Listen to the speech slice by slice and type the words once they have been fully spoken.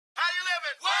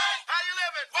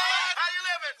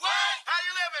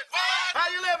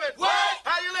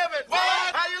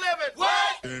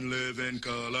and live in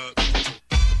color.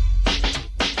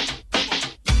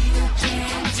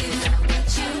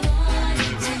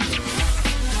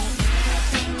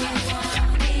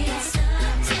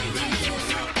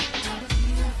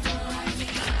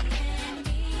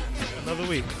 Another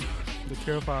week. The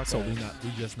Cure Podcast. So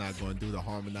we just not going to do the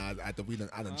harmonize. I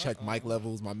done checked mic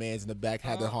levels. My man's in the back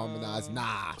had to harmonize.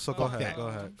 Nah. So fuck go that.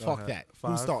 ahead. Fuck that.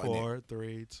 5, Who's starting 4,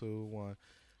 3, 2, 1.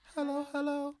 Hello,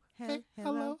 hello. Hey,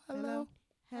 hello. Hello,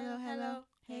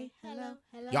 hey, hello.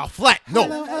 Y'all flat. No.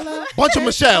 Bunch of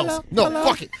Michelles. No,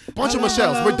 fuck it. Bunch of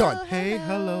Michelles. We're done. Hey,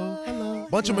 hello.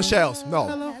 Bunch of Michelles.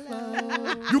 No.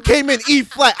 You came in E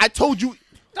flat. I told you.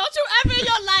 Don't you ever in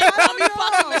your life call me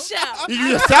fucking Michelle.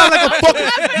 You sound like a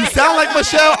fucking. You sound like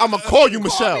Michelle. I'ma call you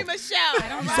Michelle. Call me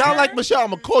Michelle. You sound like Michelle.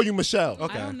 I'ma call you Michelle.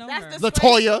 Okay. I don't know That's her.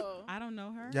 Latoya. I don't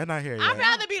know her. Y'all not here yet. I'd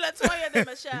rather be Latoya than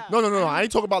Michelle. No. I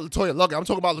ain't talking about Latoya Luggett. I'm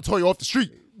talking about Latoya off the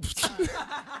street.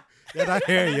 Y'all not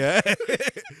here yet.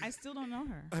 I still don't know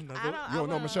her. Another. You don't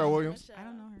know Michelle Williams? I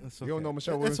don't know her. It's You don't okay. know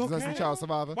Michelle Williams, It's okay. Destiny Child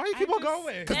Survivor? Why you keep I on just-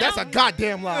 going? Because They that's a don't-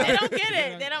 goddamn lie. They don't get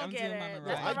it. They don't I'm get doing it. my That's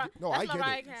Mariah. Mariah- No, I that's get it.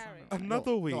 Mariah Carey.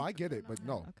 Another week. No, I get it, but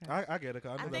no. Okay. I get it.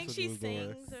 'Cause I, I know think that's she what you was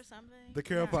doing. sings or something. The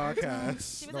Cure She Podcast.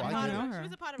 was No, a I part get of. it. She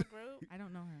was a part of a group. I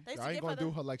don't know her. They used I to ain't get gonna for do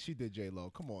the. her like she did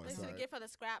J-Lo. Come on, They used to son. get for the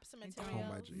scraps and I materials. don't.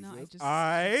 Oh, my Jesus. No, I just.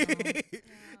 I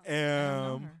don't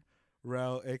know am her.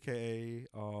 Rel, aka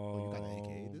Oh, you got an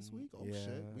AKA this week? Oh, yeah,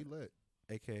 shit. We lit.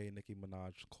 aka Nicki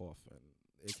Minaj Coffin,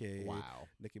 aka Wow.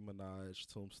 Nicki Minaj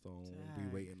Tombstone. We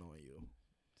Dang. waiting on you.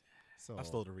 So, I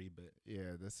stole the rebit.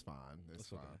 yeah, that's fine. That's That's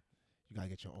fine. okay. You gotta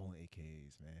get your own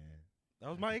AKAs, man. That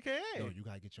was my AKA. No, you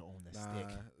gotta get your own that Nah,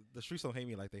 stick. the streets don't hate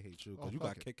me like they hate you because Oh, you fuck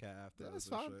got it. Kit Kat after. That's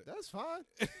us and fine. shit. That's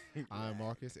fine. I'm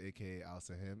Marcus, aka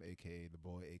Alsa Him, aka the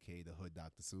boy, aka the hood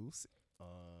Dr. Seuss.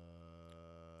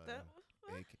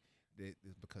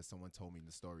 Because someone told me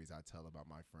the stories I tell about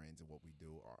my friends and what we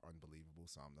do are unbelievable,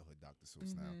 so I'm the hood Dr.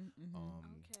 Seuss now. Mhm,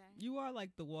 mhm. Okay. You are like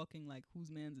the walking, like,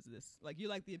 whose man's is this? Like, you're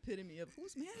like the epitome of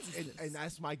whose man's is this? And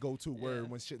that's my go-to word Yeah.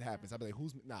 when shit happens. I'll be like,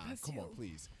 "Who's nah? That's come on, you.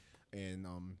 please." And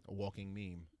a walking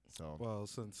meme. So Well,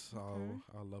 since Okay.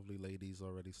 our lovely ladies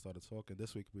already started talking,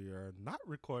 this week we are not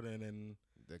recording in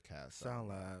the cast Sound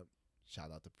Lab.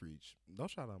 Shout out to Preach. Don't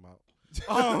shout them out.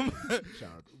 Shout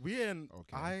out. We in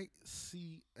Okay.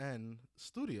 ICN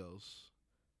Studios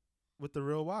with the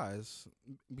Real Wise,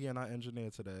 being our engineer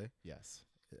today. Yes.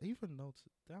 Even notes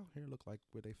down here look like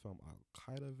where they film Al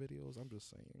Qaeda videos. I'm just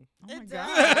saying. Oh my It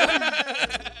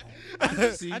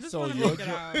God. See, I just so wanna your make it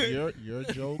out. your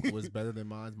joke was better than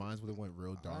mine. Mine would have went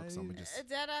real dark. So I'm gonna just.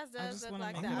 Deadass I does just look wanna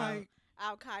like make that. I'm like,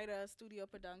 Al Qaeda studio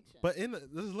production. but this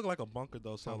look like a bunker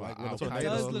though. So Talking like about when Al It Qaeda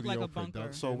does tornadoes, look like studio a bunker.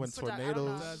 production. so when Product- I don't know. It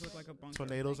tornadoes, does look like a bunker.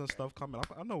 tornadoes and stuff coming,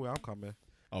 I know where I'm coming.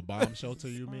 A bomb shelter,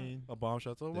 you Smart. mean? A bomb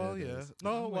shelter. There Well, it yeah. is. No,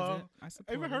 I'm with well, it. I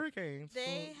support even it. hurricanes.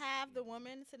 They have the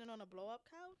woman sitting on a blow up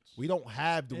couch. We don't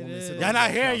have the It woman is. sitting Y'all on not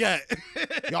the here couch.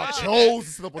 yet. Y'all Oh. chose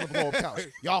to sit up on the blow-up couch.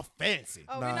 Y'all fancy.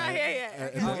 Oh, Nah, we're not here yet. and-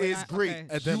 Okay. You Oh, we're is not- great. okay.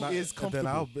 And You then, is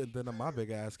comfortable. then my big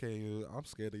ass can't use. I'm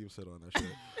scared to even sit on that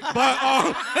shit.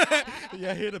 But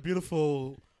yeah, hear the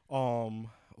beautiful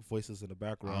voices in the I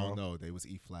background. don't know. They was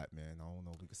E flat, man. I don't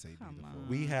know if we could say Come beautiful. on.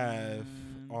 We have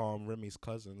Mm. Remy's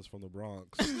cousins from the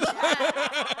Bronx.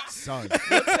 Son. Take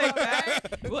that.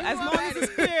 Well, You as long as already-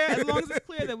 it's clear, as long as it's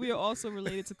clear that we are also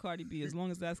related to Cardi B, as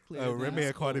long as that's clear. then Remy that's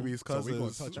and Cardi cool. B's So we gonna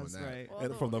cousins. touch on That's that. right.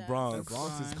 and from the Okay. The Bronx.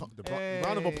 Bronx is Fine.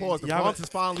 round of applause. The Yeah, Bronx but-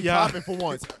 is finally yeah. popping for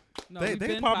once. No, They- we've they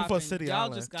been popping for popping. City Y'all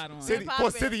Island. just got on. City, popping.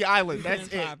 for City Island. We've That's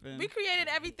been it. popping. We created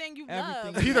everything you Everything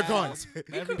love. you Peter have. Guns.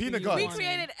 Everything Peter you Guns. We wanted.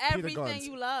 created Guns. everything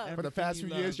you love. For the Everything past you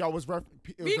few years, love. y'all was it We was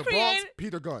the Bronx, created-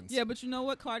 Peter Guns. Yeah, but you know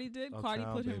what Cardi did? Cardi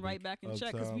Uptown, put him baby. right back in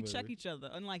check because we Uptown, check baby. each other.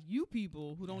 Unlike you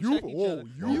people who don't You, check each whoa, other.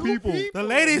 you people. The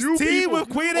ladies You team people. with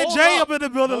Queen and Hold Jay up. up in the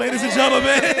building, ladies and Hey.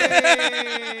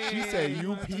 gentlemen. She said,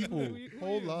 "You people,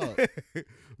 hold up."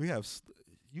 We have.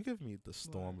 You give me the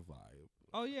storm vibe.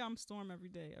 Oh yeah, I'm Storm every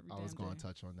day. Every I damn was going day. to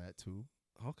touch on that too.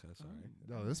 Okay, sorry.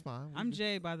 No, that's fine. I'm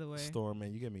Jay, by the way. Storm,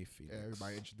 man, you give me Phoenix.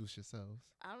 Everybody introduce yourselves.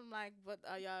 I'm like, what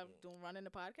are y'all doing? Running the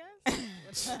podcast? What the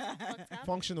fuck's happening?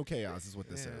 Functional chaos is what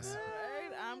this Yeah. is.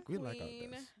 Alright, I'm We like our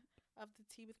Queen best. of the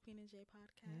Tea with Queen and Jay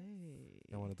podcast. Hey.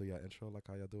 Y'all want to do your intro like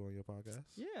how y'all do on your podcast?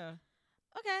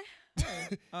 Okay.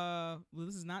 Well,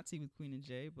 this is not Tea with Queen and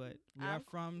Jay, but we are I'm-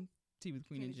 from Tea with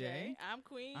Queen and Jay. I'm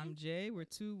Queen. I'm Jay. We're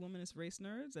two womanist race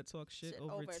nerds that talk shit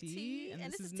over tea. And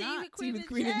this this is is not Tea with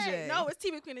Queen and Jay. No, it's Tea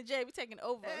with Queen and Jay. We taking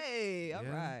over. Hey, all Yeah,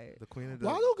 right. The queen of the.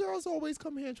 Why do girls always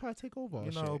come here and try to take over our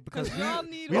You know, shit? because we all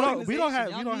need we don't organization. have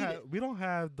Y'all we don't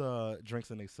have the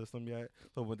drinks in their system yet.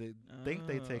 So when they think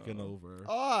they taking Oh. over,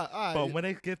 All right. but when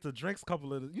they get the drinks,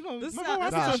 couple of This remember sounds, what that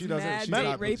happened sounds she doesn't- mad she date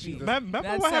not- she rapey. doesn't- remember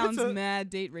That what happened sounds to mad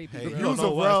date rapey. Hey, the you bro. don't views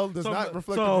know of what. Rel does So- not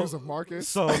reflect so- the views of Marcus.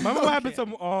 So remember what happened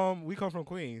to we come from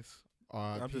Queens. I'm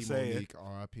R.I.P. just saying. Monique.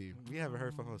 R.I.P. We haven't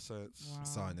heard from her since. Wow.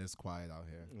 Son, it's quiet out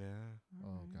here. Yeah,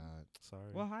 Oh God.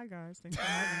 sorry. Well, hi guys. Thanks for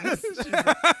having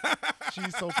us.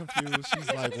 She's so confused. She's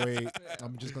like, wait,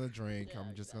 I'm just gonna drink.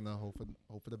 I'm just gonna hope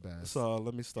for the best. So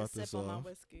let me start this Sip on my off.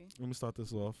 whiskey. Let me start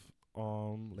this off.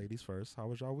 Ladies first. How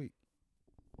was y'all week?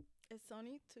 It's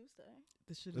only Tuesday.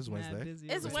 This shit It's is mad Wednesday. busy.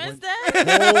 It's over Wednesday.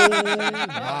 oh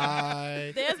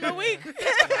my. There's my week.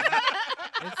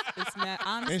 It's mad.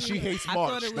 Honestly, And she hates I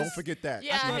March. thought it Don't was- forget that.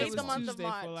 Yeah, I I thought hate it was the month of Tuesday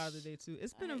March. for a lot of the day too.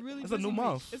 It's been I a hate really It's a busy new week.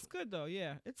 month. It's good though.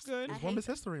 Yeah, it's good. I It's hate- Women's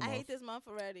History I Month. hate this month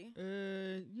already.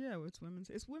 Yeah, it's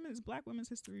Black Women's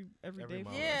History every Every day.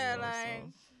 month. for Yeah, us, though, like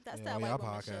so. that's Yeah, that on white y'all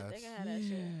woman shit. podcast. They can have that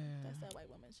shit. Yeah. That's that white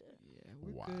woman shit. Yeah,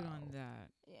 we're Wow. good on that.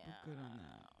 Yeah. We're good on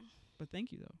that. But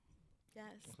thank you though. Yes.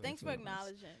 Okay, Thanks so for nice.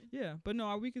 acknowledging. Yeah, but no,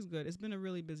 our week is good. It's been a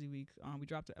really busy week. We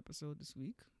dropped an episode this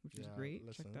week, which is Yeah, great.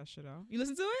 listen. Check that shit out. You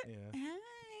listen to it? Yeah. Hey.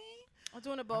 I'm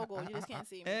doing a bogle. You just can't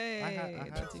see me. Hey, I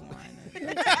had that's to.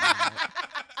 mine.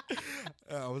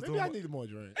 I was Maybe doing. I needed more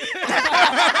drink.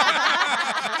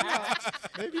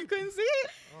 Maybe you couldn't see it.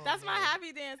 That's my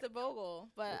happy dance, the bogle.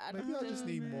 But I Maybe I just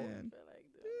need more. man. feel like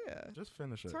doing it. Yeah. Just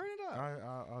finish it. Turn it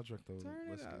up. I'll drink the Turn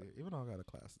it whiskey, up. even though I got a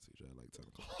class to teach at like 10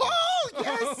 o'clock. Oh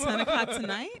yes. 10 o'clock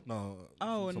tonight? No.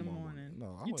 Oh, in the tomorrow morning. No, I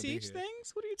You wouldn't be teach here.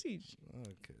 things? What do you teach?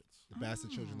 Kids. The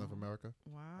bastard children of America.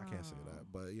 Wow. I can't say that,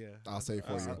 but yeah. I'll say it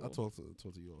for I, you. I talked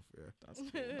to you off air. That's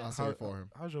cool. I'll say it for him.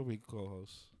 How's your week,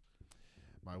 co-host?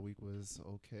 My week was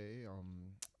okay.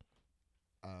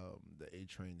 The A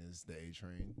train is the A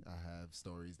train. I have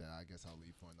stories that I guess I'll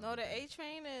leave for another No, the day. A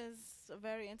train is a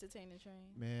very entertaining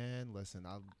train. Man, listen,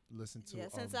 I listened to Yeah,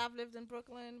 since I've lived in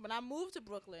Brooklyn, when I moved to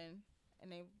Brooklyn,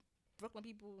 and Brooklyn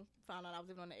people found out I was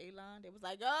living on the A line, they was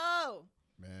like, "Oh,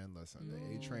 man, listen,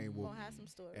 the A train will gonna have some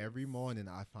stories." every morning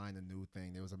I find a new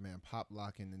thing. There was a man pop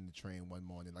locking in the train one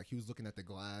morning. Like he was looking at the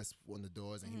glass on the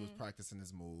doors and he was practicing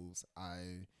his moves.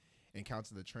 I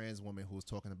encountered a trans woman who was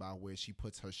talking about where she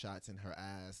puts her shots in her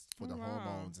ass for the Wow.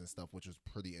 hormones and stuff, which was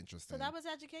pretty interesting. So that was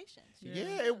education.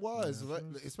 Yeah, it was. Yeah.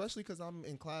 Especially because I'm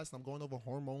in class and I'm going over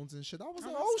hormones and shit. I was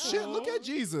like, that's oh shit, cool. look at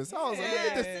Jesus. I was like,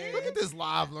 Yeah. look at this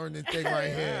live learning thing right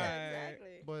here. Yeah, exactly.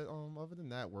 But other than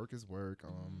that, work is work.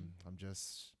 I'm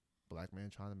just black man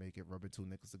trying to make it, rubbing two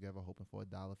nickels together, hoping for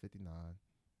 $1.59.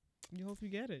 You hope you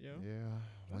get it, yo. Yeah,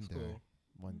 one That's day. cool.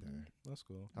 One day. That's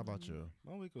cool. How about you?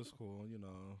 My week was cool, you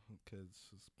know, kids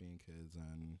just being kids,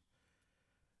 and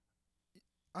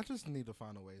I just need to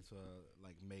find a way to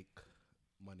like make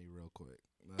money real quick.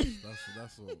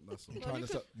 That's what. You Well, trying you to could-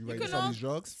 sell, you you ready to could sell al- these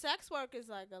drugs? Sex work is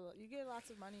like you get lots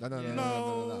of money. No.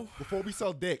 No. Before we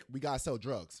sell dick, we gotta sell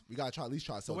drugs. We gotta at least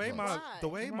try to The sell way drugs. the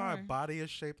way my Why? body is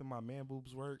shaped and my man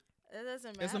boobs work. It doesn't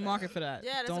matter. There's a market for that.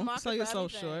 Yeah, there's a Don't market sell for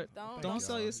yourself everything. short. Don't Don't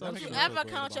sell y'all. yourself Don't you make short. me ever feel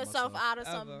count great about yourself myself. out of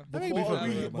some. Ever. That make me feel Before good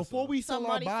we, about before we Some sell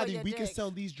our money for body, your we can dick.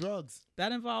 sell these drugs.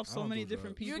 That involves I so don't many do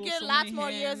different drugs. people. You get so lots many more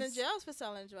years in hands. jail for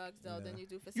selling drugs though than Yeah. you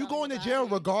do for You selling going to your jail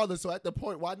body. regardless. So at the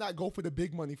point, why not go for the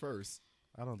big money first?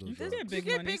 I don't do You can drugs. get big you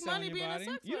get money big selling money your being body. a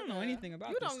sex You don't know worker. anything about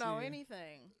You this, don't know do you?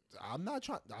 anything. I'm not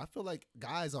trying. I feel like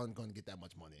guys aren't going to get that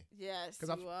much money. Yes, 'Cause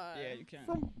you are. Yeah, you can.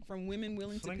 From- From women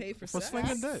willing Sling- to pay for for sex.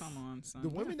 slinging dick. Come on, son. The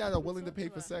women that are willing to pay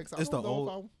for sex, I It's don't the know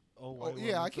old- if Oh, Oh,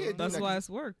 yeah, I can't do That's that. why it's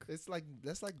work. that's like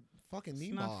fucking It's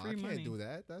Nima. not I free can't money. do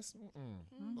that. That's Mm,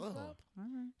 Ugh. well, All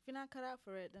right. if you're not cut out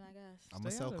for it, then I guess I'm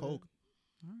gonna Stay sell out of coke.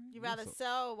 All right. you rather so-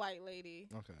 sell white lady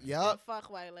Okay. than Yup. fuck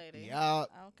white lady. Yup.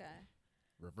 Okay.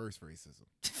 Reverse racism.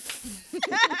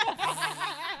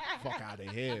 Fuck out of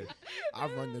here. I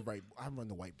run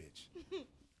the white bitch.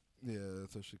 Yeah,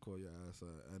 so she called your ass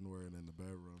N-word in the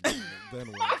bedroom.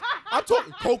 Then what? I'm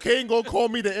talking cocaine gonna call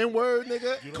me the N-word,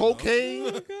 nigga. You don't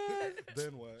Cocaine.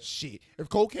 Then what? Shit. If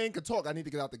cocaine could talk, I need to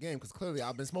get out the game because clearly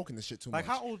I've been smoking this shit too Like,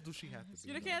 much. how old do she have to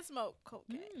be? You though? can't smoke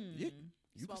cocaine. Yeah, Mm.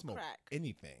 you can smoke smoke crack.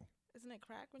 anything. Isn't it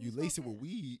crack when You you lace it smoke with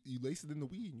weed. You lace it in the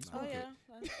weed and you Oh smoke yeah.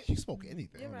 it. You smoke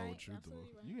anything. I don't You're know right. what you do.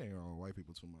 Absolutely right. You ain't around white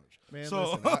people too much. Man,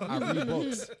 So- listen, I read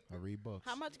books. I read books.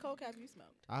 How much coke have you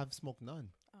smoked? I've smoked none.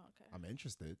 Oh, okay. I'm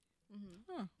interested.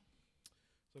 Mm-hmm.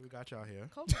 So we got y'all here.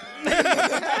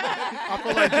 I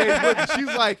feel like James Whitney.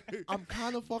 She's like, I'm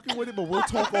kind of fucking with it, but we'll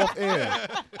talk off air.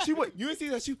 She went. You didn't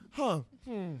see that?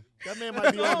 That man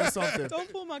might be on to something.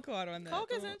 Don't pull my card on that.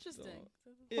 Coke is Don't- interesting. don't.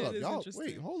 Hold up, It is y'all. interesting.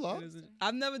 Wait, hold up. It is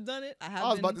I've never done it. I have. I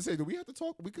was about to say, do we have to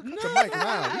talk? We could cut the mic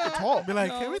around. We could talk. Be like,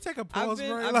 No, can we take a pause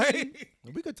been- break? I've Like,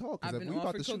 been- We could talk. I've Because if been we about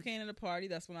offered to shoot, cocaine at a party.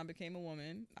 That's when I became a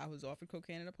woman. I was offered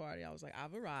cocaine at a party. I was like,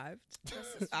 I've arrived.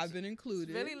 I've been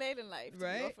included. Really late in life. to be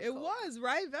Right? offered It coke. was,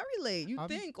 right? Very late. You'd I'm-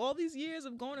 think all these years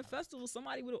of going to festivals,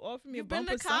 somebody would have offered me You've a been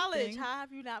bump to or college. something. How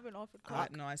have you not been offered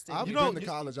coke? No, I stayed. I've You been know, to you-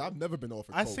 college. I've never been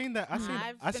offered I coke. seen that. I seen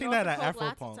I've that been at offered coke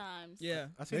lots Afropunk. of times. Yeah.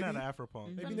 I seen that Maybe- at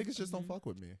Afropunk. Maybe niggas just don't fuck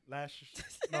with me.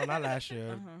 No, not last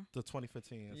year. Uh-huh. The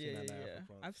 2015. I seen Yeah, that yeah, at yeah.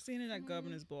 Afropunk. I've seen it at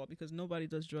Governor's Ball because nobody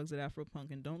does drugs at Afropunk,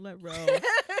 and don't let Ro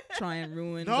try and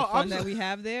ruin No, the fun I'm that so- we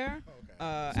have there.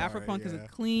 Sorry, Afropunk is a yeah.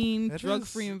 clean, It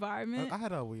drug-free is- environment. I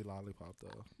had a weed lollipop though.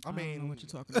 I don't mean, know what you're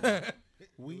talking about.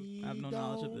 We I have no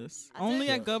knowledge of this. I Only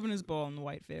did- at Governor's Ball and the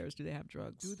White Fairs do they have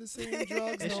drugs. do the same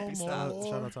drugs It should no be more. stopped.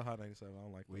 shout out to Hot 97. I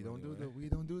don't like We them don't do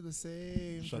anyway. the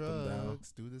same Shut them down.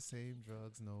 drugs. Do the same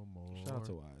drugs no more. Shout out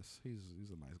to Wise.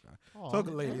 He's a nice guy. Aw, So,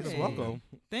 ladies, Hey. welcome.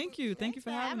 Thank you. Thank you Thanks for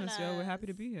for having having us, yo. We're happy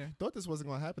to us. be here. Thought this wasn't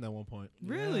gonna happen at one point.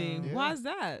 Really? Yeah. Why is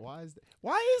that?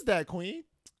 Why is that, Queen?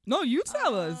 No, you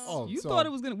tell us. Oh, You so- thought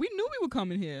it was gonna. We knew we were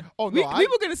coming here. Oh, we, no, we I-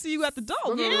 were gonna see you at the door.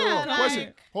 No, no, no, no, Yeah, no. like-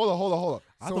 Question. Hold on.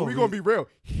 I So thought we we- gonna be real.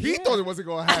 He thought it wasn't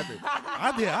gonna happen.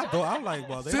 I thought I'm like,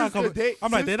 well, they're Since not the coming. day-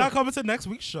 I'm like, since they're the- not coming to next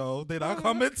week's show. They're not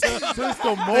coming to. Since the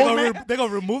They're moment, gonna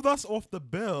remove us off the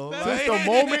bill. since the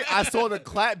moment I saw the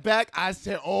clap back, I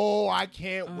said, "Oh, I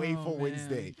can't wait Oh, for man.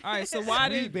 Wednesday." All right. So why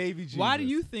Sweet did baby why do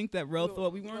Jesus. you think that Rel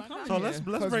thought we weren't coming So here? let's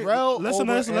 'Cause break. Rel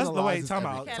Listeners, let's overanalyzes wait. Time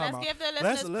out. everything. Okay, Time let's out. give the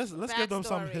Let's listeners give them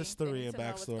some backstory. history They and need to know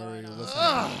what's backstory. going on. Listen,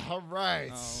 All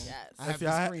right. Oh. Yes. I have if the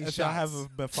y'all screenshots.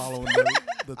 haven't been following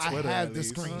the I Twitter, have at the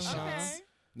least. screenshots. Okay.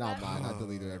 Nah, man, I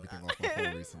deleted everything off my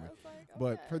phone recently. I was like, But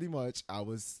okay. pretty much, I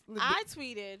was. I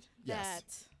tweeted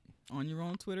Yes. that On your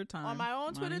own Twitter time. on my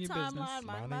own Twitter minding your business. timeline, mind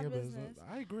Minding my your business.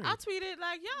 I agree. I tweeted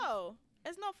like, "Yo,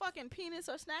 there's no fucking penis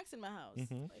or snacks in my house.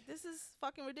 Mhm. Like, this is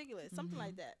fucking ridiculous." Something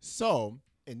like that. So,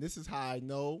 and this is how I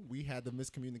know we had the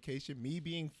miscommunication. Me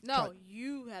being No,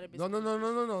 you had a business.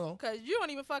 no. Because you don't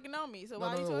even fucking know me. So why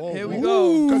are you talking? whoa, Here we whoa.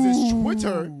 go. Because it's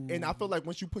Twitter, and I feel like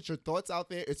once you put your thoughts out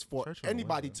there, it's for Church on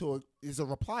anybody Wednesday. to. Is a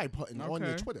reply button on your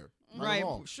Okay. Twitter. Right or Right.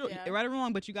 wrong? Sure. Yeah. Right or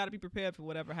wrong, but you got to be prepared for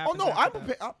whatever Oh happens. no, after I'm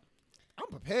that. prepared. I'm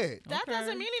prepared. That Okay.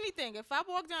 doesn't mean anything. If I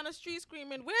walk down the street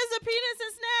screaming, "Where's the penis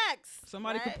and snacks?"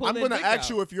 Somebody could right? pull I'm their gonna dick ask out.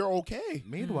 you if you're okay.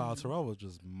 Meanwhile, Terrell was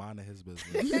just minding his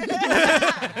business,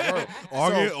 Word.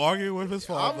 arguing with his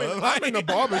father. I'm in the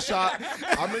barbershop.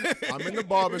 I'm in the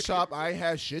barbershop. I ain't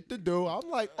have shit to do. I'm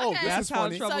like, oh, Okay. this That's is how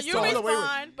funny. trouble So you starts. Hold on,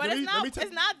 respond, but Let me- it's let not. me tell-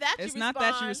 It's not that you It's respond. not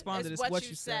that you responded, it's what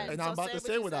you said. And So I'm about to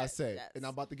say what I said. Yes. And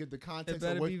I'm about to give the It context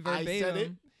better of what be I said it.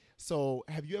 verbatim. So,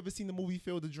 have you ever seen the movie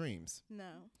Field of Dreams?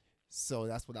 No. So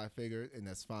that's what I figured, and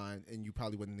that's fine. And you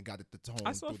probably wouldn't have got it the tone.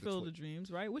 I saw through the Field twi- of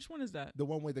Dreams, right? Which one is that? the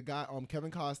one with the guy,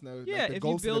 Kevin Costner. Yeah, like the if you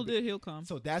ghost in the build bi- it, he'll come.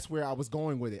 So that's where I was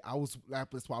going with it.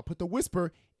 That's why I put the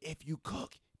whisper. If you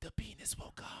cook, the penis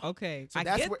will come. Okay, So I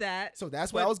that's get where- that. So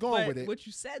that's where I was going but with it. What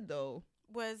you said though,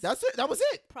 Was That's it. That was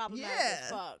it. problematic Yeah. as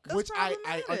fuck. That's Which I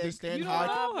problematic. understand You how.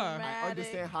 don't know her. I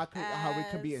understand how it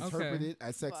can be as interpreted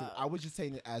as sex. fuck. I was just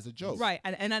saying it as a joke. right?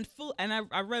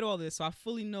 I read all this, so I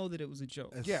fully know that it was a joke.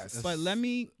 It's- Yes. it's- But let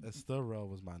me, it's still Rel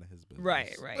was minding his business.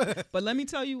 right. But let me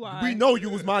tell you why. We know you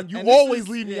was mine. You And this always is-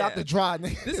 leave me yeah. out to dry.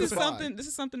 nigga. This It's is fine.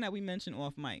 something that we mentioned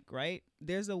off mic, right?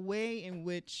 There's a way in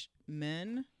which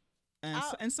men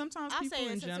and sometimes I'll people say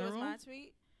it in since it was general. my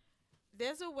tweet.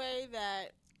 There's a way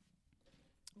that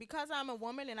because I'm a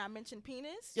woman and I mentioned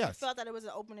penis, you Yes. felt that it was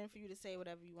an opening for you to say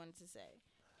whatever you wanted to say.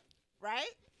 Right?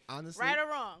 Honestly, Right or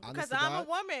wrong? honest Because to I'm a God.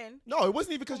 woman. No, it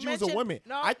wasn't even because Who you was a mentioned- woman.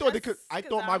 No, I thought it could. that's I 'cause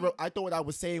thought I'm- I thought what I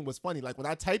was saying was funny. Like when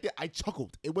I typed it, I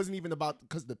chuckled. It wasn't even about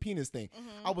because the penis thing.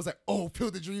 Mm-hmm. I was like, oh,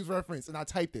 Field of Dreams reference, and I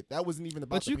typed it. That wasn't even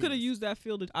about. But the you could have penis. used that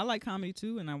Field of. I like comedy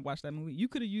too, and I watched that movie. You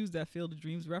could have used that Field of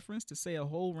Dreams reference to say a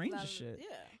whole range of shit.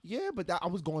 Yeah. Yeah, but I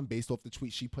was going based off the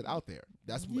tweet she put out there.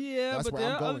 That's Yeah, that's but where there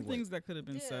I'm are going other with. things that could have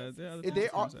been Yes. said. There are other There things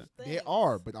are, that could there have been said.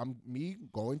 are, but I'm me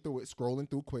going through it, scrolling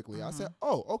through quickly. I said,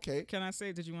 oh, okay. Can I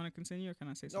say? Did you want to continue, or can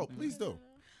I say No, something? please do.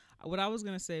 What I was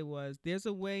gonna say was there's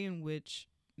a way in which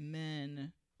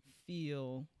men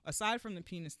feel, aside from the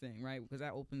penis thing, right? Because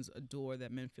that opens a door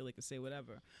that men feel they can say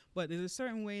whatever. But there's a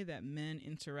certain way that men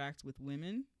interact with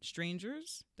women,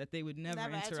 strangers, that they would never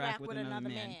interact with another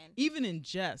man. Even in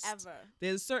jest. Ever.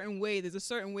 There's a certain way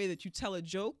that you tell a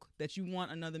joke that you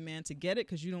want another man to get it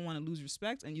because you don't want to lose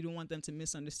respect and you don't want them to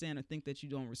misunderstand or think that you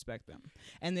don't respect them.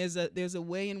 And there's a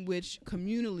way in which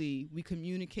communally we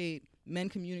communicate men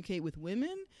communicate with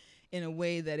women in a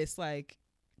way that it's like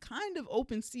kind of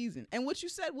open season. And what you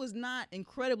said was not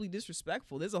incredibly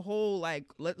disrespectful. There's a whole like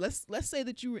let's say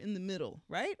that you were in the middle,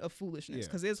 right, of foolishness,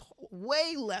 because there's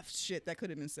way left shit that could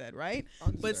have been said, right?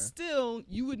 But still,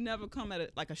 you would never come at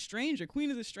it like a stranger. Queen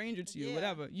is a stranger to you,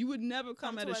 whatever. You would never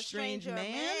come at a strange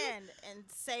man and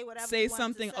say whatever. Say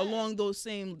something along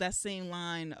that same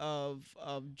line of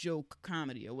joke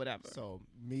comedy or whatever. So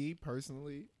me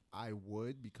personally, I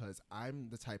would, because I'm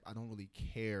the type, I don't really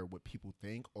care what people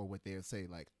think or what they'll say.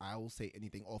 Like, I will say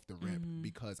anything off the rip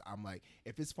because I'm like,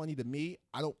 if it's funny to me,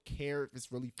 I don't care if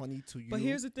it's really funny to you. But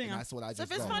here's the thing. That's what I so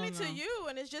just if it's go. funny to you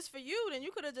and it's just for you, then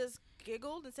you could have just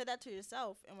giggled and said that to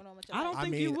yourself and went on with your I life. don't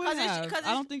think you would have.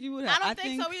 I don't think you would have. I don't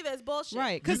think so either. It's bullshit.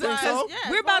 Right. You think so?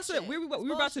 Yeah, we're about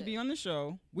bullshit. to be on the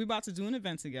show. We're about to do an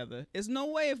event together. There's no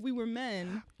way if we were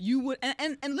men, you would.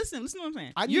 And listen to what I'm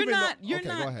saying. You're not.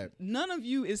 Go ahead. None of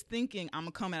you is thinking I'm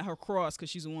gonna come at her cross because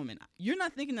she's a woman. You're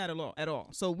not thinking that at all.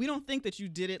 So we don't think that you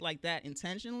did it like that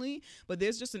intentionally. But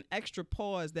there's just an extra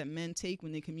pause that men take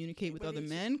when they communicate with other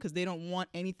men because they don't want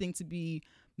anything to be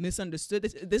misunderstood.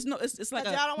 There's no. It's like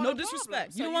no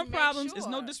disrespect. You don't want problems. It's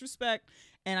no disrespect.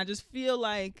 And I just feel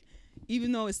like,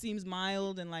 even though it seems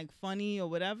mild and like funny or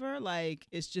whatever, like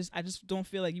it's just I just don't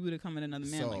feel like you would have come at another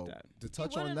man like that. To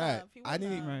touch on that, I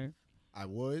didn't. Right. I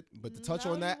would, but to touch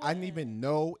on that, I didn't even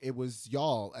know it was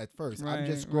y'all at first. I'm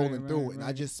just scrolling through, and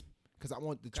I just because I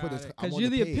want the Twitter. Because you're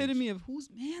the epitome of whose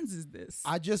man's is this.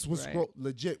 I just was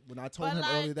legit when I told him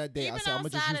earlier that day. I said I'm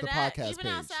gonna just use the podcast page. Even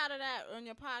outside of that, on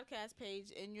your podcast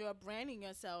page, and you're branding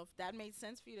yourself, that made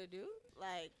sense for you to do.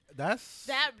 Like that's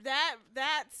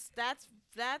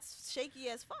shaky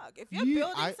as fuck. If you're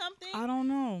building something, I don't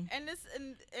know,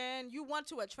 and you want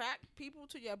to attract people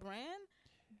to your brand.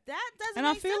 That doesn't. And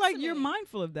I feel like you're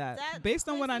mindful of that. Based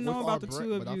on what I know about the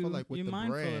two of you, I feel like with you're the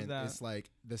mindful brand, of that. it's like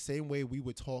the same way we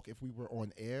would talk if we were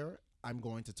on air. I'm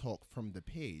going to talk from the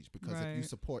page because if you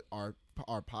support our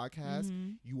podcast,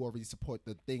 you already support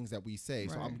the things that we say.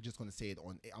 So I'm just going to say it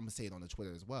on. I'm going to say it on the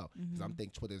Twitter as well because I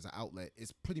think Twitter is an outlet.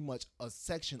 It's pretty much a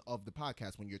section of the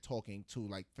podcast when you're talking to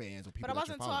like fans or people. But I that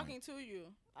wasn't you're talking to you.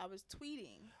 I was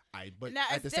tweeting. But now,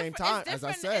 at the same time, as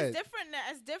I said,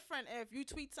 it's different if you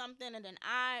tweet something and then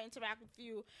I interact with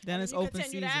you. Then and it's then you open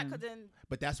continue season. That, then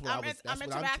but that's what I'm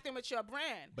interacting with your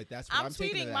brand. But that's what I'm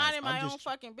taking tweeting, minding my own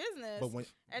fucking business.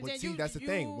 But see, that's the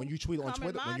thing. When you tweet on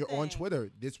Twitter, when you're on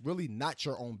Twitter, it's really not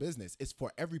your own business. It's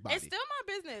for everybody. It's still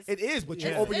my business. It is, but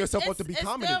you open yourself up to be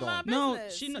commented on. No,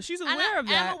 she's aware of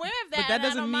that. I'm aware of that. But that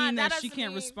doesn't mean that she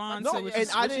can't respond to what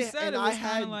she said. I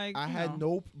had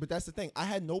no. But that's the thing. I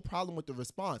had no problem with the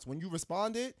response. When you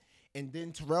responded, and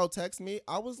then Terrell texted me,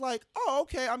 I was like, "Oh,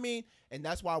 okay." I mean, and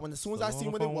that's why as soon as I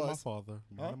seen what it was, my father,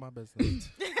 none of my business.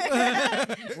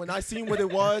 When I seen what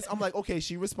it was, I'm like, "Okay."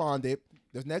 She responded.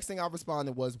 The next thing I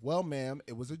responded was, "Well, ma'am,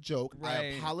 it was a joke. I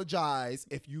apologize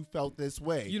if you felt this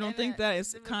way." You don't think that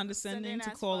it's condescending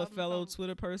to call a fellow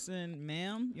Twitter person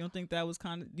ma'am? You don't think that was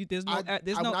there's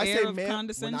no air of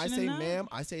condescension? When I say ma'am,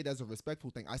 I say it as a respectful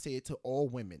thing. I say it to all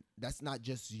women. That's not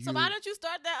just you. So why don't you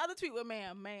start that other tweet with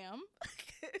ma'am?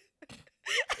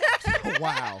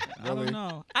 Wow. Really?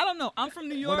 I don't know. I'm from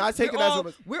New York. When I take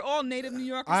we're all native New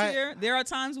Yorkers here. There are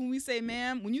times when we say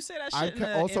ma'am. When you say that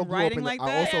shit in writing like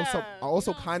that. I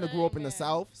also kind of grew up in the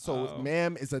South, so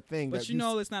ma'am is a thing. But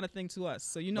it's not a thing to us.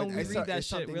 So when we read that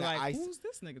shit, we're like, who's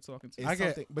this nigga talking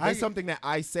to? But that's something that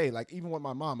I say. Like even with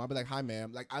my mom, I'll be like, "Hi,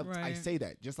 ma'am." Like I say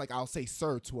that. Just like I'll say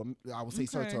sir to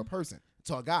a person.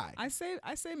 To a guy, I say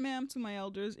ma'am to my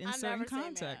elders in certain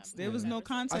contexts. There was no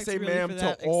context. I say really ma'am for to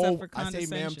that all. Except for I say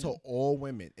ma'am to all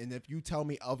women, and if you tell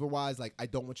me otherwise, like I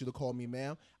don't want you to call me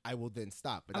ma'am, I will then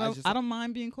stop. But I don't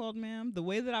mind being called ma'am. The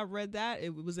way that I read that,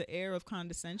 it was an air of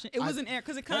condescension. It was an air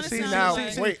because it kind of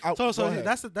sounds like. So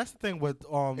that's the thing with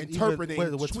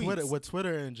interpreting with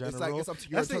Twitter in general. It's like it's up to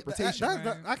your interpretation.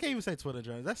 I can't even say Twitter in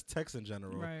general. That's text in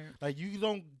general. Right. Like you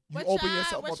don't. You open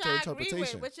yourself up to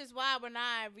interpretation. Which is why when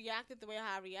I reacted the way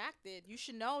I reacted, you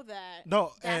should know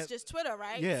that that's just Twitter,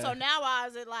 right? Yeah. So now I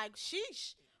was like,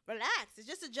 sheesh, relax. It's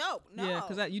just a joke. No. Yeah,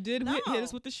 because you did hit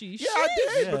us with the sheesh. Yeah, I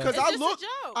did. Yeah. Because I looked.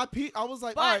 I was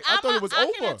like, all right, I thought it was over.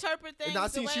 I can interpret things and I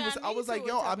see she was. I was like,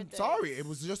 yo, I'm sorry. It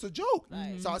was just a joke.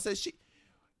 So I said sheesh.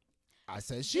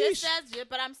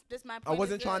 But this my point. I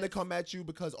wasn't trying to come at you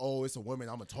because it's a woman.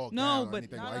 I'm gonna talk no, down or but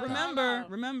anything like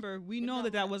remember, we know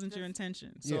that wasn't your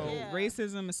intention. So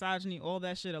racism, misogyny, all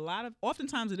that shit.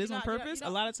 Oftentimes it is on purpose. A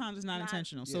lot of times it's not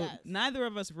intentional. So neither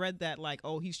of us read that like,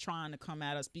 he's trying to come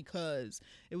at us because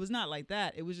it was not like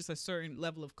that. It was just a certain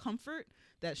level of comfort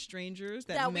that strangers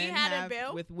that, That we men hadn't have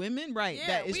built? with women, right? Yeah,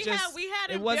 that it's we just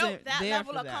hadn't it wasn't built that there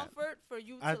level for of that. comfort for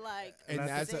you I- to like. And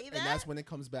That's- that's say and that's that? when it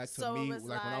comes back to So it me. was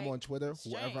Like when I'm like on Twitter,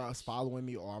 whoever is strange. following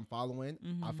me or I'm following,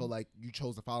 I Mhm. feel like you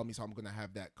chose to follow me, so I'm gonna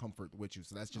have that comfort with you.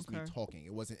 So that's just me Okay. talking.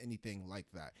 It wasn't anything like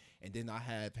that. And then I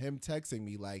have him texting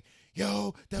me like,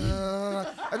 "Yo,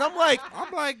 duh," and I'm like,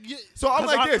 yeah, so I'm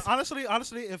 'cause like this.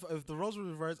 Honestly, if the roles were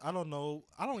reversed, I don't know.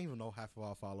 I don't even know half of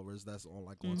our followers that's on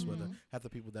on Twitter. Mhm. Half the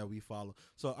people that we follow.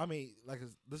 So I mean, like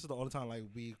this is the only time like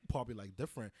we probably like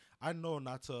different. I know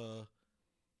not to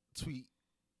tweet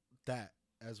that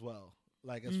as well.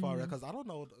 Like as far as because I don't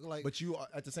know. Like, But you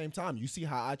at the same time, you see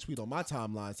how I tweet on my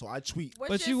timeline, so I tweet.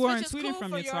 But you weren't tweeting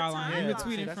from your timeline. You were timeline.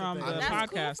 tweeting That's the from thing. the That's cool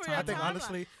podcast for your I think timeline.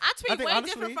 honestly, I tweet think way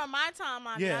honestly- different from my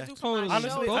timeline Yeah. than I do from Totally. my honestly,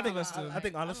 show both I think, of us do. I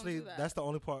think don't honestly do that. that's the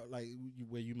only part like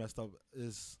where you messed up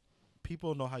is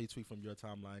people know how you tweet from your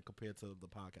timeline compared to the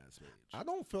podcast page. I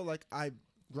don't feel like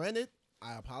granted,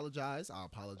 I apologize. I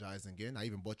apologize again. I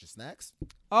even bought your snacks.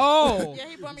 Oh, Yeah,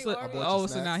 he brought me so, Oreos. oh, your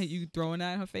so now snacks. you throwing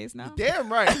that in her face now? You're damn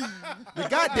right. You're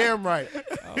goddamn right.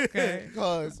 Okay.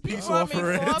 Because He Peace brought me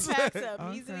 4 offerings. packs of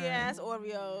measly Okay. ass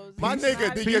Oreos. my Peace-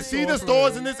 nigga, did you peace see the offerings.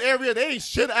 stores in this area? They ain't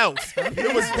shit else.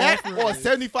 It was that or offerings.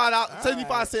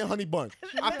 75 cent honey bun.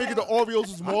 I figured the Oreos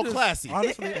was more classy.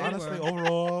 Honestly, Word.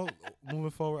 overall,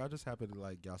 moving forward, I just happy that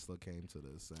like y'all still came to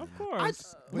this. Of and-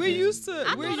 course. I- We're used to.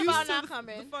 I We're thought used about to not the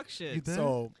coming. fuck shit. You did?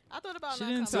 So, I thought about She not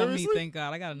didn't coming. tell me. Seriously? Thank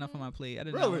God, I got enough on my plate. I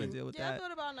did not want Really? to deal with Yeah, I that.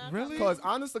 thought about not Really? coming. because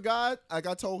honest to God, like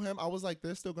I told him, I was like,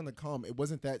 they're still gonna come. It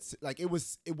wasn't that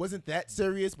it wasn't that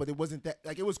serious, but it wasn't that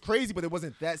like it was crazy, but it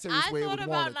wasn't that serious I where it thought was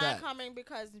about wanted not that. coming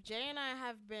because Jay and I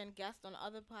have been guests on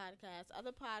other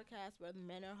podcasts where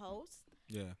men are hosts,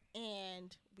 Yeah.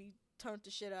 and we turned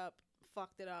the shit up,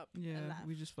 fucked it up, and Yeah, left.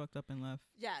 we just fucked up and left.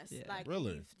 Yes, Yeah. like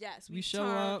Really? we We show turned-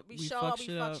 up, we we show fuck up, we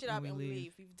shit fuck up, shit up, and and we we leave.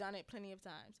 leave. We've done it plenty of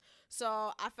times, so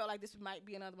I felt like this might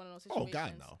be another one of those Oh,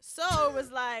 situations. God, no. So it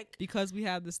was like, Because we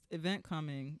have this event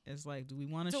coming, it's like, do we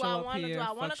want to do show I up want to? here, Do I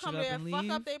fuck want to shit come up there and and fuck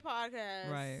leave? up their podcast?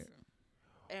 Right.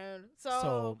 And So-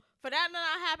 so for that to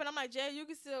not happen, I'm like, Jay, you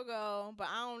can still go, but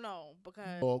I don't know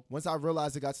because Well, once I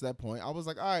realized it got to that point, I was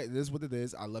like, all right, it is what it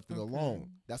is. I left it Okay.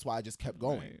 alone. That's why I just kept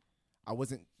going. Right. I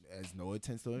wasn't as no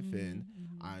tends to offend.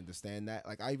 Mhm, I understand that.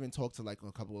 Like I even talked to like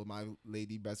a couple of my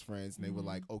lady best friends, and they were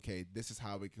like, okay, this is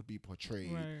how it could be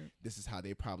portrayed. Right. This is how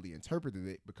they probably interpreted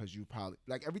it because you probably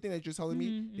like everything that you're telling me.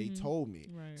 Mhm, They mhm. told me.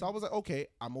 Right. So I was like, okay,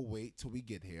 I'm gonna wait till we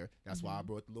get here. That's why I Mhm.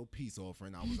 brought the little peace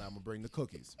offering. I was like, I'm gonna bring the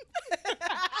cookies.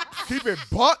 Keep it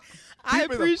buck. I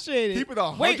Keep it a- appreciate it. Keep it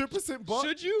 100% buck.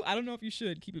 Should you? I don't know if you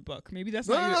should keep it buck. Maybe that's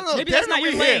No, not no, your. no, no. Maybe that's Damn not it,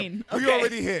 your we here. lane. We Okay.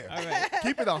 already here. All right.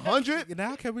 Keep it 100.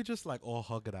 Now can we just like all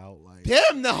hug it out? Like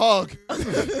Damn the hug.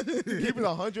 Keep it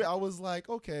 100. I was like,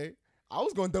 okay. I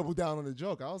was gonna double down on the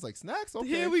joke. I was like, snacks. Okay.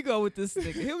 Here we go with this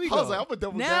nigga. Here we go. I was like, I'm gonna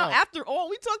double now, down. after all,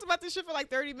 we talked about this shit for like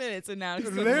 30 minutes, and now he's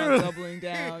talking Literally. about doubling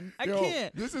down. I Yo,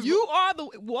 can't. this is You are the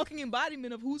walking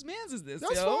embodiment of whose man's is this?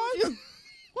 That's yo? fine.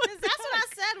 that's what I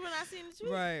said when I seen the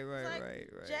tweet. Right, It's right, like, right,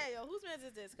 right. Jay, yo, whose man's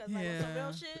is this? Because like on some Yeah.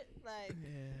 real shit, like.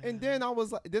 Yeah. And then I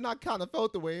was like, then I kind of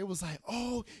felt the way it was like,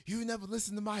 oh, you never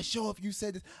listened to my show if you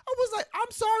said this. I was like, I'm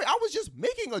sorry, I was just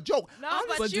making a joke. No, I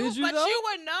but was- But you, did you, but though? you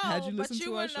would know. Had you but listened you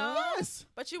to our would show? know. Yes.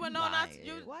 But you would know not. Lying.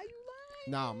 You, Why you lying?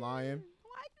 Nah, I'm lying.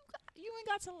 Why you ain't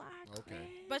got to lie. Okay. Craig.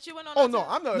 but you would know. Oh not no, to-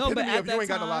 I'm the No, but epitome at of that you ain't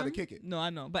got a lot to time- kick it. No, I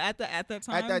know. But at that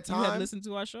time, that you had time- listened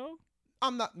to our show.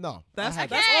 I'm not. No, That's I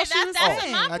okay. haven't. That's all she was that's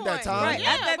saying. my At that point. time. Right,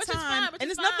 Yeah, at that which is time. fine, which And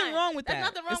is there's nothing fine. wrong with There's that.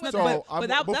 nothing wrong It's with nothing- So, but that-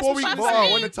 that's before what we she move was on, saying.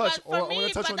 I want to touch. But for I want me,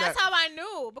 to touch but on that's that. how I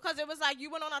knew because it was like you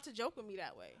went on not to joke with me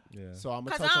that way. yeah. So I'm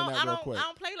gonna Because touch I on don't, that I real don't, quick. I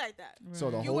don't play like that. So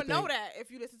the Right. You whole would know thing- that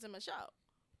if you listened to my show.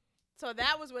 So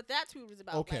that was what that tweet was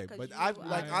about. Okay, like, 'cause but you I knew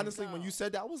like Right. honestly when know. you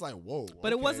said that, I was like, whoa.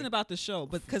 But it okay. wasn't about the show,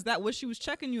 but because that what she was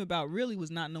checking you about really was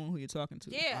not knowing who you're talking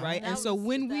to. Yeah, Right. that And so was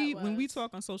when what we that was.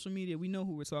 talk on social media, we know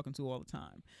who we're talking to all the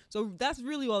time. So that's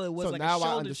really all it was, So like now a I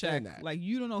shoulder understand check. that. Like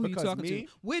you don't know who Because you're talking me-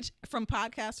 to. Which from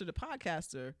podcaster to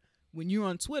podcaster, when you're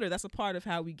on Twitter, that's a part of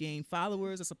how we gain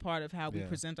followers. That's a part of how we Yeah.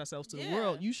 present ourselves to the Yeah.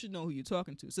 world. You should know who you're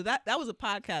talking to. So that was a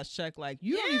podcast check. Like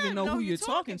you don't Yeah, even know who you're you're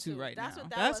talking to right That's now. What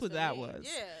that That's was what for that me. was.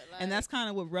 Yeah, like, And that's kind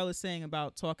of what Rel is saying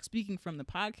about speaking from the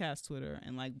podcast Twitter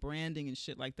and like branding and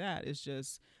shit like that is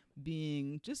just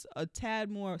being just a tad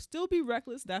more, still be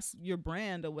reckless. That's your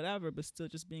brand or whatever, but still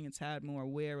just being a tad more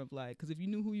aware of like, because if you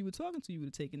knew who you were talking to, you would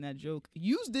have taken that joke,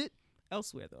 used it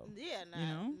elsewhere though. yeah, not,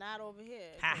 know? not over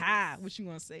here. Ha ha. What you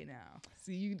gonna say now?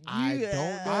 See you. I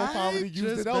don't know if I would have used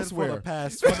just it been elsewhere. For the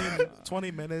past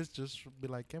 20 minutes, just be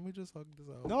like, can we just hug this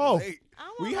out? No. Like, I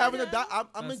don't We wanna having a. hug him.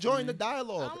 I'm That's enjoying funny. the I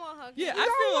dialogue. don't want to hug Yeah, him.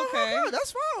 I feel okay.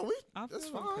 That's fine. I That's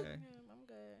feel fine. okay. I'm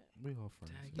good. We all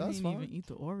friends. Dang, you That's didn't fine. even eat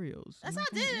the Oreos. That's You what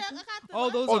I know? did. I got the Oh,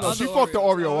 those Oh, are no, the she other fucked the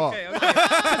Oreos. Oreo up. Okay, okay.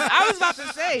 'Cause I was about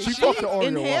to say She fucked the Oreo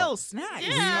inhale up. snacks.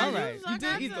 Yeah, all right. I You did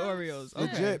got eat the some. Oreos. Yeah.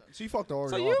 Okay. Legit. She fucked the Oreo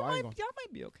So up. you I ain't might, gonna- y'all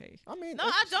might be okay. I mean, No,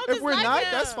 I don't if we're dislike not,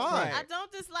 him. that's fine. I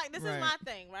don't dislike. This Right. is my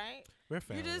thing, right? We're You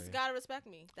family. just gotta respect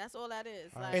me. That's all that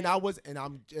is. All Like, right.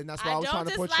 And that's what I was don't trying to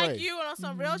dislike portray. you and on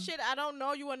some real Mhm. shit. I don't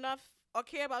know you enough or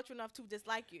care about you enough to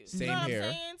dislike you. Same you know what here.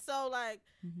 I'm saying? So like,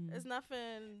 Mhm. it's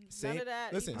nothing. Same- None of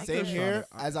that. Listen, I'm same just here.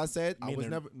 trying to- As I said, I was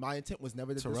meaning- never. My intent was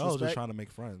never to Terrell's just disrespect. trying to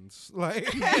make friends. Like,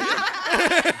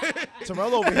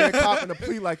 Terrell over here copping a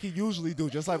plea like he usually do.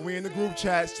 Just like we in the group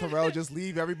chats, Terrell just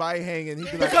leave everybody hanging.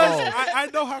 He'd be like, because "Oh, I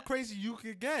know how crazy you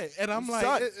could get, and I'm like,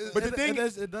 Son, but the thing-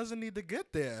 it doesn't need to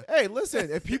get there. hey, listen.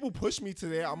 If people push me to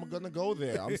there, I'm gonna go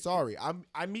there. I'm sorry.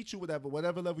 I meet you whatever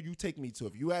level you take me to.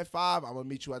 If you at 5, I'm gonna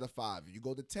meet you at a 5. If you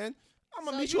go to 10, I'm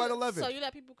gonna meet you at 11. So you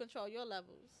let people control your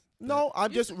levels. No,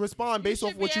 I'm just respond based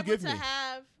off should what be you give able me. to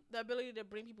have the ability to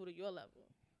bring people to your level.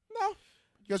 No,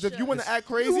 because if you should. want to act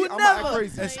crazy, You I'm would gonna act never.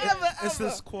 crazy. It's, Ever, it's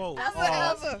this quote.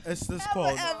 Ever. It's this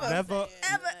quote. Never.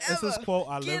 It's this quote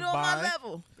I live by.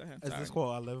 level. Go ahead. It's Sorry. this quote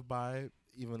I live by,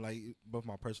 even like both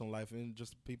my personal life and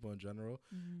just people in general.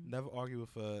 Mhm. Never argue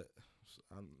with a.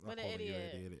 I'm not With an calling you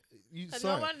idiot. idiot. You, Because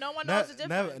sorry. no one knows the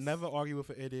difference. Never argue with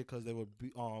an idiot because they will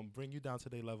bring you down to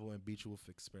their level and beat you with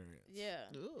experience. Yeah,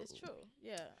 Ooh. it's true.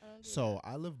 Yeah. I don't do So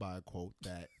I live by a quote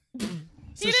that. that. He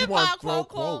Since you didn't want buy to a throw quote.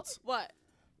 quotes, What?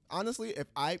 honestly, if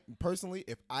I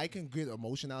can get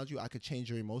emotion out of you, I could change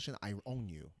your emotion. I own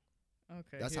you.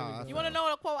 Okay. That's here how we I go. You want to know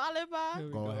what a quote I live by? Here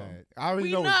we Go go. ahead. I already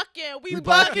We know. knocking, we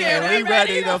bucking, bucking, we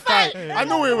ready to fight. Hey, I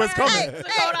knew it was coming. Hey, that's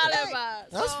what I live by.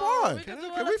 That's So fine. We can, do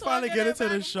all Can the we finally talking get into back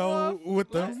the and show forth. with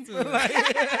them? Let's do it.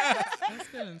 Let's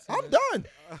get into I'm it. done.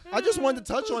 I just wanted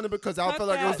to touch on it because I Cut felt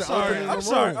like it was that. the elephant in the I'm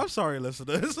sorry. room. I'm sorry,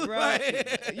 listeners.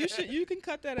 Right. You can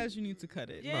cut that as you need to cut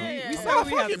it. Yeah, But yeah, we yeah. said Nah, what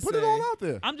we fuck had it. to Put say. it all out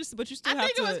there. I'm just, but you I still have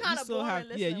think it was to. You kinda still have,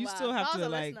 boring yeah. You listening-wise. still If I have was to a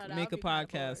like listener, that make a would be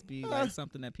kinda podcast be boring. like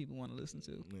something that people want to listen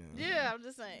to. Yeah, I'm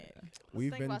just saying.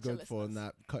 We've think been about your good for listeners.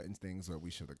 not cutting things that we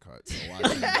should have cut. So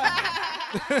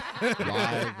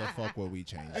why the fuck would we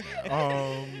change that?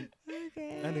 Okay.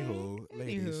 Anywho,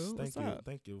 ladies, Anywho, what's thank you, up?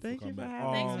 thank you Thank for you for coming.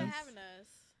 having Thanks for us. having us.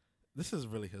 This is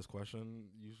really his question.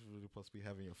 You're really supposed to be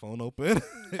having your phone open,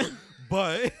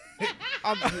 but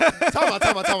Time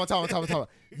out.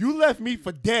 You left me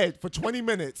for dead for 20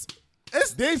 minutes.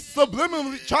 They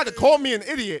subliminally tried to call me an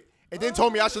idiot and then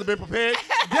told me I should have been prepared.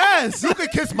 yes, You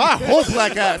could kiss my whole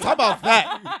black ass. How about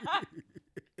that?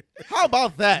 How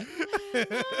about that?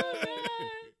 That's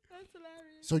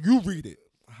hilarious. So you read it.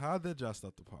 how did y'all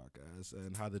start the podcast,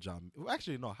 and how did y'all? Well,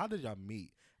 actually, no. How did y'all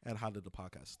meet, and how did the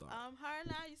podcast start? Her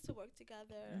and I used to work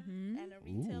together Mhm. at a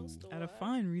retail Ooh. store. At a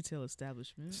fine retail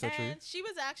establishment. So true. And she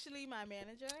was actually my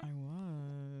manager. I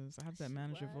was. I have that She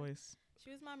manager was. voice.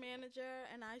 She was my manager,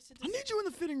 and I used to. I need you in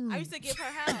the fitting room. I used to give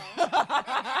her hell.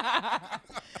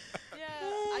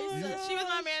 She was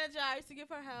my manager. I used to give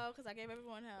her hell because I gave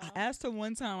everyone hell. I asked her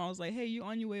one time. I was like, "Hey, you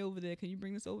on your way over there? Can you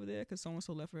bring this over there? Cause so and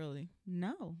so left early."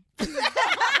 No.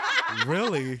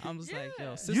 Really? I was like, "Yo,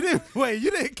 Yeah. sister." You didn't wait.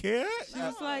 You didn't care. She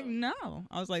was like, "No."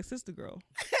 I was like, "Sister girl,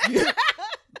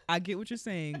 I get what you're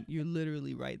saying. You're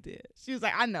literally right there." She was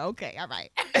like, "I know. Okay, all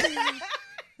right."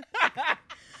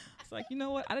 It's like, you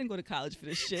know what? I didn't go to college for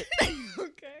this shit.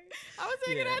 Okay. I was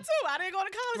thinking Yeah. that too. I didn't go to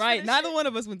college. Right. For this Neither shit. one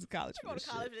of us went to college I for didn't this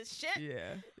go to college shit. for this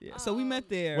shit. Yeah. Yeah. So we met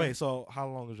there. Wait. So how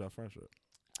long was your friendship?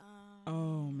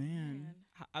 Oh man.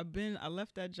 I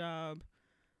left that job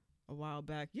a while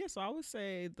back. Yeah, so I would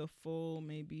say the full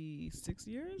maybe 6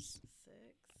 years. 6.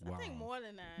 I think Wow. more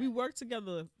than that. We worked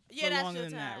together yeah, for that's longer your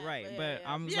than that, time. right? Yeah, But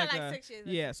yeah. I'm Yeah, like, like 6 years.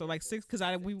 yeah, so like 6 because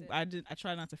I Six.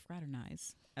 try not to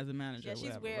fraternize as a manager. Yeah, she's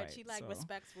whatever, weird. right, She like so.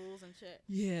 respects rules and shit.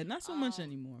 Yeah, not so much Um,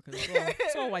 anymore because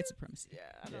it's all white supremacy. Yeah,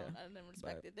 I didn't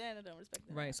respect But- it then. I don't respect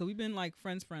it. Right. now. So we've been like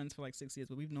friends for like 6 years,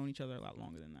 but we've known each other a lot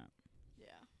longer than that.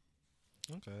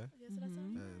 Yeah. Okay. Yeah, so that's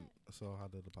Mhm. And so how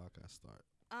did the podcast start?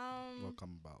 all. What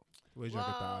come about? Where'd y'all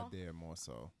get Well- the idea more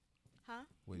so? Huh?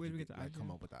 Where'd Where'd you we get the like, come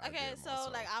idea? up with the idea Okay, more so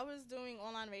like I was doing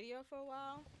online radio for a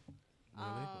while.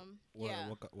 Really? What, Yeah.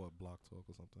 what Block Talk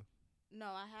or something?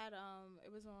 No, I had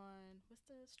it was on what's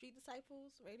the Street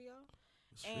Disciples radio?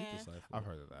 Street And- Disciple. I've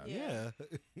heard of that. Yeah.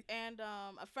 And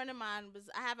a friend of mine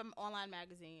I have an online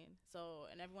magazine, so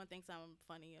and everyone thinks I'm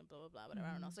funny and blah blah blah, whatever.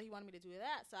 I don't know. So he wanted me to do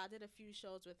that. So I did a few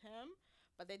shows with him,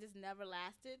 but they just never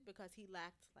lasted because he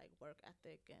lacked like work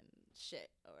ethic and shit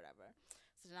or whatever.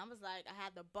 So then I was like, I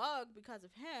had the bug because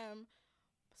of him.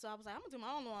 So I was like, I'm gonna do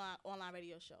my own online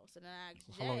radio show. So then I asked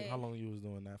Jay. How long you was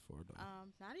doing that for though?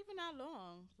 Not even that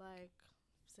long, like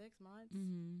 6 months.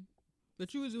 Mm-hmm.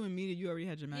 But you was doing media. You already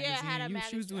had your magazine. Yeah, I had a magazine.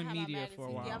 She was doing I had my media for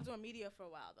a magazine. while. Yeah, I was doing media for a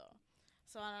while though.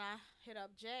 So then I hit up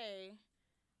Jay.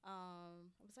 I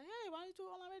was like, hey, why don't you do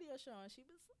an online radio show? And she was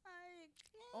like,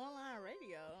 online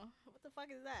radio? What the fuck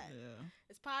is that? Yeah.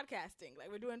 It's podcasting. Like,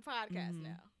 we're doing podcasts Mhm.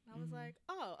 now. And I was Mhm. like,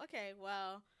 oh, okay,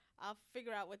 well, I'll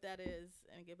figure out what that is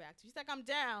and get back to you. She's like, I'm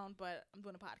down, but I'm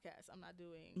doing a podcast. I'm not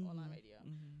doing online radio.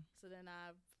 Mhm. So then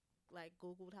I like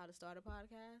Googled how to start a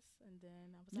podcast, and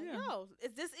then I was like, Yeah. yo,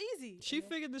 is this easy? She And then-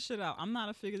 figured this shit out. I'm not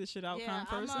a figure this shit out Yeah, kind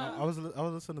of I'm person. a- I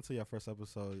was listening to your first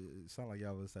episode. It sounded like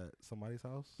y'all was at somebody's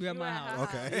house. We at You my at her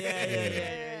house.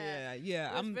 Okay. house.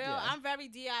 Yeah. I'm I'm very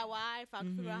DIY. If I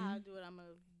can figure out how to Mhm. do it, I'm gonna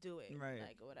do it. Right.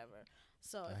 Like or whatever.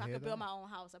 So I if I hear could build that. my own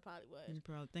house, I probably would. You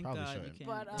probably thank Probably God shouldn't. you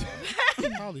But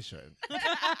can. Probably should.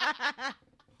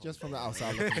 Just from the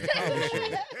outside looking in. Probably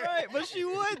should. Right, but she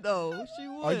would though. She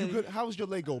would. Are you good? How was your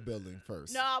Lego building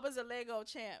first? no, I was a Lego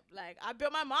champ. Like I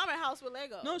built my mom a house with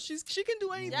Lego. No, she can do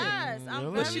anything. Yes, I'm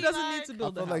Really? But very she doesn't like, need to I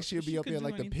build feel a like house. she'd be She up could there do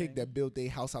like the anything. pig that built their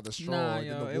house out of straw. Nah, and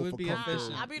then yo, the it wolf would of be Kung Fu.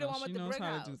 efficient. I'll be the No, one with she the knows brick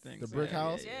how house. to do things. The brick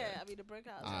house? Yeah, I'll be the brick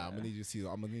house. I'm gonna need to see.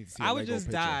 I'm gonna need to see. I a would Lego just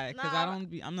picture. die because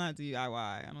Nah, I'm not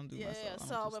DIY. I don't do Yeah, myself. I don't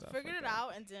so do we stuff figured like it that.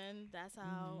 out, and then that's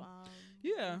how.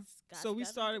 Yeah. got So we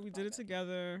together started. and We did did the it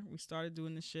together. We started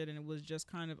doing the shit, and it was just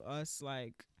kind of us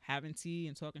like having tea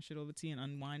and talking shit over tea and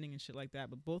unwinding and shit like that.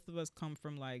 But both of us come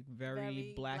from like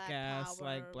very black ass power.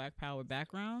 like black power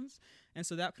backgrounds, and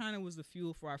so that kind of was the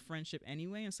fuel for our friendship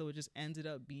anyway. And so it just ended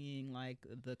up being like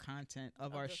the content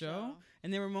of our the show.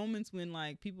 And there were moments when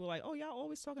like people were like, "Oh, y'all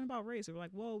always talking about race." And we're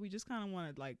like, "Whoa, we just kind of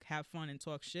want to like have fun and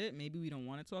talk shit. Maybe we don't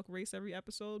want to talk race every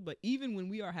episode, but even when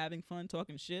we are having fun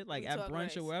talking shit, like We at talk brunch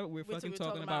race. or wherever, we're We're fucking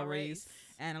talking about race,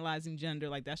 analyzing gender.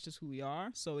 Like that's just who we are.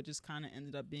 So it just kind of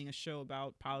ended up being a show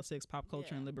about politics, pop culture,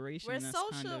 Yeah. and liberation. We're and that's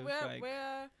social. Kind of we're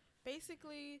like,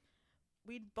 basically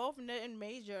we both didn't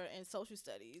major in social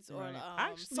studies or Right.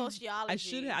 Actually, sociology. I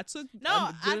should have. I took No,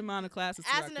 a good I- amount of classes.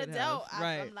 As I an could adult, have.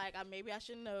 right? I'm like, maybe I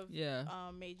shouldn't have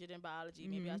Yeah. majored in biology.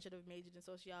 Maybe I Mhm. should have majored in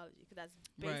sociology because that's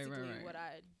Right, basically right. what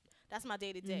that's my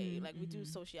day to day. Mhm, Like we do mhm.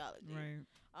 sociology. Right.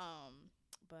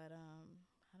 But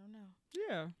I don't know.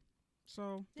 Yeah.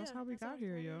 So that's Yeah, how we that's how got it's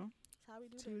here, going. yo. That's how we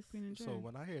do Tea this. with Queen and Jay. So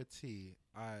when I hear tea,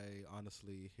 I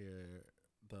honestly hear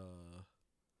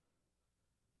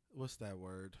what's that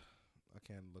word? I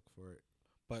can't look for it.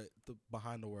 But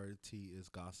behind the word tea is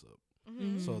gossip.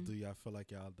 Mhm. So Mhm. do y'all feel like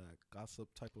y'all that gossip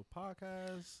type of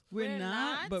podcast? We're We're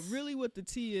not, but not. really what the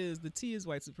T is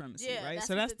white supremacy, Yeah, right? that's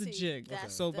So what that's the the T- jig.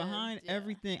 that's So the- behind yeah.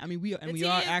 everything, I mean, we are The T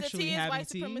actually the T is having white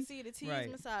tea. supremacy. The T Right.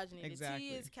 is misogyny. Exactly.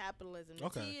 The T is capitalism. The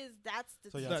Okay. T is that's the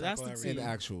So T. y'all that's tackle the everything. In tea.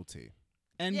 actual tea.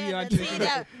 And Yeah, we are the tea drinking.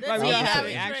 that- the Right, tea we are that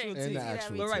having we actual drink. tea. And the The tea that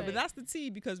actual we But right, tea. but drink. that's the tea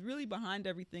because really behind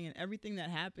everything and everything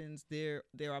that happens, there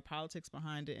are politics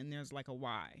behind it, and there's like a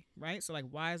why, right? So like,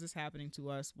 why is this happening to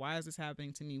us? Why is this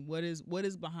happening to me? What is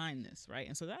behind this, right?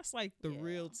 And so that's like the Yeah.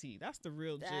 real tea. That's the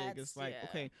real jig. That's- It's like, yeah.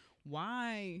 okay,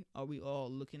 why are we all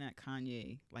looking at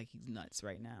Kanye like he's nuts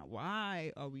right now?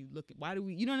 Why are we looking? Why do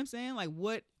we? You know what I'm saying? Like,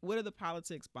 what are the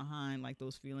politics behind like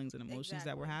those feelings and emotions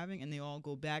that we're Exactly. having? And they all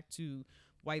go back to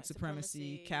white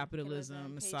supremacy,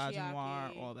 capitalism, misogynoir,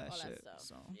 patriarchy, all that shit. stuff.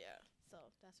 So. Yeah, so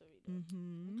that's what we do.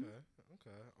 Mm-hmm.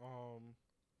 Okay.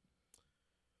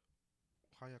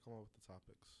 How y'all come up with the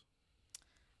topics?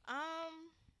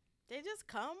 They just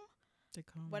come They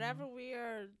come whatever we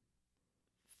are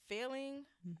feeling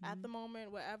at Mhm. the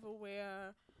moment, whatever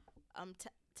we're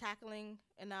tackling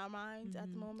in our minds at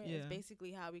the Mhm. moment is Yeah.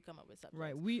 basically how we come up with subjects.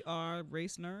 Right, we are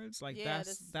race nerds. Like Yeah,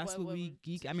 that's that's what what we we-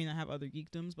 geek. I mean, I have other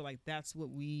geekdoms, but like that's what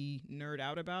we nerd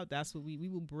out about. That's what we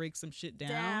will break some shit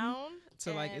down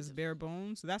to like it's and- bare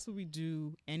bones. So that's what we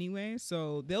do anyway.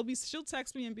 So she'll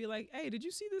text me and be like, "Hey, did you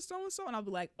see this so and so?" And I'll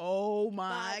be like, "Oh my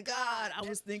My god, God. I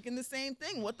was thinking the same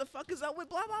thing. What the fuck is up with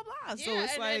blah blah blah?" So Yeah,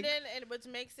 it's and, like, and what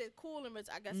makes it cool and which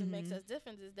I guess it makes Mhm. us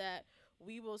different is that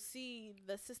we will see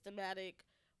the systematic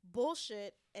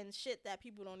bullshit and shit that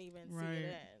people don't even see Right,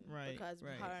 it in right, because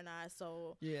right. her and I are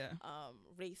so yeah.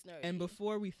 race nerdy. And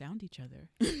before we found each other,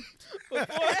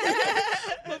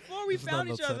 before we This is found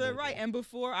not each no other, Sunday, right? though. And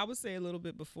before, I would say a little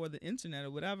bit before the internet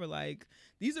or whatever, like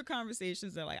these are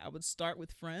conversations that like I would start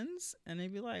with friends, and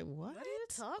they'd be like, "What? What are you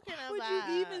talking Why about?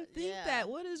 would you even think Yeah. that?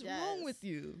 What is wrong Yes. with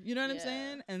you? You know what I'm Yeah.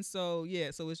 saying?" And so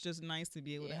so it's just nice to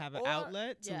be able to Yeah. have an Or-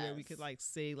 outlet to where we could yes. like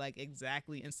say like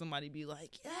exactly, and somebody be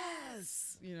like,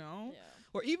 "Yes," you know. Yeah.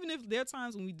 Or even if there are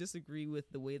times when we disagree with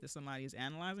the way that somebody is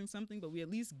analyzing something, but we at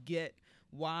least get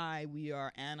why we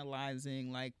are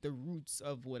analyzing like the roots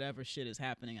of whatever shit is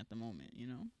happening at the moment, you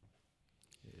know?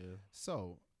 Yeah.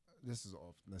 So, this is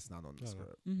off. That's not on the No.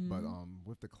 script. Mhm. But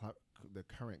with the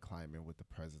current climate with the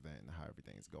president and how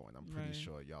everything's going, I'm pretty Right.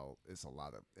 sure y'all. It's a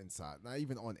lot of inside. Not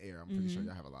even on air. I'm pretty sure Mhm.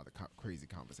 y'all have a lot of crazy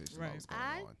conversations Right. about what's going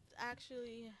I on.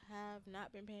 actually have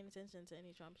not been paying attention to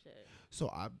any Trump shit. So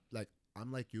I'm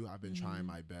like you. I've been trying Mhm.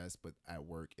 my best, but at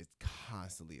work, it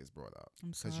constantly is brought up I'm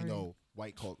because sorry. you know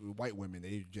white women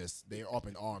they're up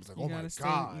in arms like, You oh my gotta stay,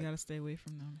 god. You gotta stay away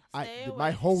from them. Stay My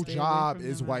away. whole Stay away job from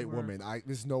is them at white work. women.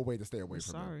 There's no way to stay away We're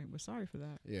from sorry. them. We're sorry for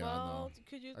that. Yeah, I know. Well,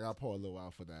 could you? I gotta pour a little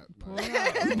out for that. Pour Like, it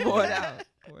out. Pour it out.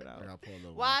 Pour it I out. gotta pour a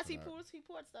little. Why out is he for that.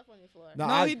 poured stuff on your floor? Nah,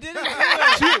 No, I- he didn't. Look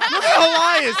at her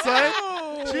lying, son.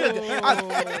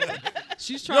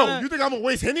 She's Yo, trying you to. think I'm gonna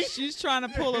waste Henny? She's trying to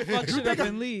pull a fuck shit up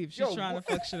and leave. She's Yo, trying to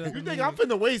fuck shit up. You and think leave. I'm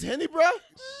finna waste Henny, bro?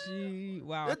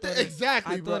 Wow. I thought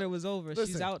Exactly, I bro. thought it was over. She's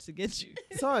Listen. out to get you.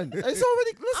 Son, it's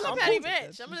already. Listen, I'm I'm a petty cool.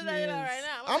 bitch. I'm gonna tell you that right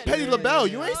now. I'm Petty LaBelle.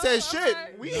 You ain't said Oh, shit.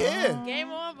 alright. We here.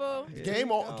 Game on, boo. Here Game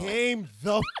we on. go. Game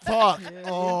the fuck Here we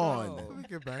on. go. Let me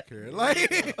get back here.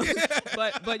 Like,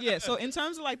 but yeah, so in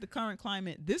terms of like the current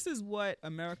climate, this is what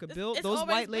America built. it's Those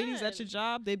always white ladies at been. your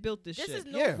job, they built this This shit. is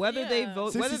new. Yeah. Whether they yeah.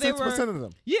 vote, whether they 66% were, of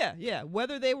them. yeah,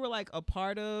 whether they were like a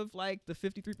part of like the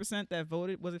 53% that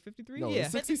voted, was it 53? No, Yeah,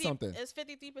 it's 60 something. It's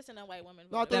 53% of white women.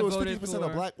 No, I voted. thought it was voted 50%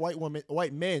 of for-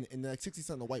 white men, and like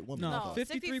 60% of white women. No, I thought.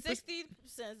 53%.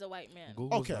 60% is the white men.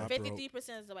 Google's Okay. not broke.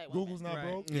 53% is the white women. Google's not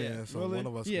Right. broke. Yeah, so Really? one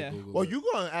of us Yeah. could Google Well, it. you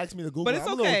gonna ask me to Google? but it. it's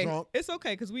I'm a little okay. drunk. It's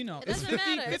okay because we know It it's doesn't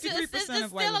 50, matter. It's 53% of still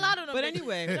white a women. lot of them. But bitches.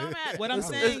 anyway, It don't matter. what I'm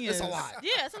It's- saying it's is a lot.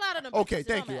 Yeah, it's a lot of them. Okay, bitches. It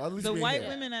thank don't you. At matter. least the we white here.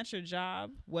 women at your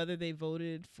job, whether they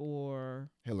voted for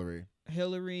Hillary.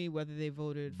 Hillary, whether they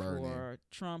voted Bernie. for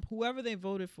Trump, whoever they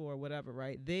voted for, whatever,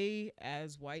 right? They,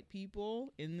 as white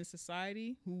people in the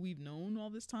society who we've known all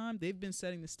this time, they've been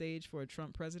setting the stage for a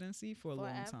Trump presidency for a long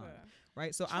Forever. time,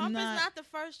 right? So Trump I'm is not the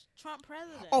first Trump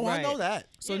president. Oh, Right. I know that.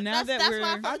 So Yeah, now that's we're,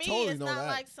 why for I me totally it's know not that.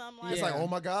 like some like It's Yeah. like, oh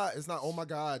my god. It's not. Oh my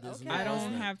god. This is Okay. my I don't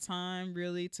president. have time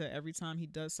really to every time he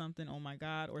does something, oh my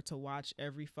God, or to watch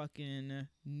every fucking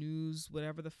news,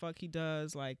 whatever the fuck he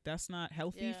does. Like, that's not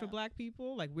healthy for Yeah. black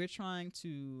people. Like, we're trying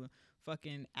to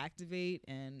fucking activate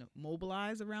and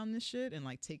mobilize around this shit and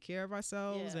like take care of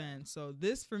ourselves. Yeah. And so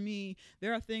this for me,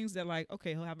 there are things that like,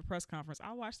 okay, he'll have a press conference.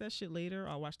 I'll watch that shit later.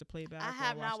 I'll watch the playback. I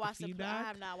have I'll not watch watched the I feedback.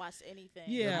 have not watched anything.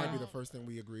 Yeah. That might be I the first thing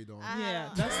we agreed on. Yeah,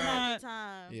 don't- that's I don't have not- the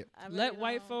time. Yeah. I really Let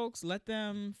white don't. folks, let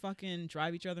them fucking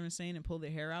drive each other insane and pull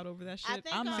their hair out over that I shit.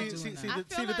 think I'm not I'm- doing see, that. I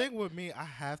the, feel the like- thing with me, I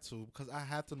have to because I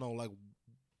have to know like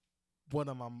what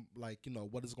am I like, you know,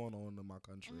 what is going on in my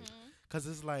country Mhm. because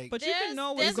it's like But you can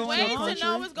know what's there's going ways on to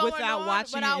know what's going without on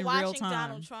watching without it in watching real time.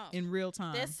 Donald Trump. In real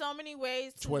time. There's so many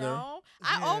ways to Twitter. know.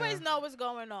 I Yeah. always know what's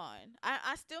going on.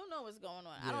 I still know what's going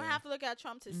on. I don't Yeah. have to look at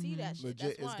Trump to see that shit. Legit,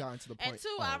 That's it's one. gotten to the point. And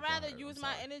two, oh, I'd go rather ahead, use I'm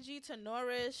my sorry. energy to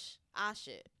nourish our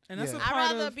shit. and that's Yeah. a I'd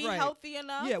part rather of be right. healthy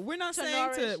enough. Yeah, we're not to saying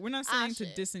nourish our to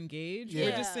shit. disengage. Yeah.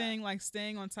 We're just Yeah. saying like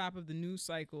staying on top of the news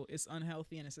cycle is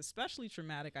unhealthy and it's especially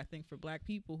traumatic, I think, for black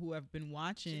people who have been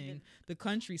watching the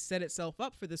country set itself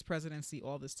up for this presidency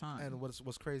all this time. and what's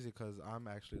crazy because I'm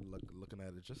actually looking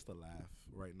at it just to laugh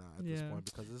right now at this Yeah. point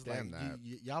because it's Damn like that.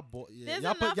 y'all There's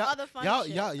y'all enough other funny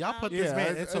shit. y'all put this Yeah,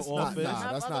 man it's into not- office.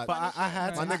 nah, that's not. But I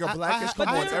had My to, nigga I Blackish had- come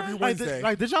I on had- every like,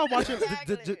 Wednesday. did y'all watch it?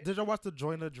 Exactly. Did y'all watch the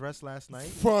Join the Dress last night?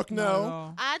 Fuck Not at no.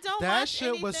 all. I don't That watch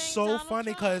shit was anything so Donald funny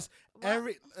Trump. because Well,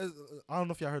 every I don't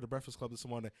know if y'all heard the Breakfast Club this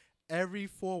morning. Every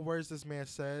 4 words this man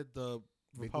said, the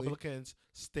Big Republicans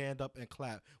stand up and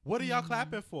clap. What are y'all Mhm.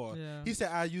 clapping for? Yeah. He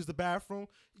said, "I use the bathroom."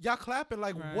 Y'all clapping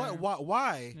like what? Right.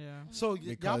 Why? Yeah. So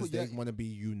Because they y'all, want to be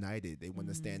united. They want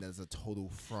to Mhm. stand as a total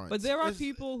front. But there are It's-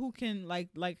 people who can like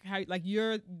how like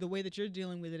you're the way that you're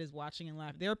dealing with it is watching and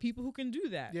laugh. There are people who can do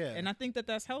that. Yeah. And I think that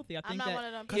that's healthy. I I'm think not one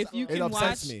that of them if you It can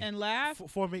upsets watch me. and laugh,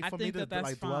 for me I to think that that's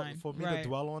like dwell, fine. for me Right. to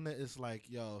dwell on it, it's like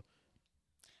yo,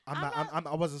 I'm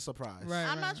I wasn't surprised. Right.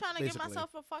 I'm not trying to Basically. give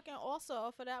myself a fucking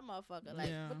also for that motherfucker. Like,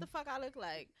 Yeah. what the fuck I look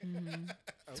like? mhm.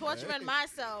 Torturing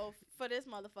myself for this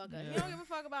motherfucker. He Yeah. don't give a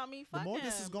fuck about me. the Fuck more him.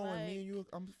 this is going, like, me and you,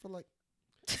 I'm feel like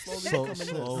slowly So becoming this.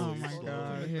 slowly. Oh my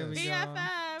God, here we go.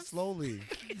 BFF. Slowly.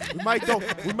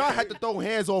 We might have to throw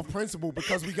hands off principle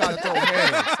because we gotta throw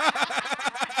hands.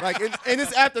 Like and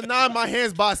it's after 9, my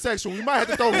hands bisexual. We might have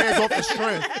to throw hands off the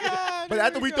strength. But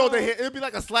after we throw the hand, it'll be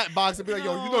like a slap box. It'll be like,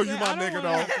 yo, you know you then my I don't nigga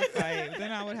wanna have though. to fight.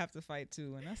 Then I would have to fight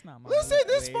too, and that's not my. Listen,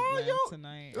 this fine, wavelength yo.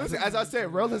 Tonight. Listen, I'm as I not said,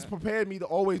 doing Rel has that. prepared me to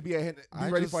always be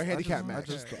ready for a handicap match.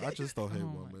 I just don't hit Oh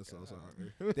my women, so God.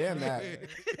 sorry. Damn that.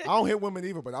 I don't hit women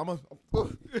either, but I'm a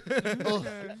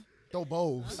throw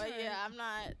bows. But yeah, I'm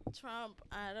not Trump.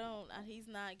 I don't. He's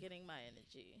not getting my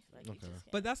energy. Like, he Okay. just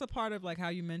can't. But that's a part of like how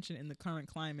you mentioned in the current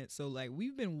climate. So like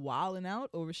we've been wilding out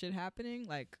over shit happening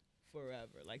like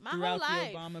forever. Like My whole throughout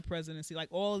life. the Obama presidency, like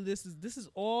all of this is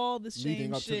all the same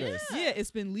Leading up to shit. this. Yeah,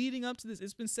 it's been leading up to this.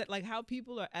 It's been set like how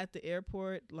people are at the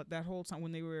airport like that whole time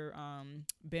when they were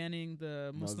banning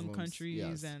the Muslim Muslims, countries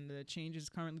yes. and the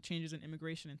current changes in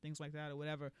immigration and things like that or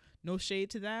whatever. No shade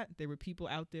to that. There were people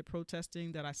out there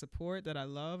protesting that I support, that I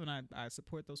love, and I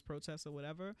support those protests or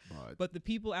whatever. But the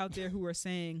people out there who are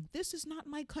saying this is not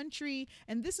my country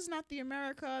and this is not the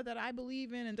America that I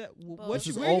believe in, and that This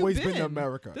has where you always been been?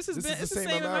 America. This has This been is it's the the same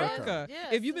same America. America.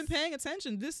 Yeah, If you've been it's- paying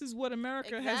attention, this is what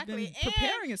America has been Exactly.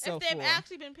 preparing And itself if they've for.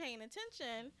 actually been paying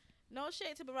attention, no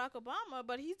shade to Barack Obama,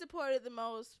 but he's deported the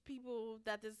most people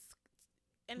that this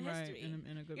in Right, history.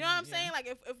 in a good You know what I'm way, saying? yeah. Like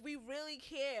if we really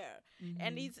care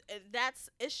and Mhm. these that's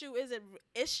issue is an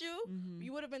issue, Mhm.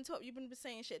 you would have been told you've been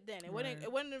saying shit then. It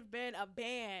Right. wouldn't have been a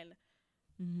ban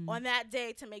Mhm. on that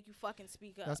day to make you fucking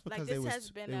speak up. That's because like, they this was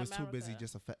has been they was too busy America.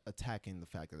 just attacking the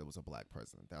fact that it was a black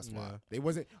president. That's why Yeah. they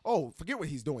wasn't. Oh, forget what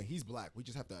he's doing. He's black. We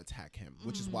just have to attack him,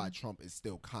 which is why Mm-hmm. Trump is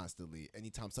still constantly.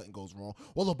 Anytime something goes wrong,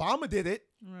 well, Obama did it,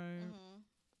 Right. Mhm.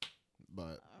 but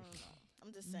I don't know.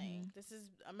 I'm just saying. This is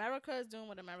America is doing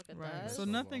what America Right. does. So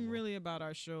That's nothing Obama. really about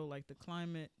our show, like the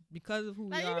climate, because of who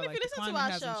Like we are. even if like you the listen to climate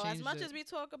our hasn't show, as changed much it as we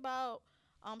talk about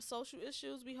social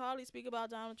issues, we hardly speak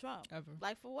about Donald Trump. ever.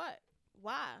 Like for what?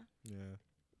 Why? Yeah.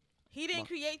 He didn't Ma-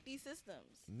 create these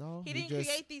systems. no, He didn't just,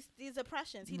 create these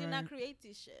oppressions. He did not Right. create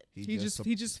this shit. He just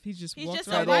He's walked just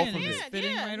right a white in and from is it. man.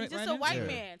 fitting Yeah, right, he's just right a into white it.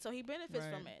 man, so he benefits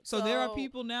Right. from it. So there are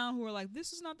people now who are like,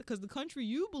 this is not because the country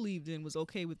you believed in was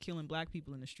okay with killing black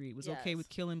people in the street, was okay Yes. with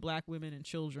killing black women and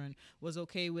children, was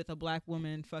okay with a black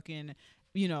woman fucking,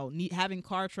 having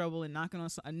car trouble and knocking on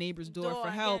a neighbor's door for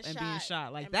and help getting and being shot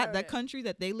shot. Like and that murdered. country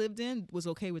that they lived in was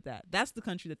okay with that. That's the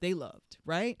country that they loved,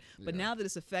 right? But Yeah. now that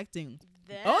it's affecting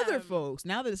Them. other folks,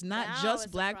 now that it's not Now just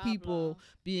it's a black people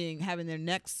problem. having their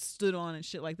necks stood on and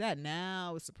shit like that,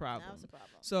 now it's a problem. Now it's a problem.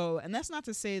 So, and that's not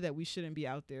to say that we shouldn't be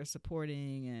out there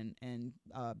supporting and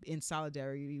in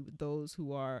solidarity with those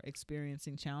who are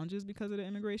experiencing challenges because of the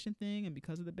immigration thing and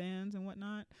because of the bans and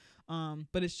whatnot.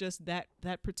 But it's just that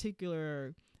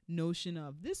particular notion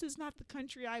of this is not the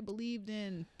country I believed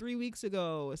in 3 weeks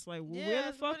ago. It's like, well, where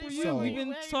Yeah, the fuck what were is you? So- We've been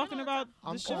Where you been talking all about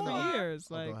I'm this shit for going- years.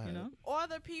 Oh, Like, go ahead. Or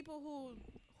the people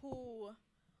who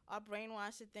are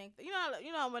brainwashed to think that,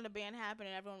 you know when the ban happened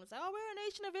and everyone was like, oh, we're a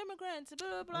nation of immigrants, blah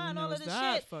blah blah, and all of this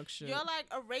shit. Fuck shit. You're like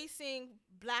erasing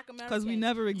Black Americans Because we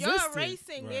never existed. You're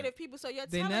erasing Right. Native people, so you're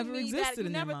They telling never me that existed you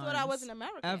in their never thought I was minds. an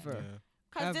American. Ever. Yeah.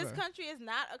 Because this Ever. country is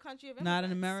not a country of immigrants. Not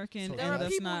an American, So There and are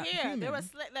that's people not here. human. There were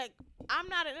like I'm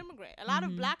not an immigrant. A lot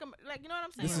of Mhm. Black, like you know what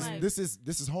I'm saying? This like, is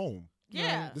this is home.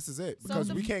 yeah. This is it So because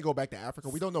the- we can't go back to Africa.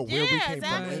 We don't know where yeah, we came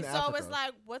exactly. from in So Africa. it's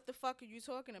like, what the fuck are you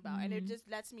talking about? And it Mhm. just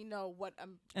lets me know what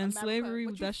And America, slavery,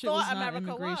 what you that shit thought was not America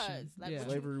immigration. was. Like Yeah. what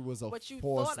slavery was a what you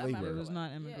forced thought labor. America It was not Yeah,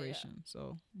 yeah. immigration.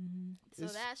 So, mhm. So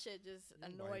It's- that shit just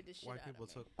annoyed the shit White out people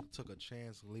of me. took a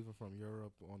chance leaving from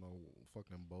Europe on a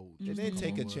fucking boat. They Mhm. didn't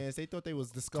take a Over. chance. They thought they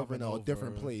was discovering Coming a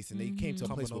different over. place, and they came to a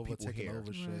Mhm. place Coming with over, people taking here.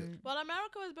 over shit. Right. Well,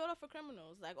 America was built up for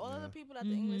criminals. Like all of the Yeah. people that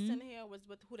the English Mhm. sent here was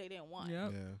with who they didn't want.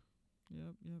 Yep. Yeah.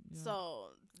 Yep. So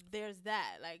there's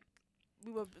that. Like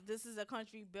this is a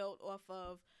country built off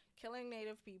of killing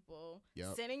Native people,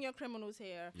 Yep. sending your criminals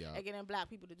here, Yep. and getting Black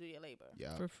people to do your labor.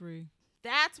 Yeah. For free.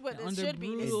 That's what Yeah, this under should be.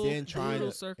 This- brutal- And then trying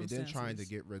brutal to and then trying to circumstances.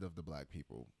 get rid of the black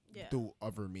people Yeah. through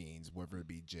other means, whether it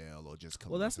be jail or just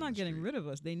killing Well, that's us in not the getting street. rid of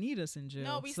us. They need us in jail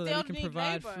No, we so still that we can need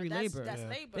provide labor. free That's, labor. That's Yeah.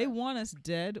 labor. They want us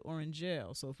dead or in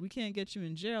jail. So if we can't get you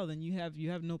in jail, then you have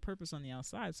no purpose on the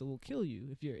outside. So we'll kill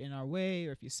you if you're in our way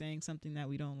or if you're saying something that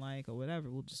we don't like or whatever.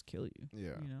 We'll just kill you.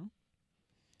 Yeah. You know,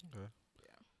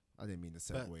 I didn't mean to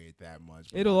segue it that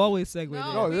much. but it'll I always segue. No,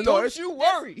 there. No, we- no, Don't it's- you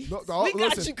worry. No, no, we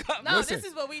got listen. you covered. No, Listen, this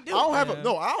is what we do. I don't have Yeah. a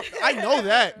no. I know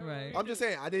that. Right. I'm just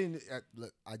saying I didn't.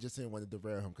 Look, I just didn't want to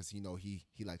derail him because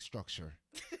he likes structure.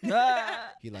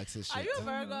 Ah. He likes his Are shit. you a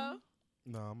Virgo?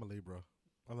 No, I'm a Libra.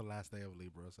 I'm the last day of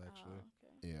Libras actually.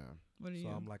 Oh, okay. Yeah. What are So you?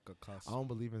 I'm like a cusp. I don't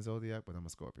believe in zodiac, but I'm a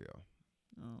Scorpio.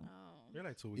 Oh. Oh. You're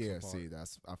like 2 weeks Yeah. apart. See,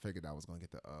 I figured I was gonna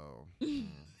get the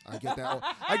I get that.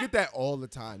 I get that all the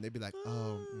time. They be like,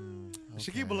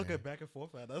 She keep okay. looking back and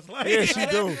forth at us like Yeah, she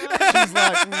do. She's like, She's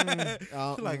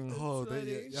like, mm. oh,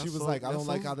 She was like, I don't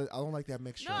like that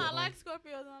mixture. No, I like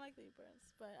Scorpios. I don't like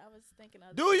Libras. But I was thinking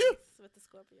of Do you? with the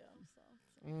Scorpio. So.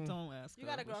 Mm. Don't ask. You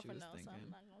her got a what she girlfriend was though, so thinking.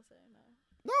 I'm not gonna say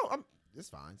no. No, it's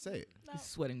fine. Say it. No. He's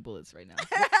sweating bullets right now.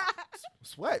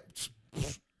 Sweat.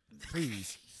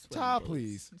 Please. Sweating Child, bullets.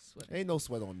 please. He's sweating. Ain't no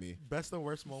sweat on me. best and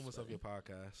worst moments of your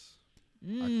podcast.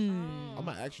 Mm. I'm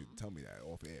gonna ask you to tell me that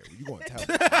off air. You gonna tell me?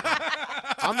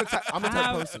 I'm the type I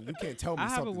have- person. You can't tell me I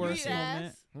have a something. You worse eat moment.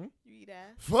 ass? Hmm? You eat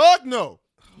ass? Fuck no.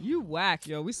 You whack,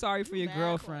 yo. We sorry for You your mad,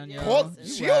 girlfriend, yo. Cole. Call, You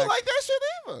she whack. don't like that shit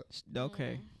either.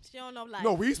 Okay. She don't know life.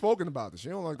 No, we spoken about this. She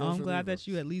don't like that I'm shit glad either. that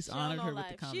you at least She don't honored know her with life.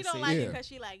 the She conversation. don't like you Yeah. because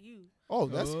she like you. Oh,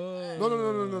 that's Oh.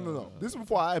 no. This is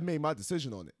before I made my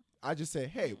decision on it. I just said,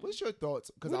 hey, what's your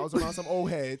thoughts? Because I was around some old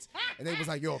heads, and they was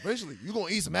like, yo, eventually, you going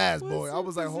to eat some ass, What's boy. I your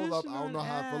was like, hold up. position I don't know on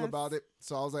how I feel ass? about it.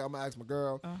 So I was like, I'm going to ask my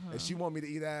girl. Uh-huh. If she want me to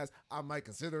eat ass, I might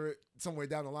consider it somewhere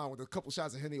down the line with a couple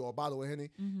shots of Henny or a bottle of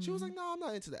Henny. She was like, no, I'm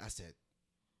not into that. I said,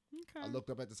 Okay. I looked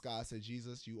up at the sky. I said,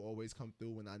 Jesus, you always come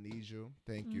through when I need you.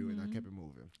 Thank you. And I kept it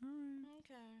moving. All right.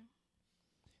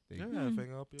 Okay. You got a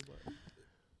finger up your butt.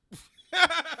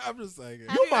 I'm just saying.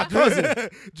 You my cousin.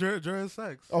 During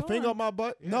sex. Oh, finger up my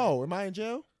butt? Yeah. No. Am I in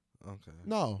jail? Okay.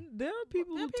 No. There are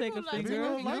people There who are take a people like finger.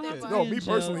 that. You Like don't it. have to No, be me in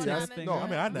jail personally, to that's take a no. finger. I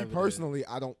mean, I never Me did. personally,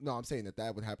 I don't. No, I'm saying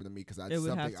that would happen to me because I It would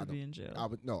something have I to don't. be in jail. I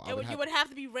would no. I You would have, would have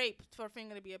to be raped for a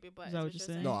finger to be up your butt. Is that what what you're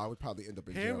saying? saying? no. I would probably end up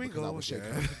in Here jail we because I go was shaking.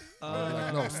 again. I would be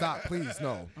like, no, stop, please,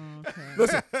 no. Okay.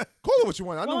 Listen, call it what you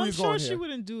want. I well, know I'm he's sure going she here.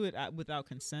 wouldn't do it without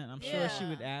consent. I'm sure she Yeah.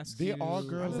 would ask There you. are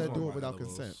girls I that just do want it my without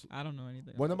edibles. consent. I don't know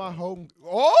anything. One of about my that. home.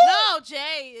 No,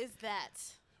 Jay is that.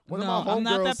 One no, of my I'm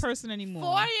not that homegirls. person anymore.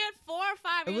 4 or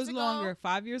 5 It years was ago. longer.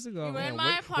 5 years ago. We were in Man, my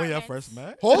when apartment. y'all first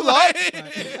met? Hold up.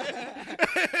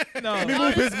 No. Let me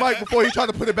move his mic before he try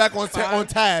to put it back on on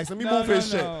task. Let me move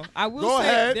his shit. I will Go say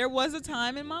ahead. there was a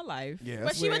time in my life. Yeah.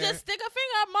 But she would just stick a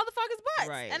finger up motherfuckers' butts.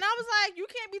 Right. And I was like, you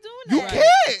can't be doing You that.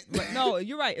 can't. But no,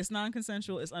 you're right. It's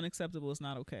non-consensual. It's unacceptable. It's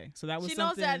not okay. So that was She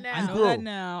knows something. that now. I You know grew. that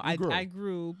now. You grew. I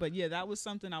grew. But yeah, that was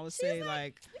something I would say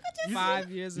like You-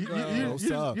 5 years You, ago. What's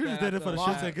up? you just did it for the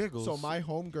My- shits and giggles. So my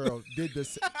homegirl did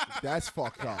this. That's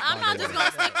fucked up. I'm by not the just way.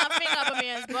 going to stick my finger up a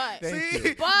man's butt. Thank See,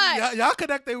 you. But y'all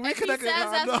connected. We if he says connected.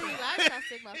 I that's know. sweet, I gotta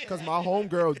stick my finger. Because my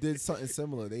homegirl did something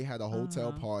similar. They had a hotel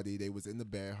Uh-huh. party. They was in the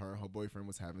bed. Her and her boyfriend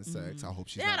was having sex. I hope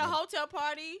she's They had a not. hotel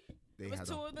party. They It was had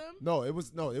two a, of them. No, it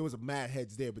was a mad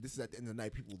heads there. But this is at the end of the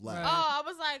night. People left. Right. Oh, I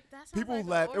was like, that sounds People like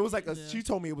left. It was like a. Yeah. She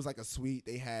told me it was like a suite.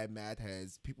 They had mad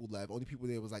heads. People left. Only people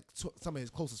there was like some of his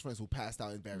closest friends who passed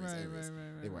out in various areas.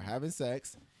 They were having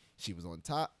sex. She was on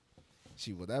top.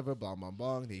 She whatever. Blah blah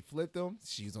blah. They flipped them.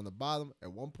 She was on the bottom.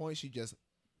 At one point, she just.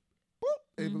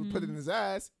 Boop, able to put it in his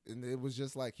ass, and it was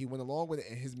just like he went along with it,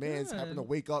 and his man's happened to Good.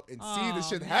 wake up and see the Aw,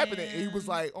 shit happening, and he was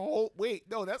man. like, "Oh wait,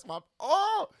 no, that's my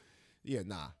yeah,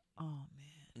 nah, Oh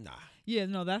man. nah." Yeah,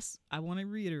 no, that's. I want to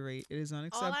reiterate. It is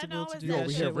unacceptable know to is do that that over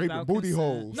shit here raping without booty consent.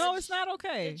 holes. No, it's not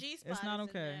okay. The G-spot It's not is in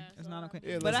okay. there, It's so not okay.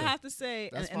 Yeah, but I listen, have to say,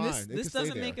 that's and this fine. They this can stay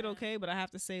doesn't make there. it okay. But I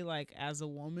have to say, like, as a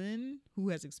woman who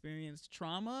has experienced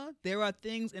trauma, there are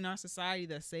things in our society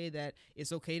that say that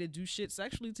it's okay to do shit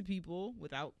sexually to people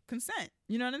without consent.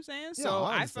 You know what I'm saying? Yeah, So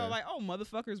I I understand. felt like, oh,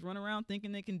 motherfuckers run around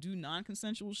thinking they can do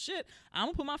non-consensual shit. I'm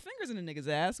gonna put my fingers in a nigga's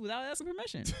ass without asking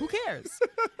permission. Who cares?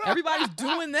 Everybody's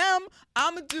doing them.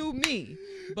 I'ma do me.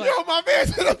 But Yo, my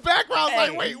man's in the background Hey.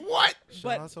 like, "Wait, what?" Shout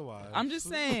but out to Wise. I'm just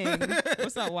saying.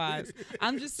 What's up, Wise?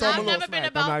 I'm just So I'm saying. a I've little never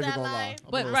been smacked. I'm not about even that gonna lie. life. I'm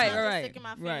a But little right, smacked. all right, Sticking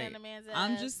my finger right. in a man's ass.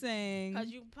 I'm just saying.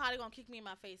 Because you probably gonna kick me in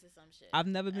my face or some shit. I've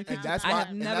never been And kicked. that's I why- have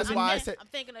and never that's been. why I said- I'm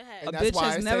thinking ahead. A And that's bitch why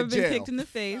has I never said been jail. kicked in the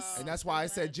face. And that's why I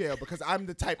said jail, because I'm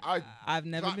the type I've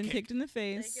never got been kicked. kicked in the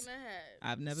face. Thinking ahead.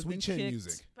 I've never Sweet been chin kicked.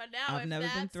 music. But now I've if never been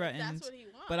that's- if threatened. That's what he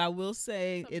wants. But I will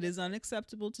say Something it is different.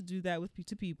 unacceptable to do that with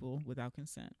to people without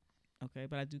consent. Okay,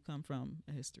 but I do come from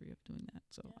a history of doing that,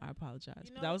 so Yeah. I apologize.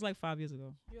 You But know- that was like 5 years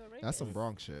ago. You're a rapist. That's some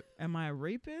Bronx shit. Am I a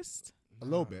rapist? A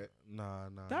little bit. Nah.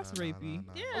 That's rapey.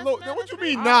 Yeah, A little, man, what you that's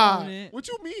mean, rapey. nah? I own it. What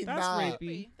you mean, That's nah?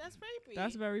 rapey. That's rapey.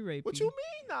 That's very rapey. What you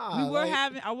mean, nah? We were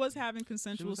Like, I was having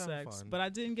consensual was having sex, fun. but I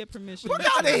didn't get permission. Fuck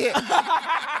out of here.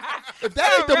 If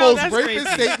that ain't the Bro, most that's rapist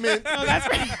rapey. statement. No, that's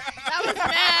rapey. That was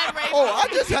mad rapey.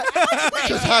 Oh, we're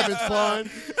just having fun.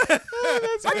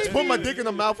 I just put my dick in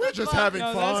the mouth. We're just having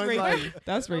No, fun. that's Like, rapey.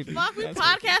 That's rapey. Fuck, we That's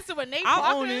podcasted with Nate I'll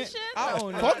Parker own and it. shit. I'll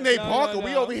own it. fuck Nate No, Parker. no,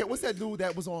 We no. over here. What's that dude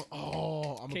that was on?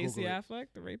 Oh, I'm gonna Casey Google it. Affleck,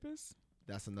 the rapist,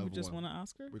 That's who another just one. won an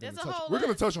Oscar. We're There's gonna a touch. whole We're gonna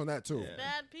list. touch on that too. Yeah.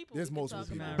 Bad people. There's we can multiple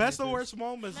talk people. about. Best or worst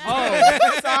moments.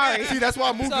 Oh, sorry. See, that's why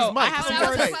I moved So his mic. I have, See, a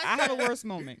that's that's worst, tight. I have a worst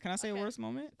moment. Can I say Okay. a worst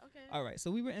moment? Okay. All right.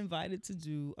 So we were invited to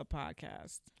do a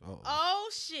podcast. Oh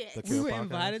shit. The We Kill were podcast.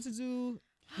 invited to do.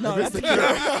 If it's the cure,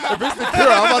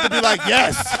 I'm about to be like,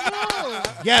 yes,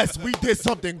 yes, we did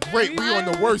something great. We on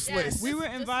the worst Yes. list. We were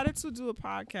Just- invited to do a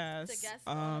podcast. To guest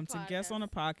on a to guest on a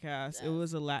podcast. It Yes.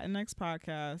 was a Latinx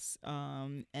podcast.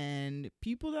 And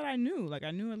people that I knew, like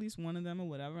I knew at least one of them or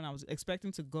whatever, and I was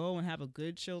expecting to go and have a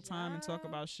good chill time and talk Yeah.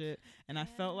 about shit. And I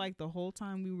Yeah. felt like the whole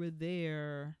time we were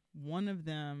there, one of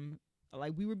them,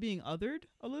 like we were being othered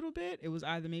a little bit. It was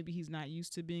either maybe he's not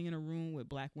used to being in a room with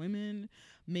black women,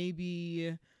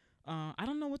 maybe I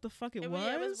don't know what the fuck it was.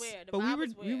 It was weird. The but vibe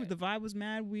was weird. the vibe was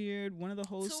mad weird. One of the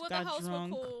hosts Two of got the hosts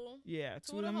drunk. were cool. Yeah,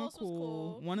 two Two of them were hosts was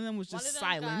cool. One of them was just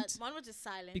silent. One was just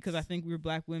silent. Because I think we were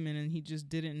black women and he just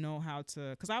didn't know how to.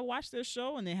 Because I watched their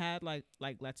show and they had like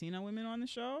Latina women on the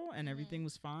show and everything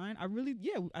was fine.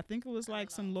 I think it was like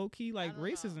some low key like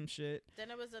racism shit. Then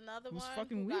there was another It was one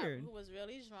fucking weird. who was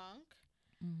really drunk.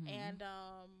 Mm-hmm. And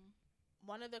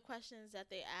one of the questions that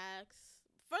they asked,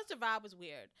 first the vibe was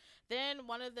weird. Then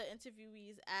one of the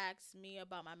interviewees asked me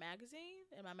about my magazine,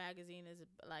 and my magazine is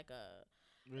like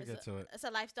We'll get to it. It's a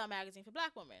lifestyle magazine for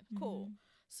black women. Mm-hmm. Cool.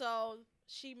 So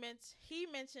he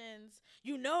mentions,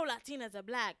 Latinas are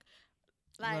black.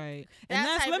 Like, right. And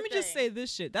that type let of me just thing. say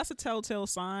this shit. That's a telltale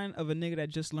sign of a nigga that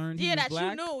just learned he was that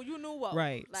black. you knew what.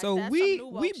 Right. Like, so that's we some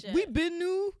new woke shit. we been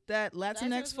knew that Latinx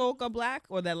Latinos folk are black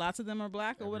or that lots of them are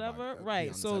black or Everybody- whatever. to be Right.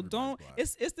 honest, So everybody's don't black.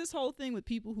 it's this whole thing with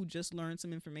people who just learn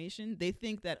some information. They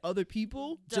think that other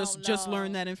people just Don't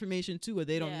learn know. that information too, or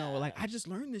they don't know. Yeah. Like, I just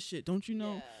learned this shit. Don't you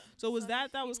know? Yeah. So was that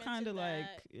he was kind of mentioned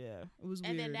like that. it was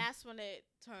And weird. then that's when it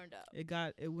turned up.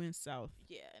 It went south.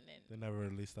 Yeah, and then They never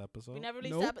released the episode. we never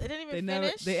released Nope. that. It didn't even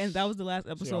finish. That was the last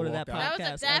episode of that walked out. podcast.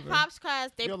 That was that ever. podcast.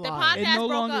 You're The lying. podcast It no broke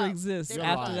longer up. exists You're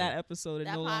after lying. that episode. It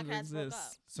That no longer podcast broke exists.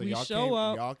 up. So we y'all show came,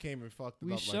 up. Y'all came and fucked it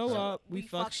We up show like that. up, we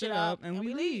fuck shit up, and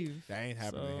we leave. That ain't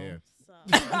happening So- here.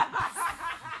 So.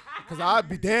 Cause I'd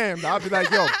be damned. I'd be like,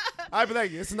 yo,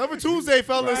 it's another Tuesday,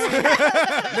 fellas.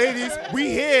 Ladies, we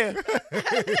here.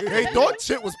 They thought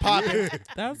shit was popping.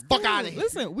 That's Fuck cool. outta here.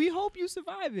 Listen, we hope you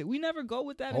survive it. We never go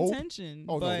with that Hope. intention.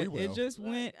 Oh, no, but we will. it just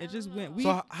went. I It just don't went. know. We,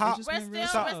 So how- it just We're went real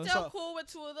still south. cool with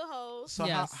two of the hosts. So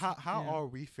Yes. how Yeah. are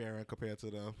we faring compared to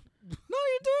them? No,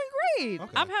 you're doing great.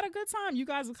 Okay. I've had a good time. You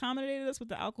guys accommodated us with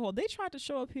the alcohol. They tried to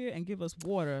show up here and give us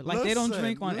water. Like they don't Listen,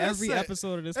 drink on every listen.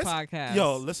 episode of this It's- podcast.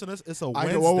 Yo, listeners, it's a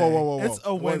Wednesday. Whoa. It's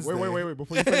a Wednesday.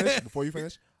 Wait. Before you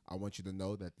finish, I want you to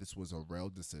know that this was a real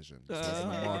decision. This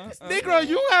wasn't a Marcus. Negro,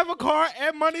 you have a car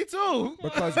and money too.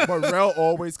 Because Burrell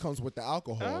always comes with the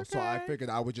alcohol, so I Okay. figured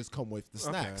I would just come with the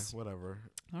snacks. Okay, whatever.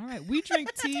 All right, we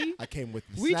drink tea. I came with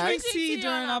the We snacks. drink tea tea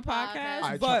during on our our podcast,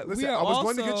 podcast. but Listen, we are I was also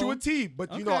going to get you a tea, but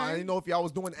I Okay. didn't know if y'all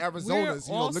was doing Arizona's,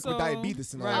 liquid also-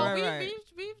 diabetes and all Right, that. right.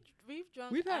 We've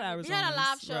drunk. We've had We had a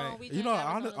live Arizonas, show. right. And we You drank know,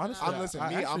 Arizonas honestly, and I'm all. listen.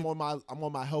 I actually- I'm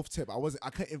on my health tip.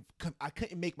 I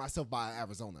couldn't make myself buy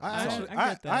Arizona. I I'm actually, sorry. I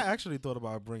get that. I actually thought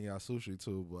about bringing out sushi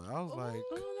too, but I was like,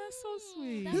 Oh, that's so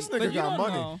sweet. This But nigga you got don't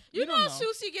money. know. You don't know,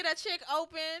 Sushi get a chick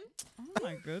open. Oh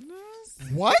my goodness.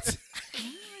 What? Oh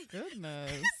my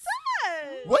goodness.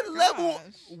 What Oh, level?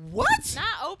 gosh. What?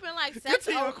 Not open like sex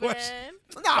to your open. question.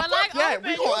 Nah, But fuck like that. open,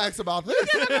 We gonna ask about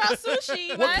this. Give a girl sushi.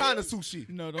 What right? kind of sushi?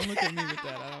 No, don't look at me with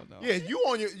that. I don't know. Yeah, you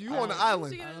on the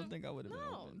island. Sushi I don't think I would have been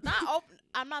No, open. not open.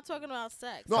 I'm not talking about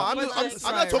sex. No, I'm But not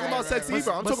like- talking about sex right,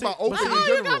 either. right. I'm But talking see- about but open see- in Oh, you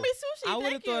got general. me sushi. I would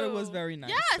have Thank thought it you. was very nice.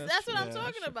 Yes, that's what I'm Yeah,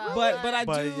 talking that's about. But I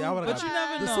But do. y'all would've But got- you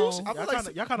never The know. sushi, I Y'all feel kinda-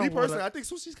 like, y'all kinda me personally, wanna- I think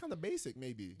sushi's kind of basic,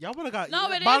 maybe. y'all would have got. No,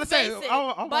 I'm it about is to say, basic, I'm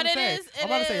about but to it say, is- I'm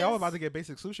about to say, y'all is. about to get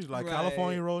basic sushi like Right.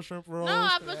 California roll, shrimp rolls. No,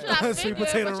 I Sweet figured,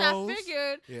 potato which I rolls.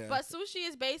 figured. Yeah. But sushi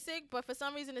is basic, but for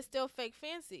some reason it's still fake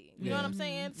fancy. You know what I'm Yeah.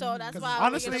 saying? So that's 'Cause why it's I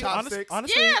honestly, figured- chopsticks.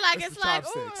 honestly, yeah, like it's it's the like,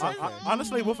 chopsticks, ooh, okay.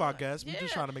 honestly, with our guests, we Yeah.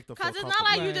 just trying to make them feel Cause it's not comfortable.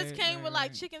 like you just Right, came with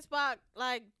like right. chicken spot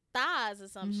like thighs or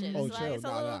some shit. Oh, It's like chill. it's a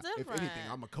little If different. anything,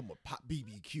 I'm gonna come with pop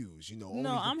BBQs. Only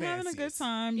No, the I'm having a good fanciest.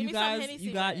 time. Give You me some guys,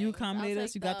 Hennessy you accommodated wings.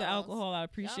 us. You got the I'll take alcohol. I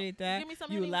appreciate Yup. that. Give me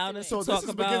some You Hennessy allowed us So to this talk is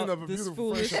the beginning about of a this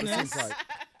beautiful friendship. foolishness. Seems like.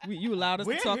 You allowed us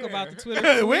We're to talk here. about the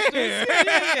Twitter We're foolishness.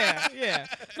 here. Yeah.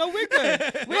 No, we're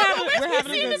good. We're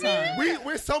having a good time.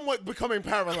 We're somewhat becoming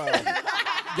parallel.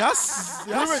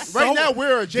 Right now,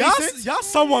 we're adjacent. Y'all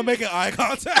someone making eye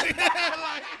contact.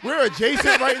 We're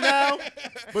adjacent right now,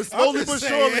 but slowly just but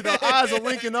saying. surely the eyes are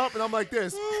linking up, and I'm like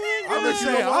this. I'm just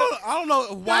saying, I don't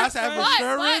know why it's having But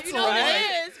insurance. you know what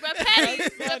it is? We're petty.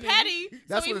 We're petty.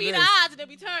 That's so we what it meet is. eyes and then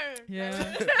we turn.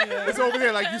 Yeah. It's over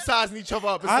there, like you sizing each other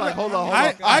up. It's like, hold on.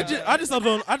 I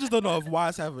just don't know if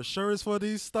Wise have insurance for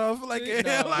these stuff. Like, No.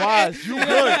 like Wise, you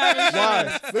good.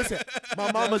 Wise. Listen,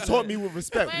 my mama taught me with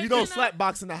respect. Wait, We don't can I- slap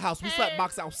box in the house. We slap Hey.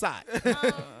 box outside.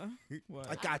 What?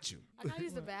 I got you. I gotta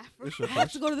use the bathroom. It's your I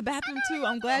have to go to the bathroom too.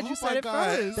 I'm glad you Oh said my it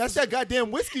God. first. That's that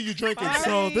goddamn whiskey you drinking.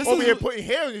 So this over is here putting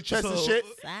hair on your chest and so- shit.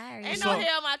 Sorry. Ain't So, no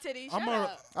hair on my titties. Shut I'm a-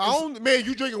 up. I don't, man.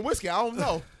 You drinking whiskey? I don't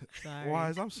know. Sorry.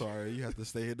 Wise. I'm sorry, you have to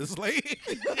stay here this late.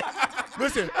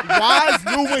 Listen, Wise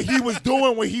knew what he was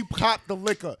doing when he popped the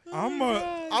liquor. I'm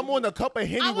a I'm on a cup of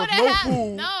Henny I with would've no had,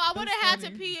 food. No, I wouldn't That's have to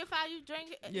funny. pee if you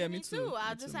drink. Yeah, me too.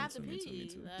 I Me just too, have me to too, me pee.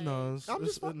 too. Like, No, it's, I'm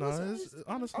just fucking no, with it's, you.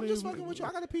 honestly, I'm just fucking with you.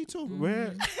 I gotta pee too.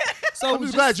 Where So I'm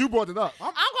just glad you brought it up.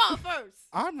 I'm going first.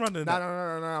 I'm running.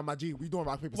 Nah, my G. We doing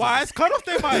rock paper scissors. Why? It's cut off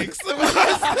their mics. No,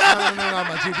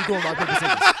 my G. We doing rock paper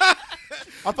scissors.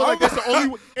 I feel like that's the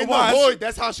only in the Why? void.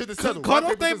 That's how shit is settled. Cut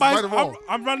Rock, off paper, their scissors, right or mics. wrong.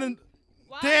 I'm running.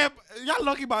 Why? Damn, y'all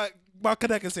lucky my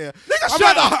connect is here. Nigga,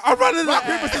 shut up. I'm running the Rock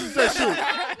paper ad. scissors said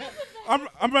shoot.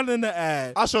 I'm running the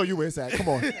ad. I'll show you where it's at. Come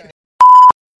on.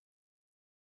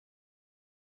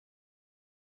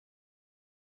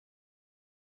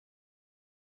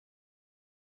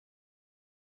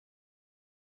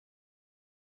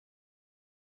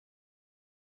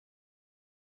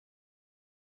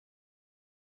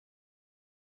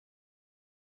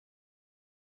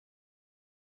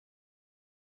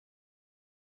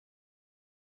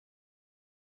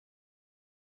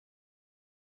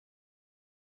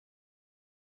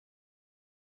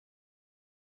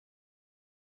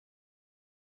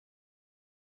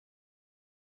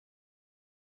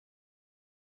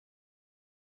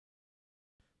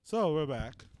 So we're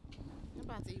back. I'm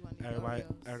about to eat one of these Everybody,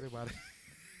 Oreos.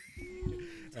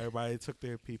 everybody took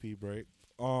their pee break.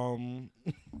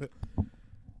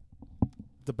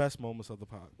 The best moments of the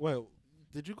pod. Well,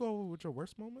 did you go with your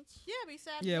worst moments? Yeah,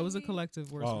 besides Yeah, it was a we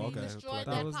collective worst. Oh, moment. okay. destroyed That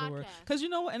that was the podcast. worst. Because you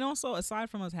know what? And also, aside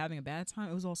from us having a bad time,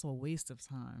 it was also a waste of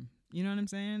time. You know what I'm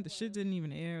saying? The shit didn't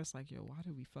even air. It's like, yo, why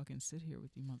did we fucking sit here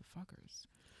with you motherfuckers?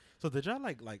 So did y'all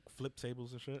like flip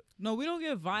tables and shit? No, we don't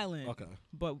get violent. Okay.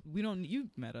 But we don't. You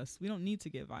met us. We don't need to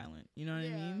get violent. You know what I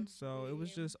Yeah, mean? So it was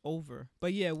yeah. just over.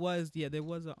 But yeah, it was. Yeah, there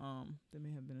was a There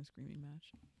may have been a screaming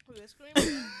match. We were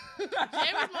screaming.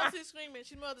 Jay was mostly screaming.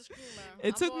 She's more the screamer.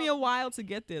 It took me a while to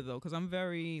get there though, because I'm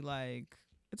very like.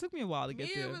 It took me a while to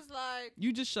get there. It was like.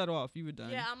 You just shut off. You were done.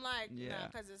 Yeah, I'm like, Yeah.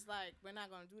 because it's like we're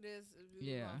not gonna do this. We're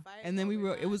Yeah. gonna fight, And then or we we're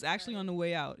were. It not, was actually on the like-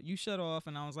 way out. You shut off,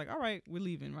 and I was like, "All right, we're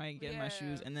leaving, right? Getting my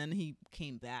shoes." Yeah. And then he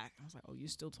came back. I was like, "Oh, you're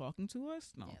still talking to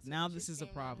us? No. Yeah, so Now she this is a came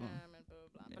at problem. him and blah, blah,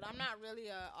 blah. But Yeah. I'm not really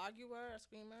a arguer, a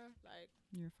screamer. Like,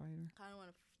 You're a fighter." kind of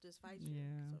want to just fight you.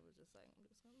 Yeah. So we're just like,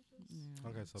 Yeah.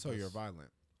 Okay. So you're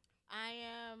violent. I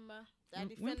am. I When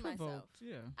defend myself. provoked,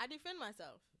 yeah. I defend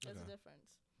myself. There's a Okay.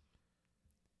 difference.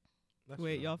 That's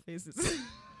Wait, fair. y'all faces.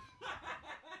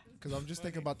 Because I'm just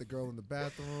thinking about the girl in the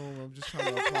bathroom. I'm just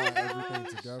trying to apply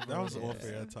everything together. That was Yeah. off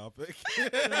air topic.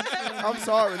 I'm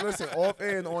sorry. Listen, off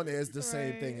air and on air is the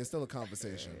same thing. Right. It's still a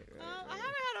conversation. I haven't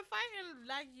had a fight in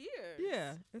like years.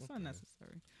 Yeah, it's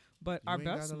unnecessary. But You our ain't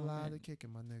best got a lot moment of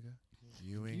kicking, my nigga.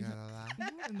 You ain't You got a lot.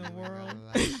 what in the You ain't got a world.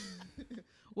 lot.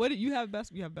 What did you have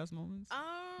best? You have best moments?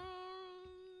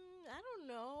 I don't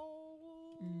know.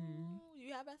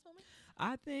 You have best moment?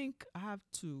 I think I have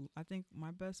two. I think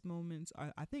my best moments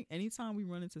are, I think anytime we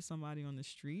run into somebody on the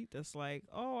street that's like,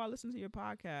 "Oh, I listen to your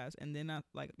podcast," and then I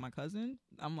like my cousin,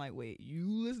 I'm like, "Wait,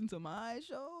 you listen to my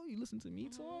show? You listen to me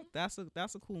talk?" That's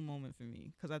a cool moment for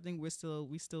me, because I think we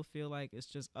still feel like it's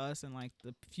just us and like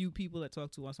the few people that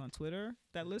talk to us on Twitter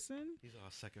that listen. These are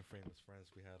our second famous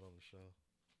friends we had on the show.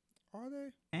 Are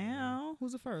they? Ow,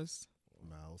 who's the first?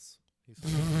 Mouse. He's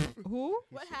Who?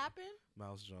 What happened?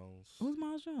 Miles Jones. Who's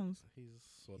Miles Jones? He's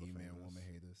sort of E-man, famous. woman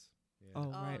haters. Yeah.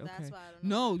 Oh, right, That's okay. why I don't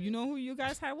know. No, you know who you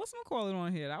guys had? What's my call it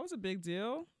on here? That was a big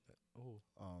deal. Oh,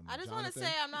 I just want to Jonathan say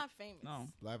I'm not famous. No,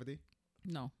 Blavity.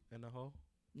 no, in the hole.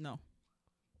 no.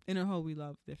 Inner Ho, we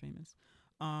love. They're famous.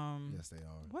 Yes, they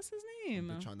are. What's his I've name?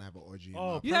 been trying to have an orgy. in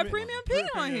Oh, my You had apartment. Premium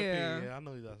Pete on here. Yeah, I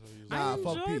know that's what he was. Nah, I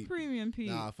fuck enjoy Pete. Premium Pete.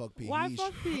 Nah, fuck Pete. Why He eats-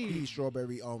 fuck Pete? He eats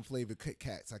strawberry flavored Kit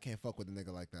Kats. I can't fuck with a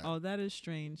nigga like that. Oh, that is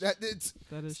strange. That it's.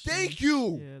 That is Thank strange.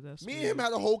 you. Yeah, that's Me weird. and him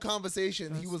had a whole conversation.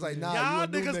 He That's was like, weird. "Nah, Y'all you a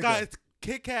new niggas nigga." got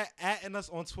Kit Kat atting us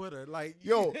on Twitter. Like,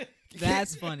 Yo,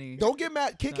 That's funny. don't get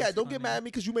mad, Kit That's Kat. Don't get funny. mad at me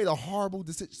because you made a horrible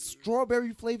decision.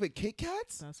 Strawberry flavored Kit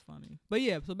Kats. That's funny. But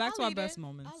yeah, so back to I'll our eat best it.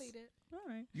 moments. I'll eat it. All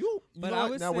right. You But know I what?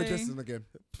 would Now we're say- dissing again.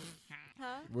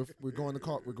 Huh? We're going to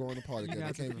call. We're going to party You again. I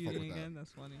guys can't even fuck competing with that. again.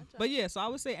 That's funny. That's But yeah, so I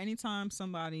would say anytime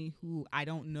somebody who I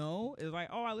don't know is like,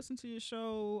 "Oh, I listen to your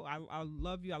show. I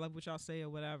love you. I love what y'all say or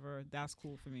whatever." That's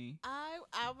cool for me. I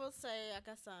will say, I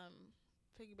guess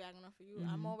piggybacking off of you.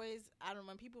 I'm always, I don't know,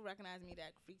 when people recognize me,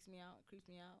 that freaks me out, creeps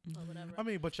me out, or whatever. I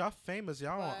mean, but y'all famous.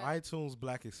 Y'all on But- iTunes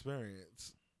Black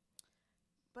Experience.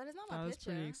 But it's not That my was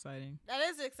picture. pretty exciting. That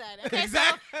is exciting. Okay,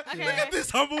 Exactly. So, okay. Look at this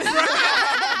humble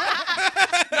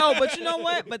brag. No, but you know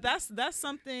what? But that's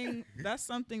something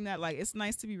that like it's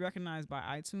nice to be recognized by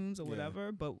iTunes or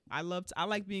whatever. But I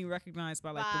like being recognized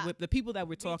by like the people that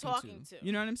we're talking to.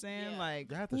 You know what I'm saying? Yeah.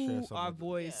 Like You have to share who some our of it.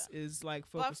 voice is like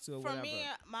focused to or for whatever. me,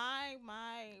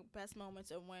 my best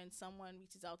moments are when someone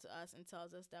reaches out to us and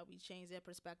tells us that we change their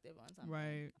perspective on something.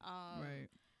 Right. Right.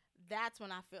 That's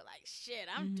when I feel like shit.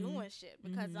 I'm doing shit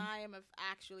because I am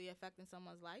actually affecting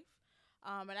someone's life.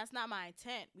 And that's not my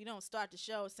intent. We don't start the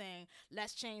show saying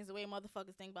let's change the way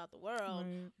motherfuckers think about the world.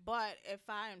 Right. But if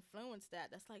I influence that,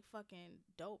 that's like fucking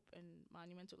dope and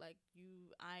monumental. Like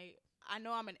I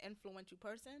know I'm an influential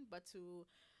person, but to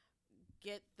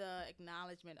get the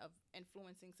acknowledgement of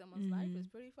influencing someone's life is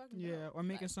pretty fucking dope. Or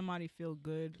making somebody feel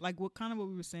good. Like what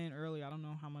we were saying earlier. I don't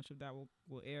know how much of that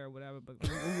will air or whatever, but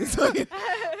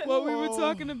what we were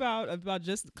talking about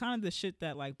just kind of the shit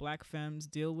that like black femmes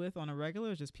deal with on a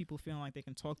regular is just people feeling like they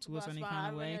can talk to us any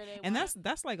kind of way. And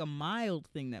that's like a mild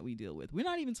thing that we deal with. We're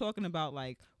not even talking about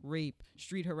like rape,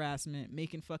 street harassment,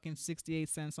 making fucking 68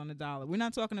 cents on the dollar. We're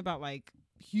not talking about like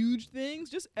huge things,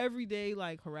 just everyday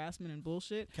like harassment and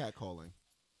bullshit. Catcalling.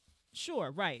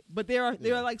 Sure, right. But there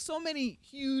are like so many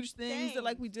huge things that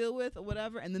like we deal with or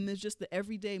whatever, and then there's just the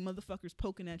everyday motherfuckers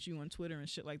poking at you on Twitter and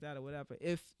shit like that or whatever.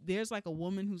 If there's like a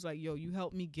woman who's like, yo, you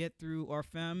help me get through, or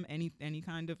femme, any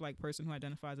kind of like person who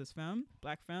identifies as femme,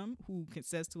 black femme, who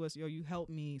says to us, yo, you help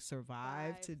me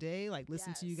survive today, like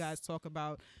listen to you guys talk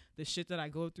about the shit that I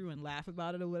go through and laugh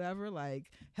about it or whatever, like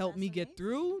help me get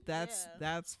through. That's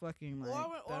fucking like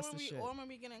that's the shit. Or when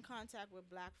we get in contact with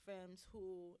black femmes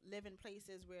who live in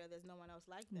places where there's no one else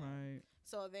like them, right?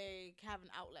 So they have an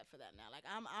outlet for that now. Like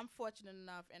I'm fortunate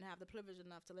enough and have the privilege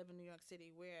enough to live in New York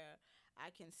City where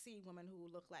I can see women who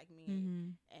look like me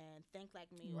and think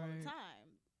like me all the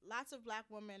time. Lots of black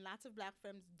women, lots of black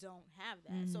femmes don't have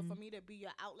that. So for me to be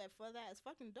your outlet for that is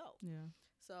fucking dope. Yeah.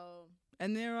 So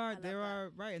and there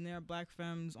are black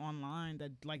femmes online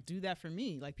that like do that for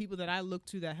me, like people that I look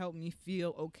to that help me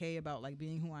feel okay about like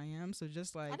being who I am. So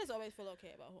just like I just always feel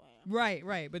okay about who I am.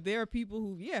 Right. But there are people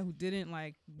who didn't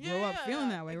like grow up feeling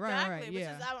that way. Exactly, Right.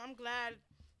 Yeah. Which is, I'm glad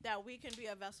that we can be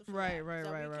a vessel for right.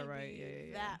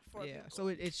 Yeah. That for people. So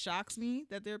it shocks me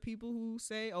that there are people who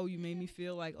say, "Oh, you made me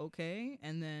feel like okay,"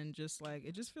 and then just like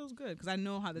it just feels good because I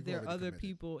know how that there are other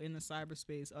people in the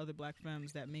cyberspace, other black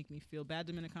femmes that make me feel bad.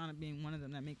 Dominicana being one of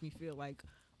them that make me feel like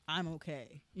I'm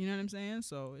okay. You know what I'm saying?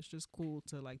 So it's just cool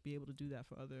to like be able to do that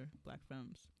for other black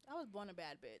femmes. I was born a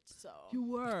bad bitch, so you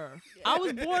were. Yeah. I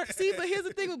was born. See, but here's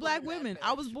the thing with black women.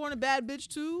 I was born a bad bitch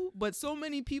too, but so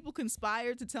many people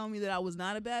conspired to tell me that I was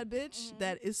not a bad bitch.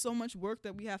 That is so much work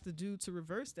that we have to do to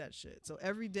reverse that shit. So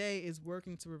every day is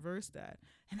working to reverse that,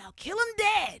 and I'll kill him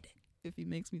dead if he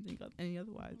makes me think of any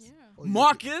otherwise. Yeah.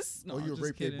 Marcus, no, you I'm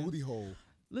rape just their booty hole.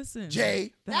 Listen,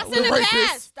 Jay. That's the in the rapist.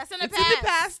 past. That's in the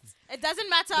past. It doesn't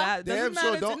matter. That Damn doesn't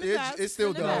sure matter. don't. It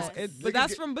still It's in the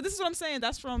does. past. But this is what I'm saying.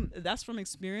 That's from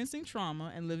experiencing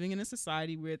trauma and living in a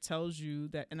society where it tells you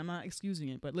that, and I'm not excusing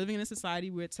it, but living in a society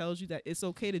where it tells you that it's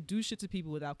okay to do shit to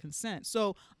people without consent.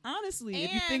 So honestly,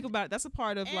 if you think about it, that's a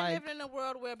part of like living in a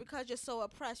world where because you're so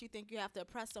oppressed, you think you have to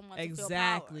oppress someone to feel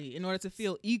exactly power. in order to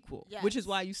feel equal, Yes. which is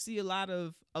why you see a lot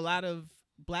of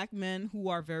black men who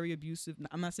are very abusive.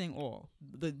 I'm not saying all.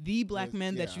 The black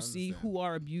men that you see who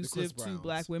are abusive to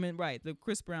black women, right? The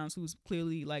Chris Browns, who's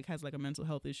clearly like has like a mental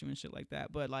health issue and shit like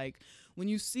that. But like when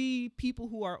you see people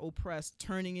who are oppressed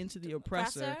turning into the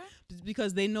oppressor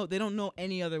because they don't know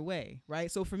any other way,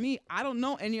 right? So for me, I don't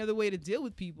know any other way to deal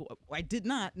with people. I did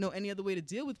not know any other way to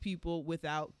deal with people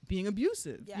without being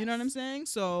abusive. Yes. You know what I'm saying?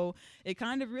 So it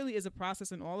kind of really is a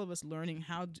process in all of us learning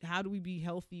how do we be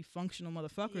healthy, functional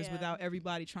motherfuckers without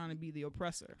everybody trying to be the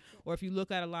oppressor. Or if you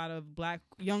look at a lot of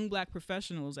young black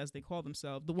professionals, as they call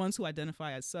themselves, the ones who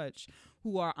identify as such,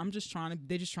 who are they're just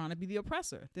trying to be the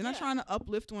oppressor. They're not trying to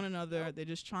uplift one another. They're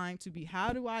just trying to be,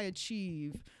 how do I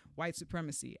achieve white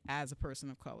supremacy as a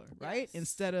person of color, right? Yes.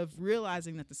 Instead of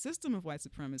realizing that the system of white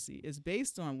supremacy is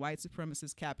based on white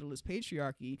supremacist capitalist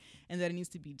patriarchy and that it needs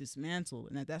to be dismantled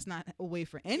and that that's not a way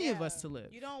for any of us to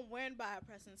live. You don't win by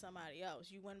oppressing somebody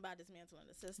else. You win by dismantling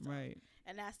the system. Right.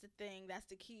 And that's the thing. That's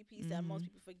the key piece that most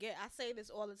people forget. I say this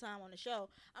all the time on the show.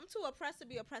 I'm too oppressed to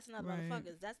be oppressing other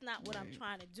motherfuckers. That's not what I'm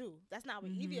trying to do. That's not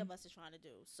what either of us is trying to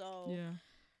do. So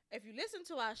if you listen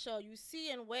to our show, you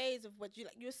see in ways of what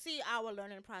you see our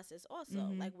learning process also.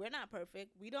 Like we're not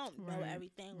perfect. We don't know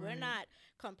everything. We're not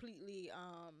completely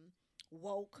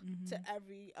woke to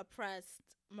every oppressed,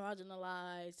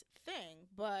 marginalized thing.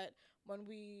 But when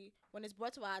it's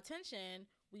brought to our attention,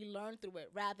 we learn through it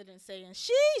rather than saying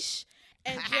sheesh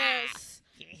and just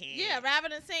rather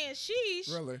than saying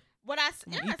sheesh. Really? What I'm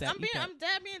gonna eat that, eat that. I'm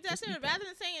dead being dead Just serious. eat that. Rather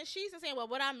than saying she's and saying, well,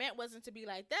 what I meant wasn't to be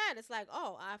like that. It's like,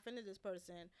 oh, I offended this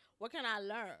person. What can I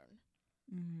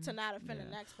learn to not offend the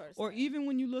next person? Or even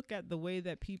when you look at the way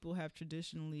that people have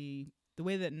traditionally, the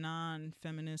way that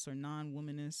non-feminists or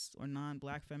non-womanists or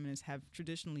non-black feminists have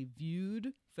traditionally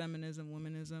viewed feminism,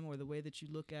 womanism, or the way that you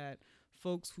look at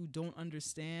folks who don't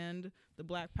understand the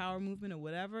Black Power movement or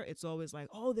whatever, it's always like,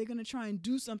 oh, they're gonna try and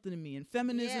do something to me. And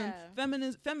feminism,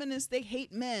 feminists, they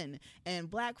hate men.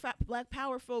 And Black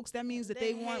Power folks, that means that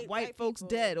they want white folks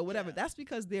people. dead or whatever. That's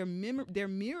because they're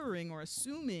mirroring or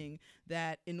assuming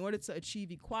that in order to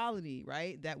achieve equality,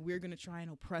 right, that we're gonna try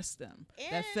and oppress them.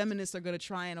 That feminists are gonna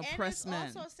try and oppress men. And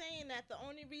it's also saying that the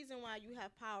only reason why you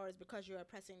have power is because you're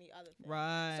oppressing the other thing.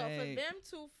 Right. So for them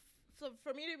to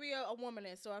for me to be a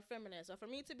womanist or a feminist, or for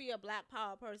me to be a Black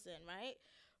Power person, right?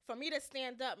 For me to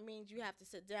stand up means you have to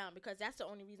sit down, because that's the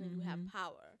only reason you have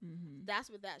power. That's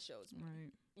what that shows me.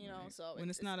 Right. You know, so when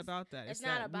it's not about that. It's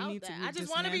not about that. I just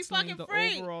want to be fucking the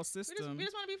free. Overall system. We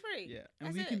just want to be free. Yeah,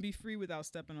 and we can be free without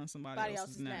stepping on somebody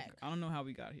else's neck. I don't know how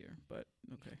we got here, but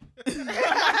okay.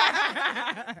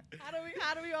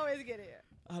 How do we always get here?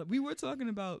 We were talking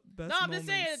about best moments. moments. I'm just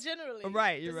saying it generally.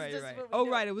 Right, you're right. Oh,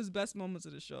 right. It was best moments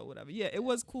of the show, whatever. Yeah, it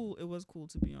was cool. It was cool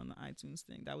to be on the iTunes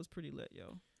thing. That was pretty lit,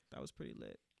 yo. That was pretty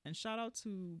lit. And shout out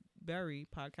to Berry,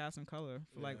 Podcast in Color,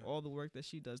 for like all the work that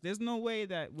she does. There's no way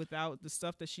that without the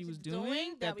stuff that she was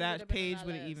doing, that page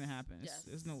wouldn't even happen. Yes.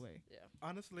 There's no way. Yeah.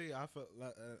 Honestly, I feel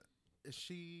like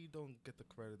she don't get the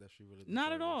credit that she really deserves.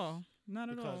 Not at all. Not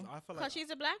at all. I feel like Because she's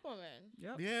a Black woman.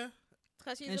 Yep. Yeah.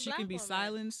 And she can be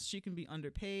silenced, she can be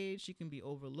underpaid, she can be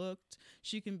overlooked,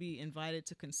 she can be invited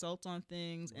to consult on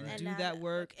things and do that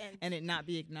work and it not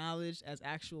be acknowledged as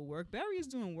actual work. Berry is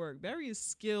doing work. Berry is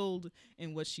skilled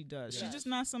in what she does. Yes.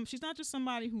 She's not just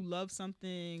somebody who loves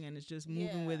something and is just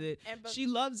moving with it. She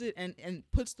loves it and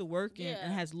puts the work in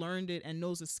and has learned it and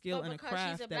knows a skill and a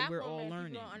craft that we're all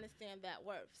learning. People don't understand that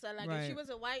worth. So like if she was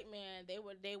a white man, they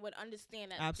would understand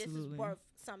that this is worth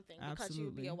something because you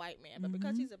would be a white man. But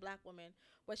because she's a Black woman,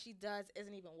 what she does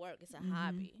isn't even work. It's a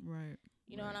hobby. Right.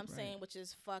 You know what I'm saying? Which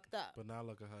is fucked up. But now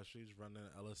look at her. She's running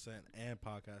LSN and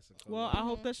podcasting. Well, I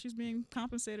hope that she's being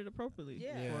compensated appropriately.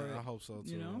 Yeah, I hope so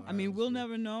too. You know, I mean, we'll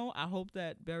never know. I hope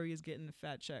that Berry is getting the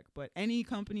fat check. But any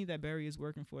company that Berry is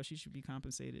working for, she should be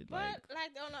compensated. But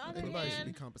like on the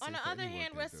other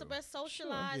hand, we're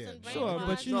socialized and brainwashed. Sure,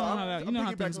 but you know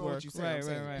how things work. Right.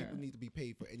 People need to be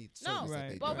paid for any service that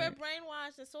they do. But we're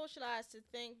brainwashed and socialized to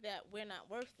think that we're not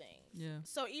worth things. Yeah.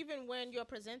 So even when you're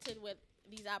presented with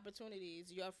these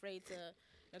opportunities, you're afraid to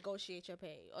negotiate your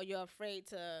pay, or you're afraid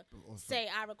to say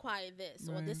I require this,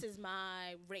 or this is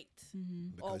my rate,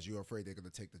 because you're afraid they're going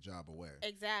to take the job away.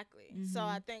 Exactly. So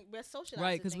I think we're socialized,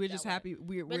 right? Because we're just happy.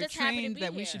 We're trained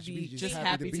that we should be just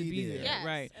happy to be there, yes.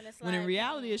 right? And it's when in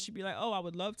reality, it should be like, oh, I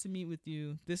would love to meet with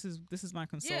you. This is my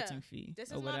consulting fee, this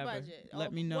is or whatever. my budget.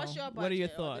 Let me know. What's your budget? What are your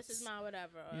thoughts? This is my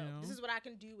whatever. This is what I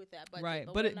can do with that budget. Right,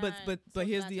 but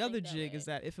here's the other jig is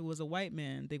that if it was a white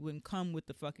man, they wouldn't come with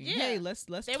the fucking hey, let's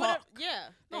talk.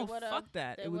 No, fuck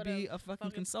that. It would be a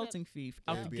fucking consulting fee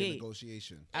out the gate.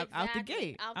 Negotiation. Out the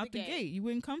gate. Out the gate. You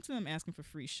wouldn't come to them asking for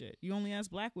free shit. You only ask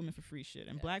Black women for free shit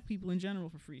and Black people in general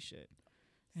for free shit.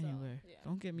 Anyway,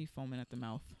 don't get me foaming at the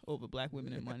mouth over Black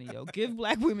women and money, yo. Give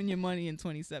Black women your money in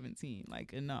 2017.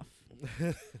 Like, enough.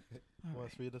 Want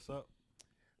to speed this up?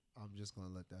 I'm just going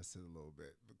to let that sit a little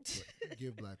bit.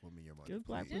 Give Black women your money. Give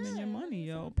Black women your money,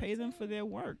 yo. Pay them for their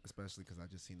work. Especially because I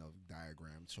just seen a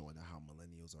diagram showing how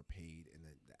millennials are paid, and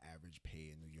the average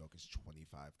pay in New York is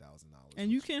 $25,000. And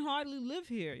you can hardly live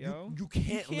here, yo. You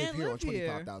can't live here on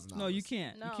 $25,000. No, you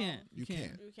can't. No. You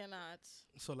can't. You cannot.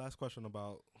 So last question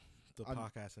about the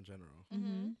podcast in general.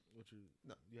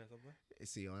 You have something?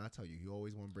 See, I tell you, you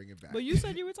always want to bring it back. But you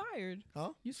said you retired. Huh?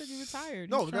 You said you retired.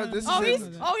 No, this is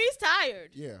he's tired.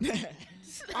 Yeah.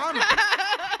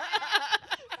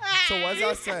 So as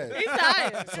I said, he's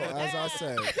tired. So as I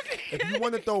said, if you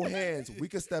want to throw hands, we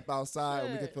can step outside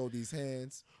and we can throw these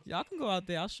hands. Y'all can go out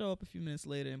there. I'll show up a few minutes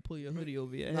later and pull your hoodie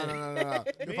over your head. No.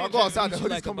 If I go outside, the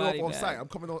hoodie's coming off on site. I'm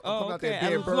coming out there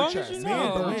being bird chest.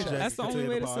 That's the only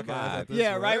way to survive.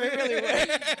 Yeah, right. We really would.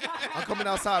 I'm coming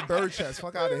outside bird chest.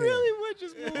 Fuck out of here. We really would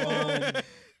just move on.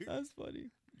 That's funny.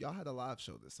 Y'all had a live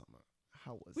show this summer.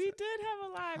 How was it? We did have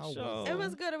a live show. It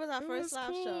was good. It was our first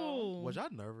live show. Was y'all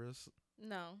nervous?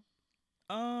 No.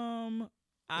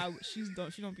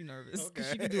 she don't be nervous 'cause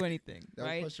she Okay. can do anything, That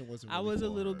right? question wasn't I really was a for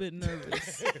little her. bit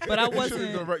nervous, but I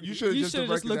wasn't. You should have just should've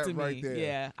directed looked that at right me. there.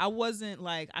 Yeah, I wasn't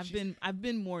like I've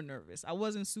been more nervous. I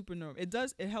wasn't super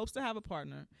nervous. It helps to have a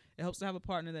partner. It helps to have a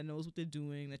partner that knows what they're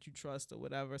doing, that you trust or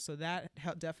whatever. So that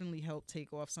definitely helped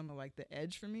take off some of like the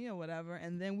edge for me or whatever.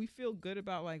 And then we feel good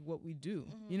about like what we do.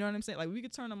 You know what I'm saying? Like we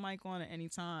could turn a mic on at any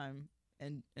time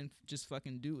and just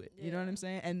fucking do it. You know what I'm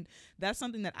saying? And that's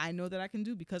something that I know that I can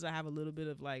do because I have a little bit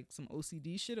of like some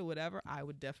OCD shit or whatever. I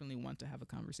would definitely want to have a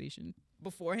conversation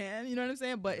beforehand. You know what I'm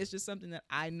saying? But it's just something that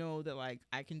I know that like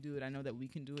I can do it. I know that we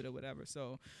can do it or whatever.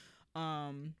 So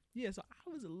so I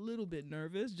was a little bit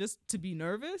nervous just to be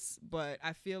nervous, but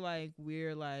I feel like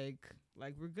we're like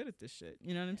we're good at this shit.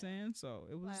 You know what I'm saying? So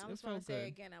it was Like, I'm it just want felt to say good.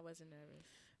 again, I wasn't nervous.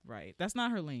 Right. That's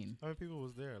not her lane. How many people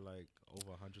was there? Like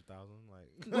over 100,000. No, Like,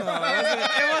 it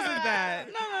wasn't that.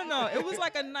 No. It was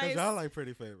like a 'cause nice. y'all like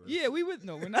pretty famous. Yeah, we would.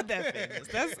 No, we're not that famous.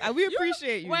 That's we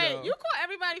appreciate you. Wait, though. you call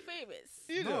everybody famous?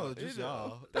 You No, know, just you know.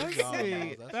 y'all. That's Just y'all.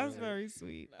 sweet. That's That's sweet. very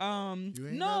sweet. You ain't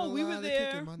No, gotta we lie were to kick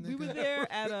there. it, my We were nigga.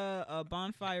 there at a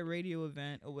bonfire radio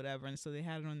event or whatever, and so they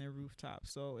had it on their rooftop.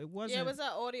 So it wasn't. Yeah, it was an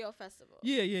audio festival.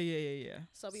 Yeah.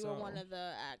 So we were one of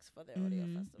the acts for the audio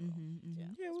festival.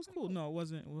 Yeah, it was cool. No, it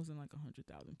wasn't like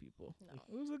 100,000 people. No.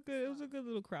 It was a good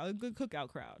little crowd, a good cookout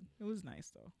crowd. It was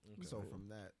nice though. Okay. So from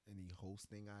that, any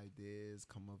hosting ideas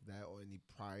come of that, or any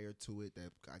prior to it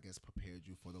that I guess prepared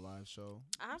you for the live show,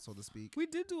 so to speak? We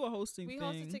did do a hosting We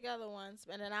thing. hosted together once,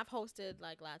 and then I've hosted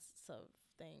like lots of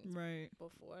things Right.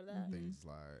 before that. Things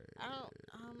like I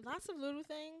don't. Lots of little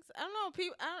things. I don't know.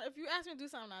 People. If you ask me to do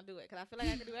something, I'll do it because I feel like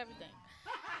I can do everything.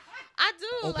 I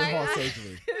do. open like heart I,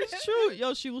 surgery. It's true.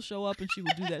 Yo, she will show up and she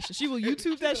will do that shit. She will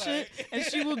YouTube that shit and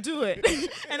she will do it.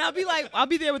 And I'll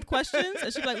be there with questions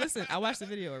and she'll be like, listen, I watched the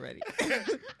video already.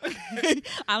 I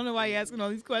don't know why you're asking all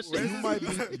these questions.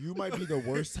 You might be the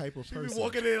worst type of She be person.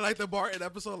 walking in like the Barton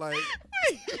episode, like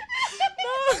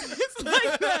No, it's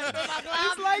like that.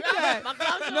 It's like that. My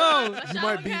gloves are No, on, my You shower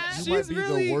might be cap. you She's might be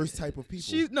really- the worst type of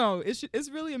people. It's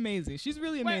really amazing. She's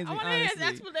really Wait, amazing, I want to hear his honestly.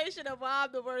 explanation of why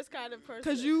I'm the worst kind of person.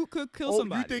 Because you could kill Oh,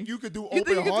 somebody. you think you could do You think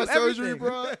open you could heart do surgery, everything.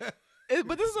 bro?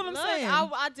 But this is what I'm Look, saying.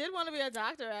 I did want to be a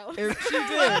doctor at one. If she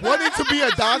did. Wanting to be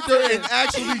a doctor and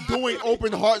actually doing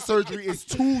open heart surgery is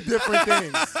two different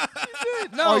things.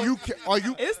 No, Are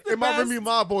you? It's the in my best. Remy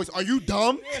Ma voice, are you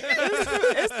dumb?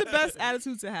 it's the best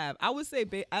attitude to have. I would say,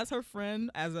 as her friend,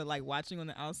 as a like watching on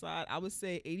the outside, I would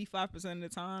say 85% of the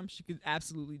time she could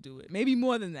absolutely do it. Maybe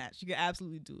more than that. She could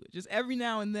absolutely do it. Just every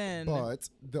now and then. But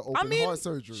the open heart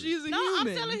surgery. She's a No, human.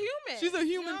 I'm still a human. She's a You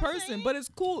human know what I'm person, saying? but it's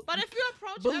cool. But if you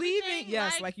approach Believing, everything,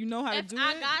 yes, like you know how to if do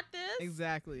I it. got this,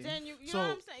 Exactly. then you So, know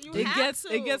what I'm saying. You It have gets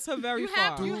to. it gets her very you far.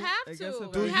 have, you have It gets her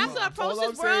to. very You have far. to approach All I'm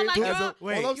this world saying like is- you're.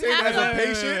 all I'm you saying have as to- a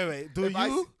patient. Wait. Do if I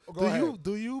you go ahead.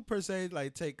 do you per se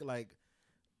like take like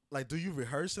do you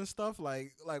rehearse and stuff?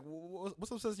 Like what's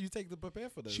some sense you take to prepare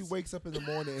for this? She wakes up in the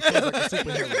morning and feels like a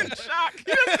superhero.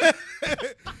 Shock.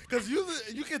 Because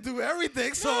you can do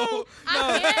everything. So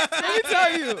I can't. Let me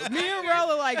tell you, me and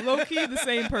Rel are like low key the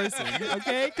same person,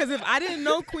 okay? Because if I didn't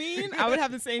know Queen, I would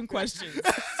have the same questions.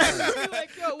 I'd be like,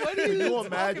 yo, what are Can you you talking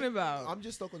imagine? about? I'm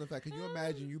just stuck on the fact. Can you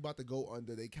imagine you about to go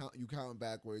under? You counting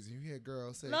backwards, and you hear a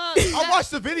girl say, Look, "I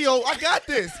watched the video. I got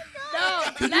this." No,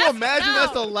 Can you imagine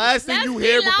that's the last thing let's you be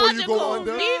hear before you logical. go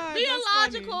under? Being That's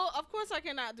logical, of course I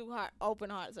cannot do open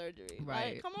heart surgery.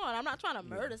 Right. Like, come on, I'm not trying to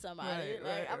murder somebody. Right,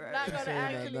 like, right, I'm right. not You're gonna saying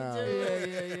that actually now.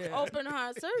 do Yeah. open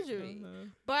heart surgery. Uh-huh.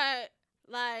 But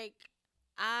like,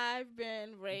 I've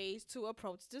been raised to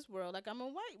approach this world like I'm a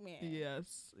white man.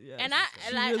 Yes. And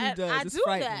She I really does. I It's do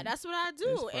frightening. that. That's what I It's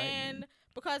do. frightening. And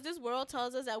because this world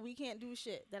tells us that we can't do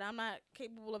shit, that I'm not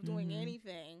capable of doing Mhm.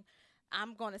 anything,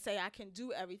 I'm gonna say I can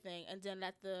do everything, and then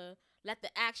let the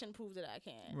action prove that I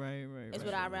can. Right. Is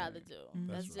what I'd rather do. Mhm.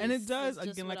 That's That's just, And it does, it's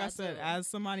just again, what like I said, do. as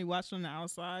somebody watching on the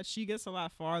outside, she gets a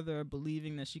lot farther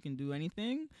believing that she can do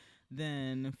anything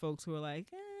than folks who are like,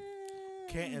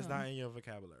 can't is not in your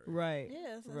vocabulary. Right.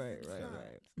 Yes, Right. it's Right. not,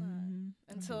 Right. it's not. Mhm.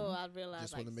 Until I realized,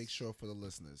 Just like, want to make sure for the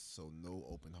listeners, so no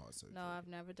open heart surgery. no, I've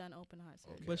never done open heart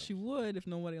surgery. Okay. But she would if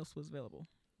nobody else was available.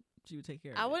 She would take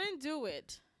care of I it. wouldn't do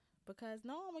it because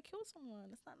no, I'm gonna kill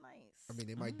someone. That's not nice. I mean,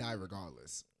 they might die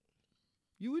regardless.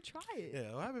 You would try it.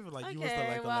 Yeah, well, I mean, like you was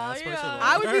Okay, the well, last you person. know.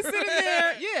 I would be sitting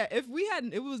there. Yeah, if we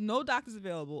hadn't, if it was no doctors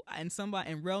available and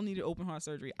Rel needed open heart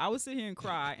surgery, I would sit here and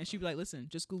cry, and she'd be like, "Listen,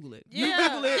 just Google it. You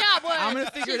Google it. Yeah, boy. I'm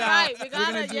gonna figure she's it out. Right. We We're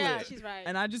gotta, gonna do yeah, it." she's right.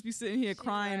 And I'd just be sitting here She's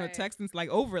crying right. or texting like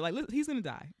over it, like he's gonna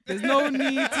die. There's no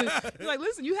need to like.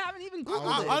 Listen, you haven't even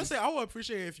Googled it. Honestly, I would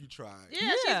appreciate it if you tried. yeah,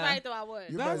 she's Yeah. right though. I would.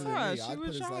 You're That's better than her. me. She I'd would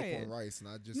put his try life it. on rice, and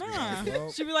I'd just Nah, be like,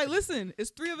 well, she'd be like, "Listen, it's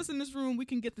 3 of us in this room. We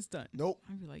can get this done." nope,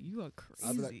 I'd be like, "You are I'd be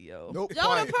crazy, like, yo." nope. Yo,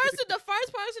 quiet. the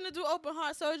first person to do open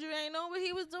heart surgery ain't know what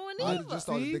he was doing I'd either. just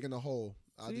started See? digging a hole.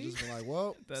 I'd See? just been like,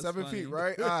 well, That's 7 funny. feet,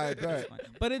 right? All right, bet.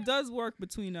 But it does work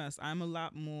between us. I'm a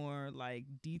lot more like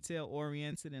detail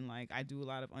oriented and like I do a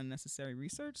lot of unnecessary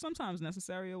research, sometimes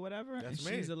necessary or whatever. That's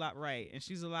and me. she's a lot right. And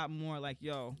she's a lot more like,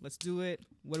 yo, let's do it.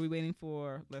 What are we waiting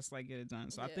for? Let's like get it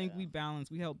done. So I think Yeah.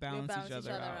 we help balance, balance each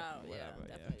other out. Yeah, Whatever.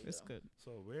 Yeah, definitely it's do. good.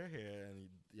 So we're here and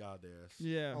y'all there.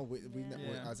 Yeah. Oh,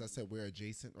 Yeah. as I said, we're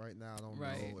adjacent right now. I don't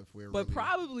Right. know if we're But really,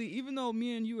 probably, even though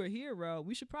me and you are here, Ro,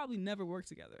 we should probably never work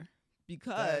together.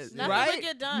 Because, Nothing right? would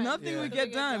get done. Nothing Yeah. would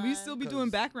get done. We still be doing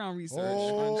 'Cause- background research.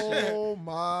 on shit. Oh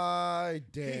my hates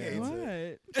damn.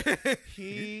 What?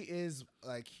 He is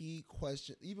like he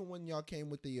questioned even when y'all came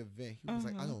with the event. He was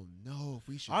like, I don't know if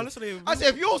we should. Honestly, I said,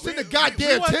 if you don't send the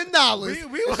goddamn was- $10,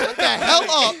 we shut the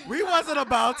hell up. we wasn't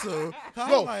about to. I'm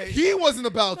No, like, he wasn't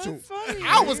about to. That's funny.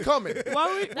 I was coming.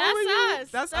 Why That's were you?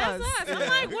 us. That's us. I'm Yeah.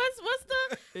 like, what's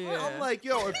the? Yeah. I'm like,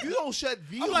 yo, if you don't shut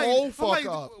the I'm like, whole I'm fuck like,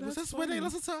 up, was That's this when they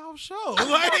funny. listen to our show?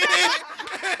 Like,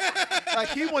 like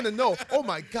he want to know. Oh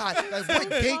my god, like what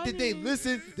date did they funny.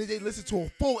 listen? Did they listen to a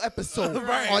full episode?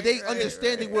 Right, Are they right,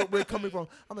 understanding where we're coming from?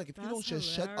 I'm like, if you That's don't just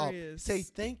shut up, hilarious. say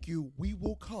thank you, we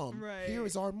will come. Right. Here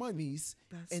is our monies,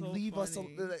 That's and so leave us,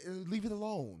 funny. leave it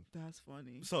alone. That's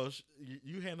funny. so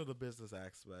you handle the business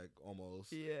aspect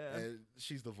almost. Yeah. And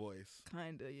she's the voice.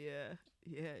 Kinda. Yeah.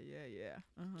 Yeah.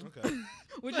 Uh-huh. Okay.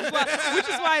 which is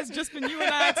why it's just been you and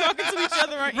I talking to each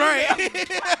other on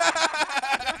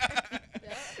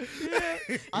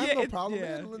I have no it- problem yeah,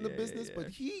 handling the yeah, business, yeah. but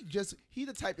he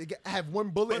the type to have one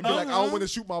bullet and be like, I don't want to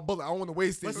shoot my bullet. I don't want to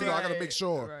waste it. But You see, know, I gotta make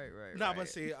sure. Right. Nah, but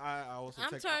see, I also I'm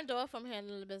take. turned off from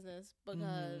handling the business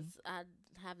because I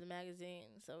have the magazine,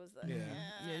 so it's like, Yeah.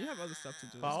 Yeah, you have other stuff to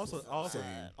do. But I also Same.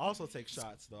 also take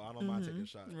shots though. I don't mind taking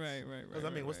shots. Right. Because I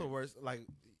mean, what's the worst? Like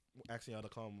asking y'all to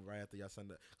come right after y'all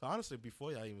send it. 'Cause honestly,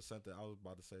 before y'all even sent it, I was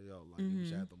about to say, yo, like we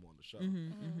should have them on the show.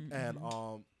 And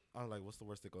I was like, what's the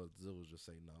worst they gonna do is just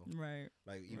say no. Right.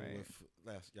 Like even Right.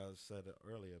 with y'all said it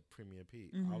earlier, Premium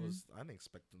Pete. Mhm. I didn't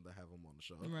expect them to have him on the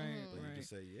show. Right. But you right. just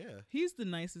say yeah. He's the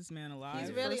nicest man alive.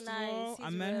 He's really First of nice. all, I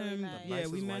He's met really him. nice. Yeah,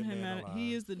 Nicest we met white him man at. alive.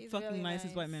 He is the He's fucking really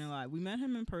nicest white nice. man alive. We met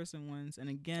him in person once, and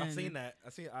again, I've seen that.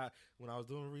 When I was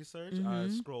doing research, I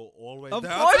Mhm. scrolled all the way Of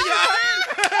down. course, to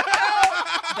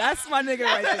that's my nigga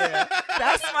right there.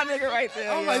 That's my nigga right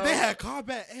there. I'm like, yo. they had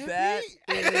combat and That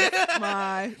beat. is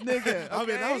my nigga. I mean,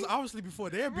 that okay? was obviously before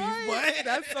their beef, Right. but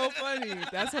That's so funny.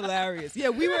 That's hilarious. Yeah,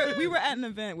 we were at an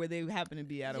event where they happened to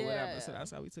be at or Yeah. whatever, so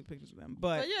that's how we took pictures with them.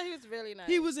 But But yeah, he was really nice.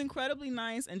 he was incredibly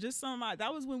nice, and just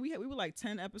that was when we were like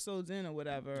 10 episodes in or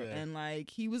whatever, Yeah. and like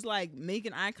he was like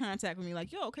making eye contact with me,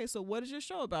 like, yo, okay, so what is your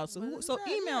show about? So What is so that?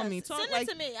 email Yeah, me, talk send like.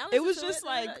 it to me. I'll It listen was to just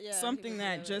like Yeah, he something was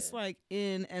that really just good. like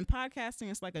and podcasting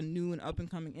is like a new and up and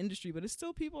coming industry, but it's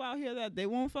still people out here that they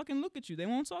won't fucking look at you, they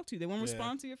won't talk to you, they won't Yeah.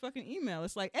 respond to your fucking email.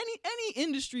 It's like any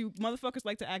industry, motherfuckers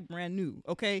like to act brand new.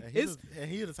 Okay, and it's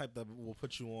he's the type that will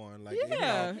put you on. Like,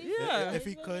 Yeah, you know, yeah. If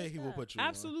he He's really could, he like will that. put you on.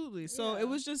 absolutely. So Yeah. it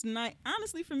was just nice.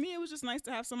 Honestly, for me, it was just nice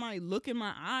to have somebody look in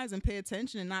my eyes and pay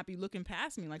attention and not be looking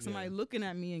past me, like somebody Yeah. looking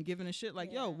at me and giving a shit.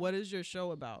 Like, Yeah. yo, what is your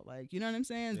show about? Like, you know what I'm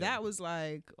saying? Yeah. That was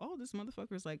like, oh, this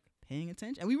motherfucker is like paying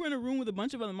attention. And we were in a room with a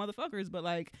bunch of other motherfuckers, but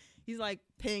like he's like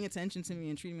paying attention to me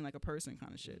and treating me like a person,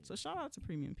 kind of shit. So shout out to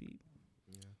Premium Pete.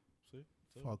 Yeah. See?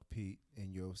 Fuck Pete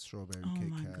and your strawberry Oh Kit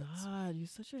my Kats. God, you're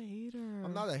such a hater.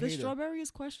 I'm not a The hater. strawberry is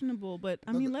questionable, but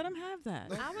I No, mean, the- let him have that.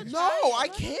 No, I would no, try it. I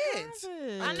Let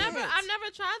him can't. I've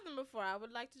never tried them before. I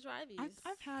would like to try these.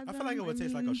 I've had I them. feel like it would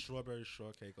taste like mean, a strawberry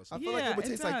shortcake or I something. feel like it would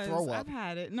taste like does. throw up. I've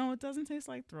had it. No, it doesn't taste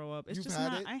like throw up. It's You've just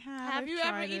had not. it? I have. Have I've you ever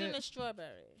tried eaten it. a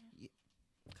strawberry?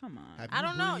 Come on. Have I you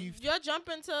don't know. breathed? You're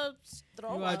jumping to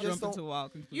throw You up. are just jumping don't- to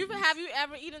wild conclusions. Have you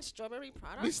ever eaten strawberry We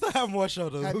products? still have more show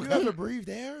to Have you ever breathed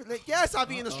air? Like, yes,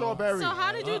 I've eaten a strawberry. So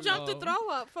how did you jump to Uh-oh. throw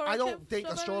up for? I a don't think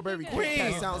a strawberry Kit Kit Kat? Kat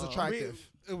Queen. sounds attractive.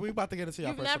 We about to get into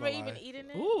your You've personal never life. even eaten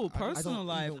it. Ooh, I personal don't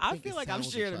life. even I think feel it like I've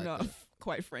sounds shared attractive. enough.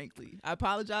 Quite frankly, I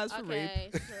apologize for rape.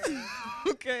 Okay. Sure.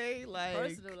 Okay, like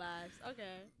Personal lives.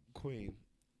 Okay. Queen,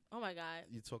 Oh my God.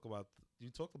 you talked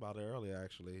about it earlier.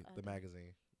 Actually, the Okay.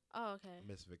 magazine. Oh, okay.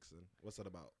 Miss Vixen. What's that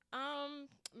about?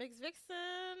 Mixed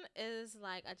Vixen is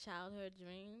like a childhood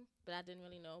dream, but I didn't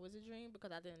really know it was a dream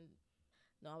because I didn't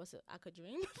know I could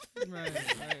dream. Right.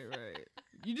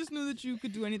 You just knew that you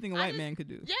could do anything a I white just- man could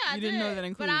do. Yeah, you I didn't know did. that But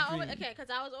included I always, dreaming. okay, because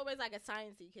I was always like a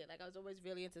sciencey kid. Like I was always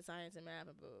really into science and math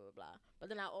and blah blah blah. But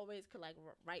then I always could like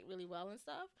write really well and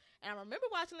stuff. And I remember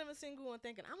watching Living Single and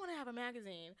thinking I want to have a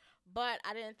magazine, but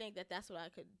I didn't think that that's what I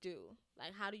could do.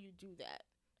 Like, how do you do that?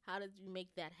 How did you make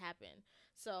that happen?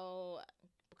 So,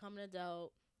 becoming an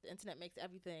adult, the internet makes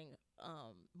everything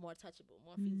more touchable,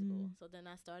 more feasible. So then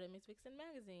I started Miss Vixen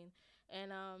magazine,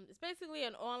 and it's basically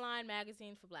an online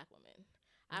magazine for Black women.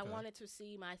 I Okay. wanted to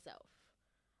see myself.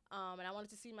 And I wanted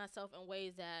to see myself in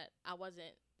ways that I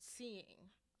wasn't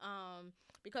seeing.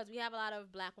 Because we have a lot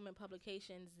of Black women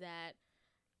publications that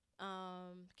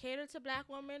cater to Black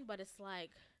women, but it's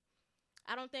like,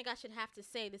 I don't think I should have to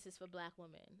say this is for Black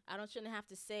women. Shouldn't have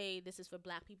to say this is for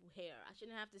Black people hair. I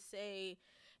shouldn't have to say,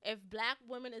 if Black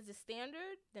women is the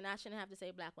standard, then I shouldn't have to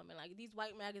say Black women. Like, these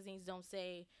white magazines don't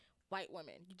say white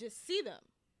women. You just see them,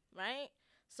 right?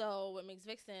 So with Mixed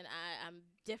Vixen, I'm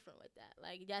different with that.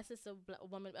 Like, yes, it's a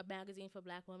magazine for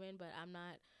Black women, but I'm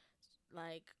not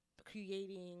like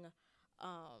creating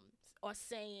or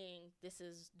saying this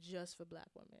is just for Black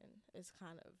women. It's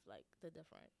kind of like the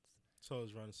difference. So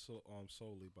it's run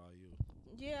solely by you.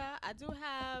 Yeah, I do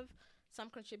have some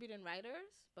contributing writers,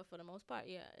 but for the most part,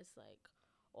 yeah, it's like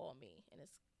all me, and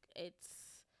it's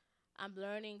I'm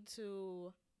learning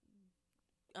to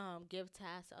give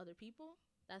tasks to other people.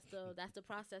 That's the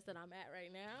process that I'm at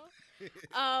right now.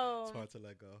 It's hard to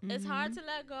let go. It's hard to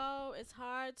let go. It's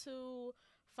hard to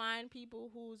find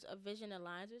people whose vision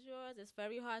aligns with yours. It's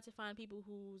very hard to find people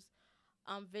whose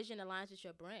vision aligns with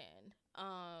your brand.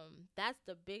 That's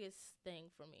the biggest thing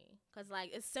for me. Cause like,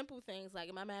 it's simple things. Like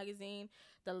in my magazine,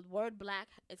 the word Black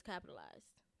is capitalized.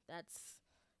 That's,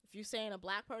 if you're saying a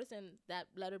Black person, that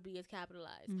letter B is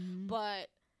capitalized. But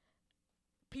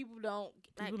people don't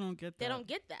People don't get that. They don't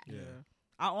get that. Yeah.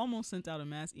 I almost sent out a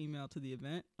mass email to the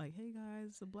event, like, "Hey guys,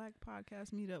 it's a Black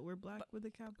podcast meetup. We're Black with a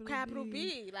capital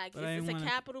B. Like, But I it's didn't a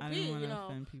wanna- capital I B, didn't wanna you know.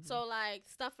 offend people. So like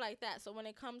stuff like that. So when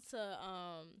it comes to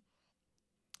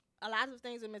a lot of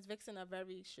things with Miss Vixen are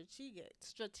very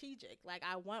strategic. Like,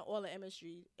 I want all the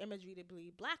imagery to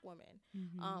be Black women,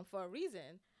 for a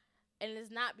reason. And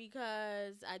it's not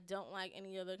because I don't like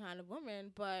any other kind of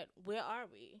woman, but where are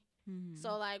we?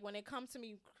 So like, when it comes to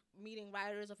me meeting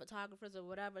writers or photographers or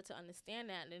whatever to understand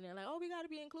that, and they're like, oh, we got to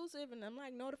be inclusive, and I'm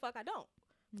like, no, the fuck I don't,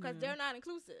 because they're not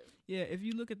inclusive. Yeah, if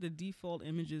you look at the default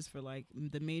images for like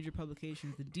the major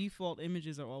publications, the default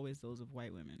images are always those of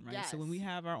white women, right? So when we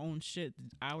have our own shit,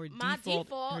 our My default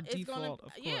is gonna, of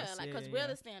course, yeah, like, because we're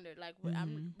the standard. Like,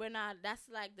 we're not. That's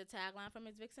like the tagline from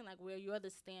Miss Vixen. Like, you're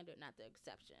the standard, not the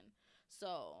exception.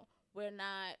 So we're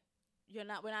not. We're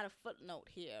not a footnote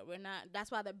here. We're not. That's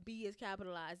why the B is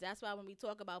capitalized. That's why when we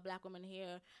talk about Black women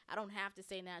hair, I don't have to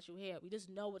say natural hair. We just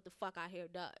know what the fuck our hair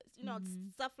does. You know,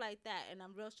 stuff like that. And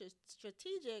I'm real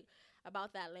strategic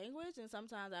about that language. And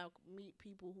sometimes I meet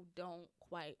people who don't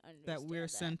quite understand that we're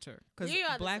center. Because We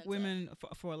are the Black center. women,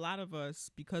 for a lot of us,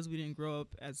 because we didn't grow up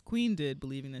as Queen did,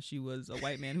 believing that she was a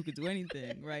white man who could do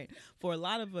anything, right? For a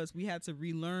lot of us, we had to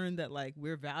relearn that like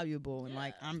we're valuable and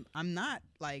like I'm not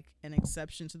like an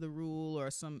exception to the rule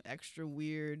or some extra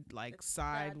weird like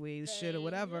sideways shit or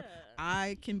whatever. Yeah.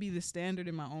 I can be the standard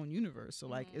in my own universe. So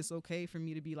like it's okay for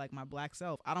me to be like my Black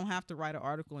self. I don't have to write an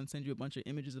article and send you a bunch of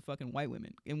images of fucking white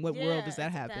women. In what world does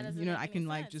that happen? doesn't You know, make I any can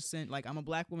like sense. just send like, I'm a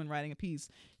Black woman writing a piece.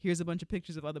 Here's a bunch of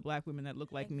pictures of other Black women that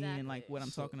look like me and like what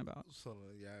I'm talking about. So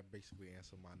yeah, I basically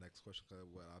answered my next question because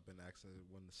what I've been asking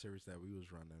when the series that we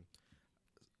was running.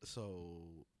 So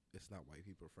it's not white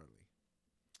people friendly.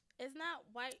 It's not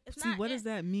white. It's See, not. what does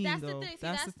that mean That's though? the thing. See,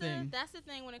 That's the thing. That's the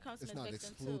thing when it comes to It's Miss not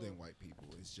Vixen excluding too. white people.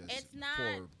 It's just It's not-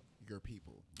 for your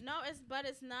people. No,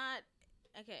 it's not.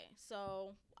 Okay,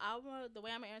 so the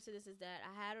way I'm gonna answer this is that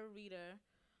I had a reader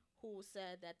who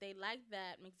said that they like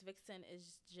that Mixed Vixen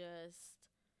is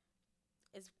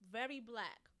very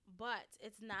Black, but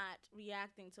it's not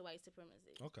reacting to white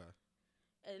supremacy. Okay.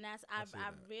 And that's I I see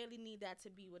that. really need that to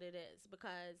be what it is,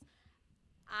 because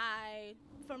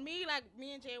for me, like,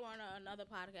 me and Jay were on another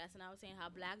podcast, and I was saying how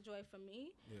Black joy for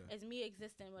me Yeah. is me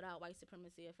existing without white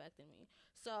supremacy affecting me.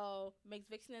 So Mixed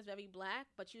Vixen is very Black,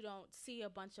 but you don't see a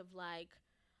bunch of like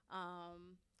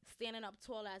standing up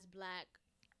tall as Black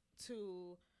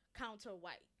to counter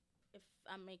white. if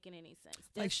I'm making any sense.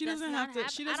 Like she doesn't have to.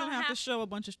 She doesn't have to show a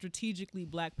bunch of strategically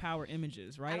black power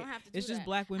images, right? I don't have to do it's just that.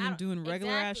 black women doing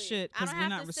regular ass shit because we're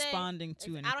not responding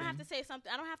to anything. I don't have to say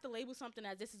something. I don't have to label something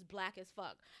as this is black as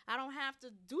fuck. I don't have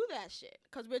to do that shit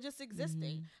because we're just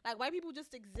existing. Like white people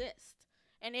just exist,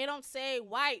 and they don't say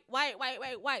white.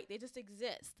 They just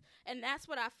exist, and that's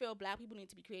what I feel black people need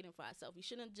to be creating for ourselves. We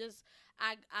shouldn't just.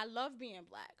 I love being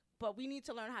black, but we need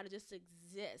to learn how to just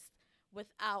exist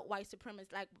without white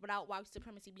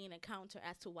supremacy being a counter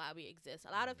as to why we exist.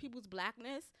 A lot of people's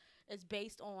blackness is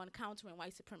based on countering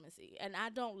white supremacy, and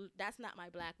that's not my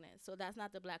blackness. So that's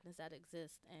not the blackness that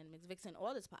exists in Mixed Vixen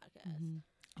or this podcast.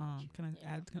 Can I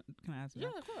add to that? Yeah,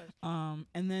 of course.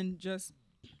 And then just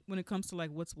when it comes to like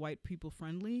what's white people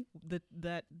friendly,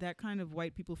 that kind of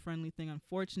white people friendly thing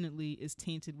unfortunately is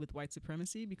tainted with white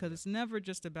supremacy, because it's never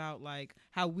just about like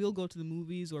how we'll go to the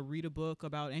movies or read a book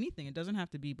about anything. It doesn't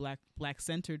have to be black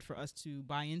centered for us to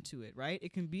buy into it, right?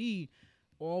 It can be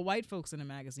all white folks in a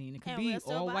magazine. It could be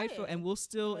all white folks, and we'll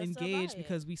still engage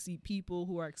because we see people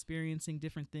who are experiencing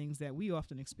different things that we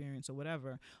often experience or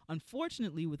whatever.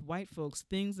 Unfortunately, with white folks,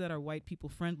 things that are white people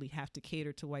friendly have to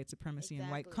cater to white supremacy and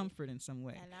white comfort in some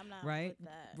way. And I'm not with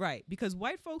that. Right, because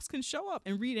white folks can show up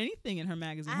and read anything in her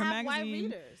magazine. Her magazine, white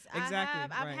readers.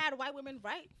 Exactly. I've had white women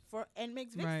write for in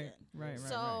Mixed Vixen. Right.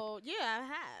 So yeah, I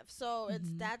have. So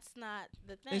that's not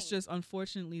the thing. It's just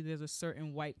unfortunately there's a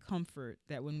certain white comfort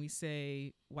that when we say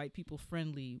white people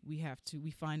friendly,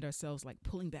 we find ourselves like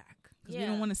pulling back because we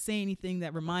don't want to say anything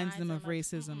that reminds them of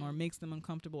racism or makes them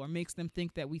uncomfortable or makes them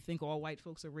think that we think all white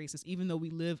folks are racist, even though we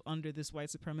live under this white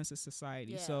supremacist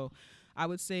society. So I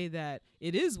would say that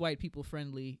it is white people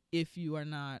friendly if you are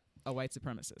not a white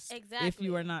supremacist. Exactly. If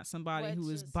you are not somebody who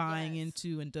is buying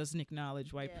into and doesn't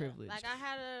acknowledge white privilege. Like I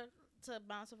had to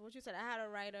bounce off what you said, I had a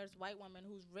writer's white woman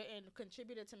who's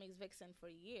contributed to Mixed Vixen for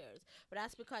years, but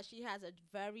that's because she has a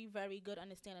very, very good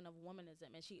understanding of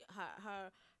womanism, and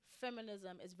her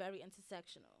feminism is very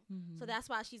intersectional. So that's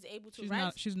why she's able to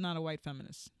write. She's not a white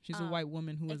feminist. She's a white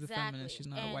woman who is a feminist. She's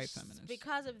not a white feminist.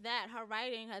 Because of that, her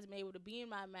writing has been able to be in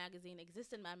my magazine,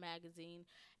 exist in my magazine,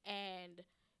 and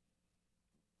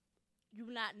you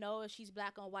not know if she's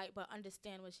black or white, but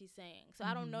understand what she's saying. So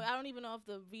I don't know. I don't even know if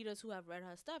the readers who have read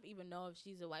her stuff even know if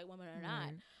she's a white woman or not.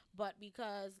 But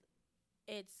because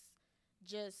it's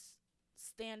just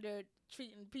standard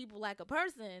treating people like a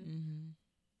person,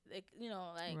 like,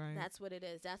 that's what it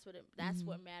is. That's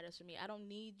what matters for me. I don't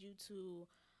need you to,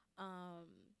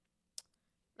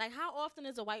 like, how often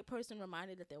is a white person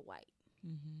reminded that they're white?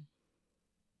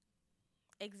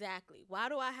 Exactly. Why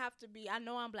do I have to be? I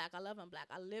know I'm black. I love I'm black.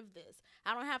 I live this.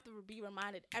 I don't have to be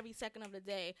reminded every second of the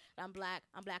day that I'm black.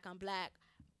 I'm black. I'm black.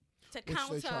 To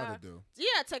counter, they try to do.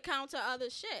 To counter other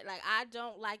shit. Like I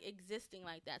don't like existing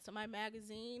like that. So my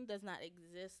magazine does not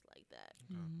exist like that.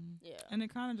 Yeah. And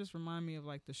it kind of just reminded me of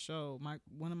like the show.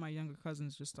 One of my younger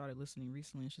cousins just started listening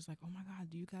recently, and she's like, "Oh my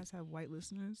God, do you guys have white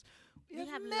listeners? We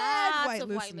have mad white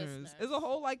listeners. There's a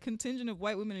whole like contingent of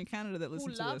white women in Canada that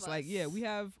listen to us. Like, yeah, we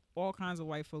have all kinds of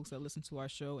white folks that listen to our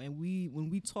show, and when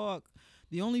we talk,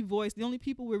 the only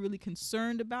people we're really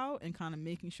concerned about and kind of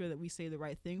making sure that we say the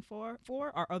right thing for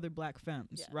are other black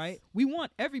femmes, right? We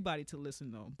want everybody to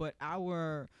listen though, but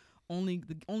the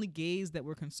only gaze that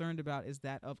we're concerned about is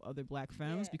that of other black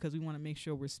femmes because we want to make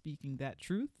sure we're speaking that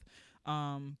truth.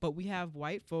 But we have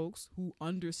white folks who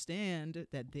understand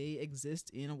that they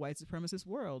exist in a white supremacist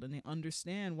world, and they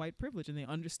understand white privilege, and they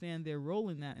understand their role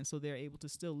in that, and so they're able to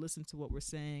still listen to what we're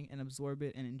saying and absorb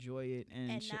it and enjoy it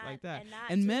and shit like that.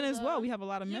 And men as well. We have a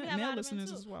lot of male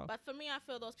listeners as well. But for me, I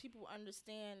feel those people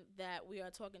understand that we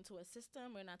are talking to a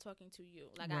system. We're not talking to you.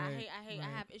 Like I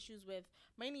have issues with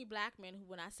mainly black men who,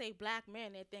 when I say black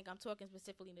men, they think I'm talking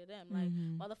specifically to them. Like,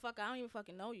 motherfucker, I don't even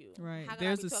fucking know you. Right. How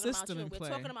There's a system in play. We're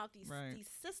talking about these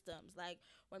systems. Like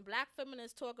when black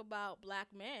feminists talk about black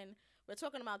men, we're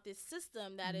talking about this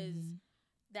system that is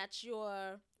that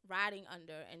you're riding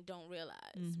under and don't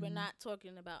realize. We're not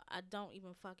talking about I don't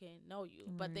even fucking know you,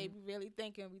 but they really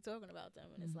thinking we talking about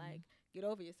them, and it's like, get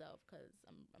over yourself, because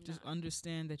I'm just not.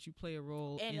 Understand that you play a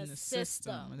role in the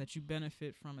system and that you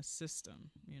benefit from a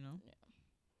system.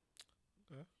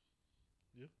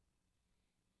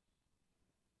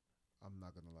 I'm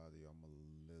not gonna lie to you, I'm a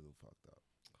little fucked up.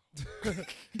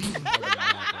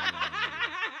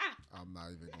 I'm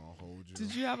not even gonna hold you.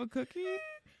 Did you have a cookie?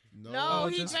 No, Oh,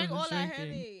 he just drank from the all that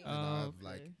drinking. Henny. And Oh, I've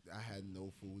like okay. I had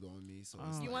no food on me, so Oh,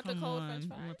 it's You like want the come cold on. French You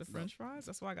want the fries? French fries?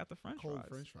 That's why I got the French cold fries.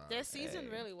 French fries. They're seasoned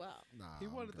Hey. really well. Nah, He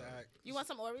I'm wanted good. to act. You want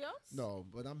some Oreos? No,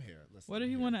 but I'm here. Listen, What did I'm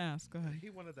he here. want to ask? Go ahead. He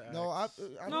wanted to act. No, I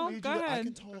No, don't need go you. I ahead.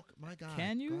 can talk. My God.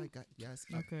 Can you? Go ahead, yes.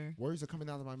 Okay. Words are coming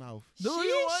out of my mouth. Do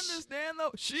you Sheesh. understand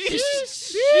though?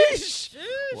 Sheesh. Sheesh.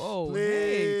 Whoa.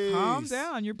 Hey, calm Please.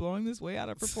 down. You're blowing this way out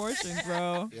of proportion,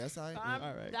 bro. Yes, I. I'm-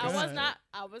 All right, that go was ahead. not.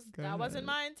 I was. Go that wasn't ahead.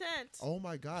 my intent. Oh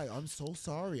my God, I'm so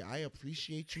sorry. I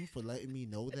appreciate you for letting me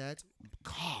know that.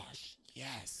 Gosh,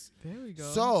 yes. There we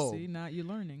go. So- See, now you're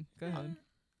learning. Go ahead.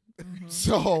 Mhm.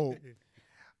 So,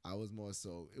 I was more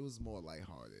so. It was more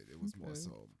lighthearted. It was more Okay.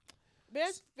 so.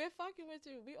 We're fucking with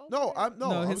you. We No, okay. I'm no.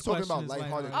 No, I his was talking question about is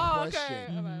lighthearted lighthearted. Oh, okay.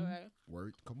 question. All right, Mhm. right.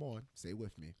 Word, come on, stay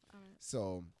with me. All right.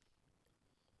 So,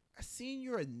 I seen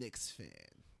you're a Knicks fan.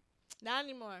 Not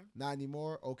anymore. Not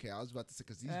anymore. Okay, I was about to say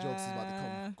because these jokes is about to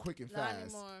come quick and Not fast.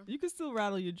 anymore. You can still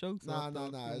rattle your jokes Nah, off. nah, though,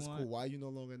 if nah. you It's want. cool. Why you no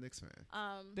longer a Knicks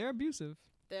fan? They're abusive.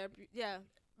 Yeah.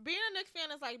 Being a Knicks fan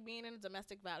is like being in a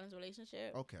domestic violence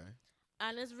relationship, Okay.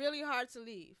 and it's really hard to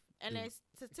leave. And Mm. it's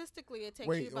statistically, it takes you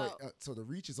Wait. about. So the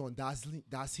reach is on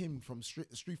Das him from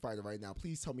Street Fighter right now.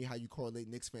 Please tell me how you correlate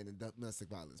Knicks fan and domestic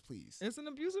violence, please. It's an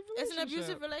abusive It's relationship. an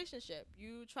abusive relationship.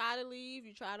 You try to leave,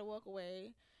 you try to walk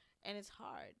away, and it's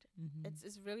hard. Mhm.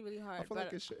 It's really really hard. I feel but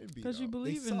like it shouldn't be. Because you though.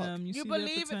 believe They in suck. them. You You see believe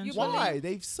their it- you potential. believe- Why?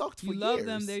 They've sucked for You years. love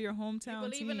them. They're your hometown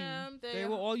believe in team. them. They They're-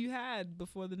 were all you had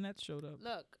before the Nets showed up.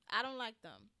 look, I don't like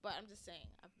them, but I'm just saying.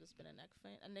 I've just been a Knicks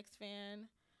fan.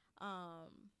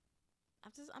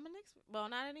 I'm a Knicks. Well,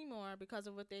 not anymore because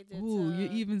of what they did. Ooh, to,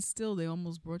 you're even still. They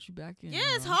almost brought you back in. Yeah,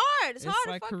 it's you know? hard. It's hard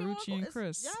like to fucking walk Carucci away. and It's-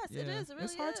 Chris. Yes, yeah. it is. It really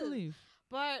it's hard is. to leave.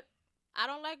 But I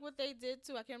don't like what they did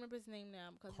to. I can't remember his name now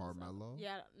because Carmelo?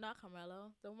 Yeah, not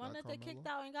Carmelo. The one Not that they kicked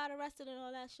Carmelo? out and got arrested and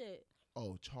all that shit.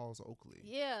 Oh, Charles Oakley.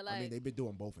 Yeah, like I mean, they've been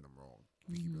doing both of them wrong.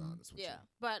 To keep it Mhm. honest with yeah, you.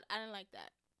 but I didn't like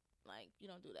that. Like you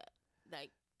don't do that.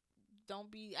 Like don't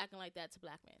be acting like that to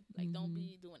black men. Like don't Mhm.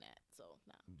 be doing that. So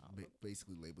nah.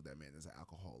 Basically labeled that man as an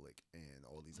alcoholic and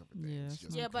all these other Yeah, things. it's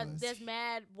just Yeah, but because- there's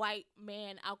mad white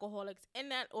man alcoholics in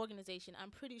that organization.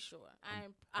 I'm pretty sure.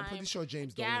 I'm pretty sure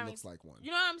James Dolan guarantee- looks like one.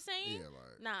 You know what I'm saying? Yeah,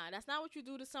 like Nah, that's not what you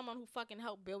do to someone who fucking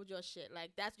helped build your shit.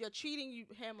 Like you're treating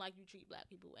him like you treat black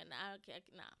people, and I can't.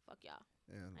 Nah, fuck y'all.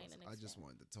 yeah, I ain't a I Knicks just fan.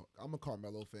 wanted to talk. I'm a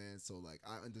Carmelo fan, so like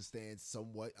I understand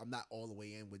somewhat. I'm not all the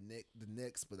way in with the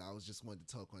Knicks, but I was just wanted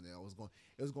to talk on it. It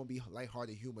was going to be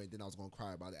lighthearted humor, and then I was going to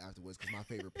cry about it afterwards because my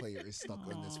favorite player is stuck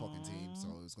on this fucking team, so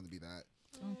it was going to be that.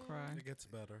 Don't cry. It gets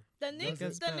better. The Knicks,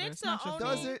 gets the better. Knicks It's are not your only.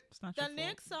 fault. Does it? It's not The your fault.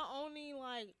 Knicks are only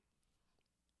like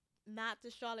not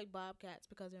the Charlotte Bobcats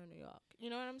because they're in New York. You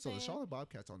know what I'm So saying? the Charlotte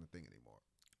Bobcats aren't a thing anymore.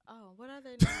 Oh, what are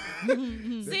they now? They're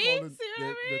See? called the- See what I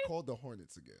they're mean? called the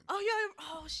Hornets again.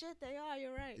 Oh shit, they are.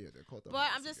 You're right. Yeah, they're called the But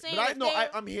Hornets I'm just again. saying But I if know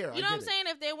they- I'm here. You know I what I'm get it. saying?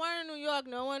 If they weren't in New York,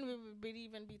 no one would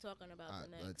even be talking about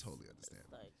the I Knicks. totally It's understand.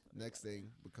 like- Next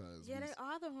thing, because Yeah, we- they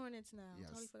are the Hornets now. Yes.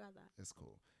 Totally forgot that. it's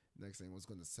cool. Next thing was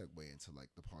going to segue into like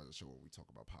the part of the show where we talk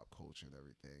about pop culture and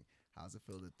everything. How's it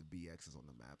feel that the BX is on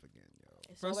the map again, yo?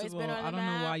 It's First always of been all, on I the don't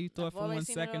know why map. you thought I've for one always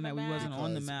seen it second that we the wasn't map.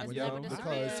 on the Because map, It's yo. never because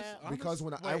disappeared. because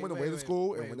when I Wait, went away wait, to wait, school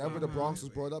wait, and whenever wait, the wait, Bronx wait,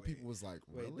 was brought up, wait. people was like,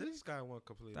 Wait, "Really? this guy went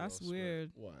completely. That's off script.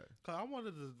 weird. What?" Cause I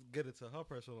wanted to get into her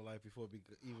personal life before we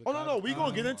even. Oh no, we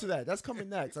gonna get Oh. into that. That's coming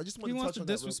next. I just want He to wants touch to on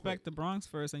that real disrespect the quick. Bronx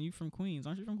first, and you from Queens.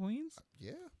 Aren't you from Queens?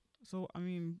 Yeah, So, I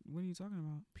mean, what are you talking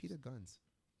about? Peter Guns.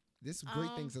 There's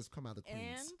great things that's come out of And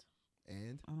Queens.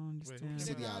 And I don't understand. Peter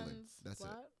City Guns. Island. That's it.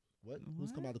 What?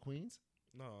 Who's come What? out of Queens?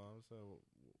 No, I'm saying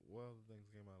what other things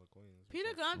came out of Queens? Peter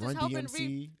besides- Guns Run is helping.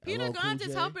 DMC, Peter LL Guns Cool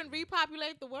is J. helping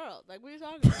repopulate the world. Like, what are you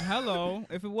talking about? Hello.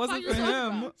 If it wasn't you for talking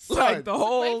him, about? like the Son,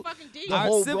 whole Great fucking deed. The our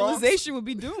whole civilization would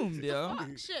be doomed, yo.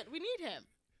 Fuck, shit, we need him.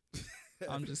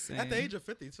 I'm just saying. At the age of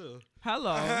 50 too.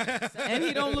 Hello. And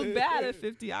he don't look bad at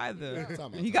 50 either. Yeah,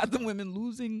 time out, He time got the women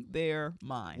losing their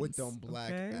minds. With them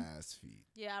black okay? ass feet.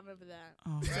 Yeah, I remember that.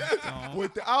 Oh, don't.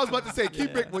 With I was about to say,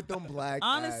 keep Yeah. it with them black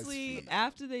Honestly, ass feet.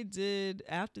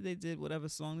 after they did whatever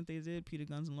song that they did, Peter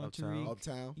Guns and Love Uptown. Tariq.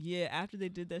 Uptown. Yeah, after they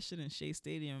did that shit in Shea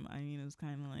Stadium, I mean, it was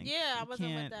kind of like, Yeah, I you wasn't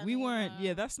with can't- that We weren't. neither.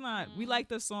 Yeah, that's not. We Mm. like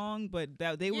the song, but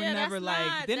that they were Yeah, never that's like.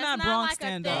 not- They're that's not not Bronx like a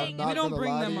stand thing. up. I'm not We don't gonna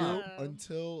bring lie them to you, up. up.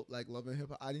 until like Love and Hip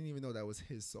Hop. I didn't even know that was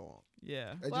his song.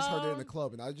 Yeah. I just heard it in Well- the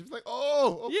club, and I was just like,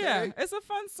 oh, okay. Yeah, it's a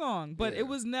fun song, but Yeah. it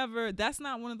was never. That's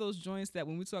not one of those joints that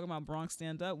when we talk about Bronx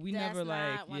stand up, we That's never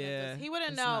like. not one of Yeah, those- he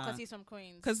wouldn't it's know not. because he's from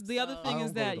Queens. Because the other so- thing I is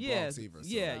don't go to that the yeah, Bronx either, so-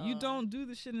 yeah, you So- don't do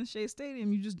the shit in Shea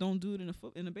Stadium. You just don't do it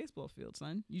in a baseball field,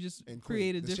 son. You just In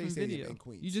create a Queens. The Shea different Stadium video. in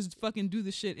Queens. You just fucking do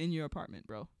the shit in your apartment,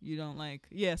 bro. You don't like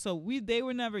So they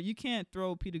were never. You can't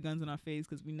throw Peter Guns in our face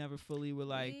because we never fully were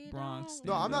like We Bronx. don't.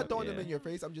 No, I'm stand not up, throwing yeah. them in your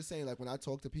face. I'm just saying, like, when I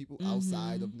talk to people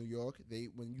outside Mhm. of New York,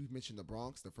 when you mention the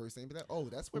Bronx, the first thing be like, oh,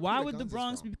 that's where Why Peter would the Guns is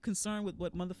Bronx from. be concerned with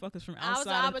what motherfuckers from I was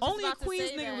outside? just Only a about to Queens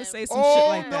say nigga that. would say some Oh, shit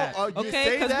like no, that. you Okay,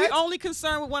 say because we that? only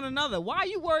concerned with one another. Why are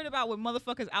you worried about what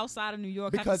motherfuckers outside of New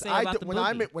York have Because to say about the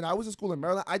when I was in school in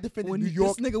Maryland, I defended when New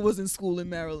York. this nigga was in school in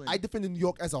Maryland. I defended New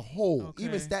York as a whole, Okay.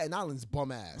 even Staten Island's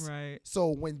bum ass. right. So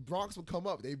when Bronx would come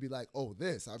up, they'd be like, "Oh,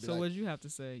 this." I'd be So like, what'd you have to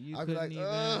say? You I'd be couldn't like, even.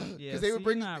 "Ugh," Yeah, they would see,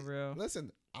 bring. you're not real.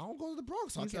 Listen, I don't go to the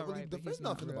Bronx, so He's I can't really alright, but he's defend not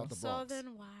nothing real. about the So Bronx.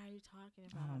 then why are you talking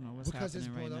about I don't know it? what's Because it's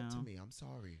happening brought right up now. to me. I'm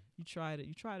sorry. You tried it.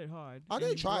 You tried it hard. I And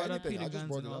didn't you try brought up anything. Peter I just Guns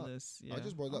brought and it all up. this. I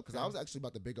just brought it up because Okay. I was actually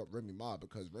about to big up Remy Ma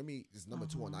because Remy is number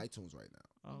 2 on iTunes right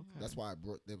now. Okay. That's why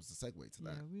there was a segue to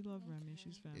that. Yeah, we love Remy.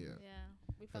 She's family. Yeah. Yeah,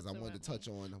 we Because fucked I with wanted to Remy. touch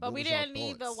on. But what we was your didn't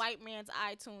need the thoughts? white man's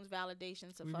iTunes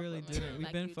validation to We fuck really with didn't. Remy. We've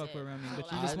like been you fuck with did. Remy, So,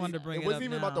 but you like, just wanted to yeah. bring It it wasn't up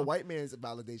even about the now. white man's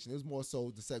validation. It was more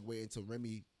so the segue into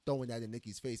Remy throwing that in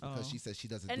Nikki's face because Oh. she said she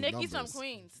doesn't And do Nikki's numbers. from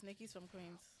Queens. Nikki's from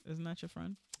Queens. Isn't that your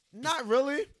friend? Not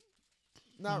really.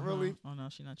 Not Uh-huh. really. Oh no,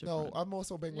 she's not your No, friend. I'm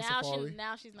also banging with Now Safari.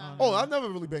 she's not. Oh, Oh, I've never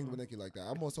really banged with Nikki like that.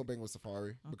 I'm also banging with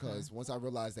Safari Okay. because once I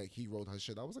realized that he wrote her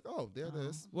shit, I was like, oh, there it Oh.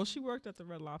 is. Well, she worked at the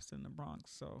Red Lobster in the Bronx,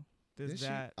 so there's Did she?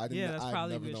 that. I didn't Yeah, kn- that's I've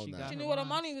probably never where known she that. got She her knew where the lines.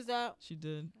 money was at. She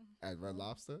did. At Red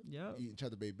Lobster, Yep. eating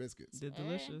Cheddar Bay biscuits. Did Hey.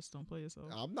 delicious. Don't play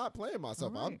yourself. I'm not playing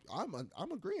myself. All right.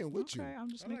 I'm agreeing with Okay, I'm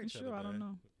just I like making sure. Cheddar I don't Bay.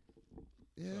 know.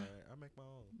 you. Yeah. Sorry, I make my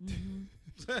own. Mhm.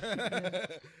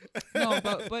 No,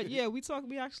 but yeah, we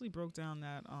actually broke down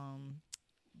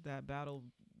that battle,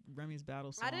 Remy's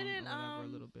battle song I didn't, or whatever a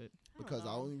little bit. Because the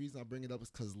I don't know. only reason I bring it up is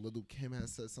because Little Kim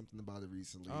has said something about it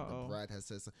recently. Uh-oh. The Brat has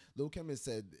said something. Little Kim has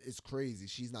said it's crazy.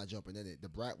 She's not jumping in it. The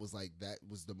Brat was like, that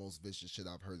was the most vicious shit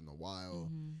I've heard in a while.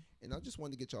 Mhm. And I just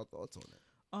wanted to get y'all thoughts on it.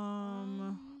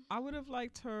 I would have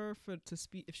liked her to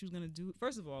speak if she was gonna do.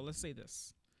 First of all, let's say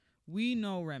this: we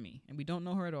know Remy, and we don't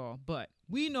know her at all, but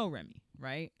we know Remy,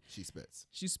 right? She spits.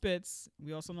 She spits.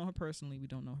 We also know her personally. We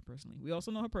don't know her personally. We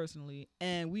also know her personally,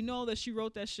 and we know that she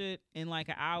wrote that shit in like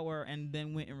an hour and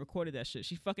then went and recorded that shit.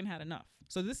 She fucking had enough.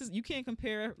 So you can't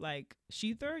compare like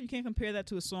Sheether. You can't compare that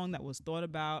to a song that was thought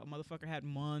about. A motherfucker had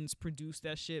months, produced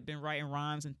that shit, been writing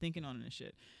rhymes and thinking on it and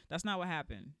shit. That's not what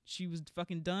happened. She was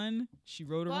fucking done. She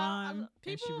wrote a Well, rhyme and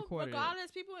she people, recorded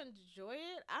regardless, people enjoy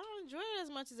it. I don't enjoy it as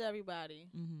much as everybody.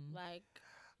 it. Mm-hmm. Like,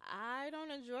 I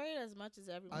don't enjoy it as much as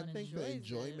everyone I think enjoys the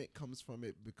enjoyment it. comes from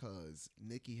it because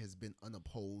Nicki has been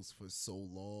unopposed for so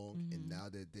long, and Mhm. now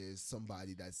that there's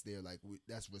somebody that's there, like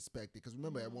that's respected. Because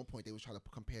remember, at Mhm. one point they was trying to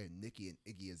compare Nicki and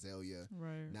Iggy Azalea.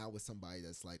 Right. Now with somebody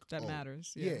that's like That oh,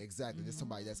 matters. Yeah, exactly. There's Mhm.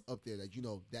 somebody that's up there that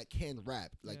that can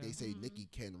rap. Like Yeah. they say, Mhm. Nicki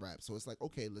can rap. So it's like,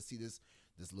 okay, let's see this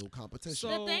little competition.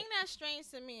 So- The thing that's strange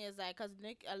to me is like, cause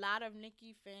a lot of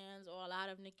Nicki fans or a lot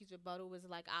of Nicki's rebuttal was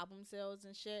like album sales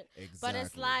and shit. Exactly. But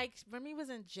it's like Remy was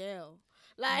in jail.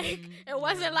 Like Mhm, it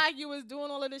wasn't yeah. like you was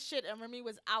doing all of this shit and Remy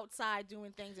was outside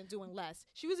doing things and doing less.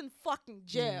 She was in fucking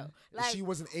jail. Like she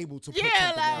wasn't able to put yeah,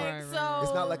 something like out. Right, so. right.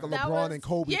 It's not like a that LeBron was- and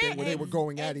Kobe yeah, thing where they were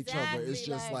going at each other. exactly, It's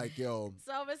just like, yo,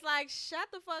 So it's like,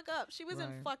 shut the fuck up. She was in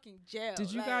Right. fucking jail.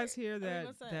 Did you Like, guys hear that made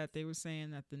no that sense. they were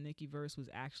saying that the Nicki verse was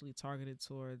actually targeted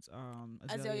towards Azalea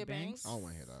Azalea Banks? Banks? I don't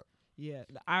want to hear that. Yeah,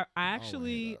 I wanna hear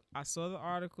actually that. I saw the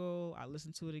article, I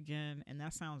listened to it again, and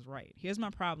that sounds right. Here's my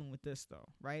problem with this though,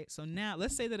 right? So now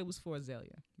let's say that it was for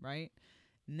Azalea, right?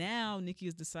 Now Nicki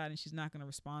is deciding she's not going to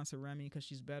respond to Remy because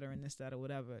she's better and this, that, or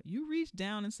whatever. You reach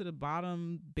down into the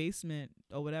bottom basement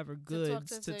or whatever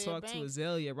goods to Azalea talk to Banks.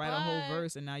 Azalea, write a whole But-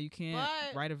 verse, and now you can't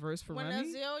but write a verse for when Remy.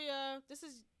 Azalea, this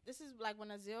is like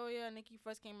when Azalea and Nicki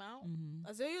first came out. Mhm.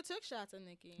 Azalea took shots at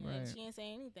Nicki and Right. she didn't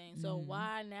say anything. So Mhm.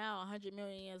 why now, 100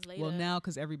 million years later? Well, now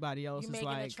because everybody else you is making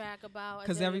a like, track about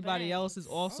because Azalea everybody Banks. else is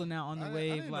also now on the I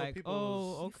wave, didn't know like, people oh,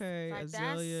 was- okay, like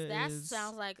Azalea that is.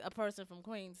 sounds like a person from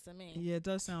Queens to me. Yeah, it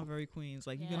does sound very Queens.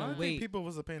 Like Yeah. you're I gonna don't wait. think people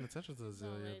wasn't paying attention to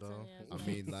Azalea wait, though. yeah. I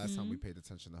mean, last time we Mhm. paid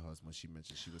attention to her is when she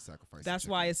mentioned she was sacrificing. That's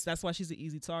why she's an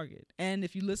easy target. And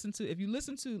if you listen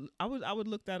to I would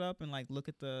look that up and like look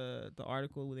at the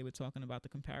article where they were talking about the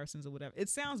comparisons or whatever. It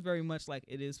sounds very much like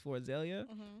it is for Azalea,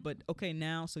 but okay,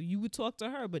 now so you would talk to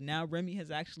her, but now Remy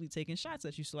has actually taken shots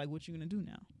at you. So like, what you gonna do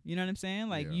now? You know what I'm saying?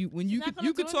 Like Yeah.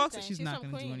 you could talk to. anything. She's She's not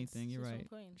from gonna do Queens. anything. You're She's from right.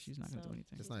 Queens, She's not gonna so- do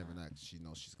anything. It's not even that. She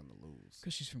knows she's gonna lose.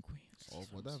 Because she's from Queens. Or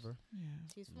whatever. Yeah.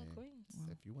 She's from Yeah. Queens.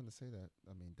 Wow. If you want to say that,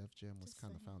 I mean, Def Jam was Just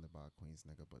kind of saying. founded by a Queens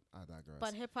nigga, but I digress.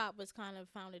 But hip hop was kind of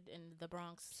founded in the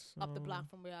Bronx, up the So- block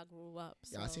from where I grew up.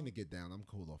 So. yeah, I seen it Get Down. I'm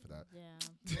cool off of that. Yeah.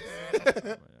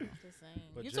 Yeah. Just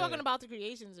saying. But You're Jay- talking about the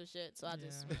creations of shit, so I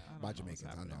just. Yeah, I don't By know what's Jamaicans, I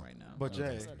happening know. right now. But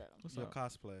Jay, What's your up?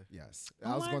 cosplay. Yes,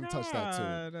 Oh I was my going to touch that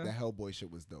too. God. The Hellboy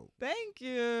shit was dope. Thank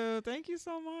you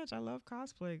so much. I love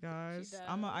cosplay, guys.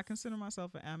 I does. consider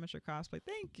myself an amateur cosplay.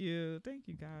 Thank you,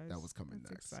 guys. That was coming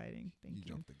That's next. exciting. Thank you.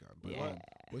 Jumped the gun. But Yeah.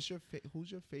 what's your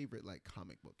who's your favorite like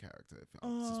comic book character? Since we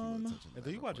were touching And that do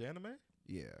you real watch quick. anime?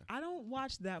 Yeah. I don't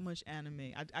watch that much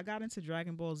anime. I got into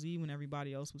Dragon Ball Z when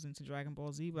everybody else was into Dragon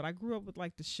Ball Z, but I grew up with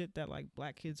like the shit that like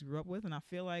black kids grew up with, and I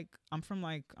feel like I'm from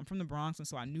the Bronx, and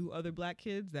so I knew other black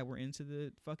kids that were into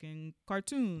the fucking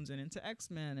cartoons and into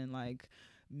X-Men, and like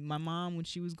my mom, when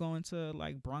she was going to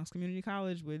like Bronx Community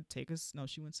College, would take us. No,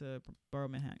 she went to Borough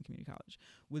Manhattan Community College.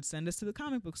 Would send us to the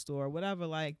comic book store, or whatever.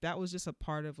 Like that was just a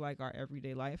part of like our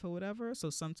everyday life or whatever. So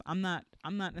I'm not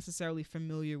necessarily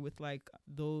familiar with like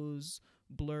those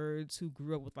blurs who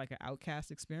grew up with like an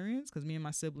outcast experience, because me and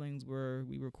my siblings were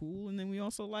cool, and then we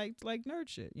also liked like nerd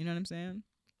shit. You know what I'm saying?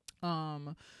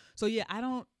 So yeah,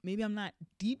 maybe I'm not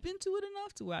deep into it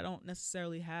enough to where I don't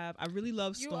necessarily have. I really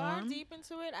love You Storm. are deep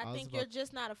into it. I was think about- you're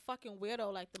just not a fucking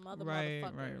weirdo like the mother Right,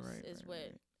 motherfuckers. right, is right, what.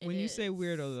 right. it When you say is.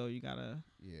 weirdo though, you gotta.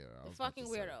 Yeah. I The was about fucking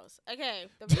to say. weirdos. Okay,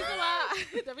 the reason why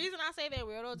the reason I say they're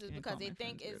weirdos is Can't because call they my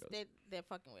think friends it's they're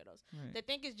fucking weirdos. Right, They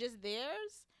think it's just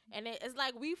theirs, and it's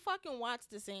like we fucking watch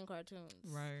the same cartoons.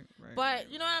 right.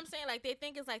 But you know what I'm saying? Like they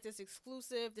think it's like this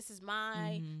exclusive. This is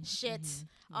my shit. Right.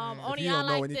 If Only you I don't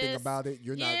know like anything this. about it,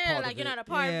 you're yeah, not part like of you're it. not a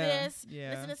part Yeah, of this.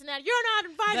 yeah. This and that. You're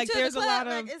not invited Like to there's the a club. lot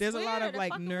of Like, it's there's a lot weird. of They're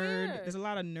like fucking nerd weird. there's a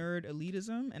lot of nerd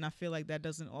elitism, and I feel like that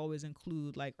doesn't always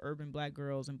include like urban black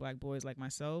girls and black boys like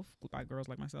myself, black girls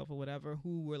like myself or whatever,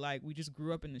 who were like, we just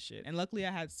grew up in the shit. And luckily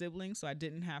I had siblings, so I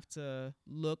didn't have to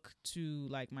look to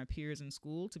like my peers in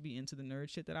school to be into the nerd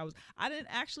shit that I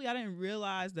didn't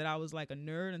realize that I was like a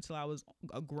nerd until I was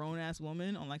a grown ass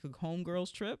woman on like a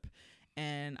homegirls trip.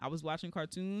 And I was watching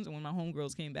cartoons, and when my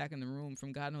homegirls came back in the room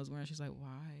from God knows where, she's like,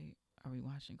 why are we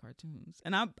watching cartoons?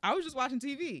 And I was just watching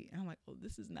TV, and I'm like, oh,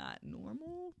 this is not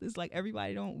normal. This like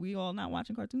we all not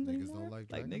watching cartoons Niggas anymore. don't like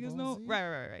Dragon niggas Ball don't. Z?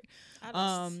 Right. I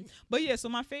just- But yeah, so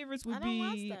my favorites would I don't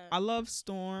watch be, that. I love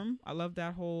Storm. I love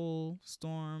that whole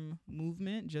Storm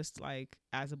movement, just like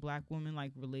as a black woman,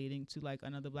 like relating to like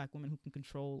another black woman who can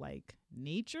control like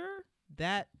nature.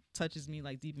 That touches me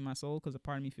like deep in my soul, because a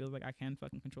part of me feels like I can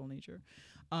fucking control nature.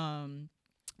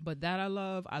 But that I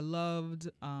love. I loved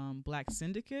Black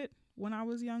Syndicate when I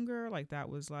was younger. Like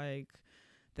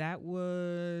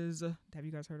have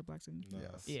you guys heard of Black Syndicate? No.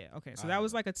 Yes. Yeah, okay. So I that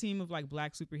was haven't. like a team of like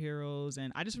black superheroes,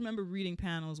 and I just remember reading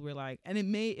panels where like, and it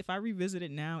may, if I revisit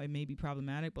it now, it may be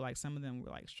problematic, but like some of them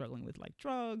were like struggling with like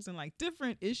drugs and like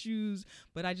different issues,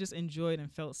 but I just enjoyed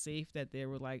and felt safe that there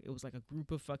were like, it was like a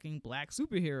group of fucking black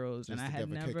superheroes, and I had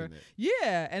never,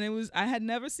 yeah, and I had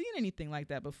never seen anything like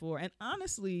that before. And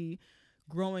honestly,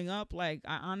 growing up, like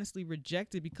I honestly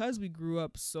rejected, because we grew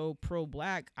up so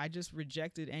pro-black, I just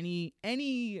rejected any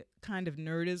kind of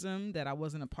nerdism that I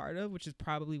wasn't a part of, which is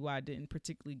probably why I didn't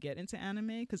particularly get into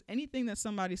anime, because anything that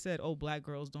somebody said, oh, black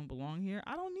girls don't belong here,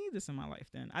 I don't need this in my life.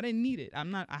 Then I didn't need it.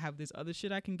 I have this other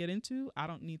shit I can get into. I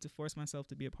don't need to force myself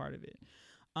to be a part of it.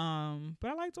 But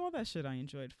I liked all that shit. I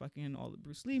enjoyed fucking all the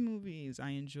Bruce Lee movies. I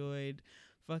enjoyed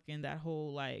fucking that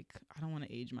whole, like, I don't want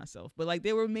to age myself, but like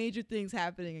there were major things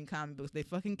happening in comic books. They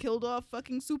fucking killed off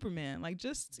fucking Superman. Like,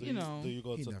 just, Do you know. Do you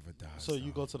go He to? never dies. So you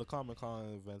though. go to the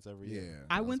Comic-Con events every Yeah. year.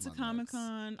 I that went was to my Comic next.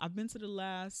 Con. I've been to the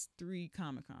last 3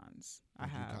 Comic Cons. I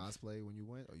Did you have. cosplay when you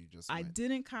went, or you just? I went?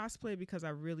 didn't cosplay because I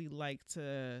really like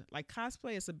to, like,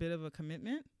 cosplay is a bit of a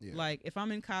commitment. Yeah. Like, if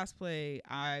I'm in cosplay,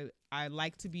 I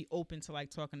like to be open to like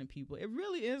talking to people. It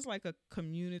really is like a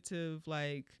communicative,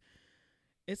 like,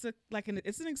 it's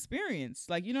an experience.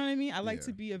 Like, you know what I mean? I like Yeah.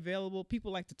 to be available.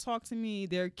 People like to talk to me.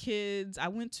 They're kids. I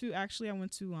went to for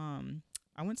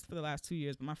the last 2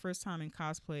 years, but my first time in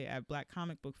cosplay at Black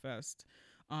Comic Book Fest.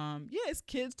 It's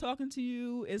kids talking to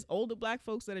you. It's older black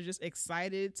folks that are just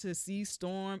excited to see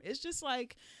Storm. It's just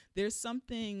like there's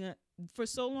something for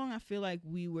so long I feel like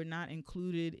we were not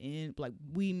included in, like,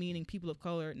 we meaning people of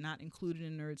color, not included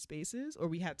in nerd spaces, or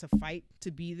we had to fight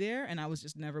to be there, and I was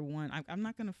just never one. I'm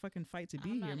not gonna fucking fight to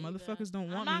be here. Motherfuckers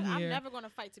don't want me here. I'm never gonna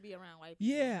fight to be around white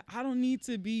people. Yeah, I don't need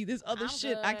to be. There's other I'm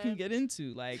shit I can good. get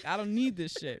into. Like, I don't need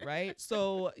this shit, right?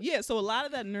 So yeah, so a lot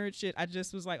of that nerd shit, I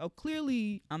just was like, oh,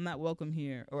 clearly I'm not welcome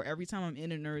here. Or every time I'm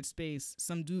in a nerd space,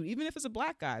 some dude, even if it's a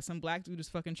black guy, some black dude is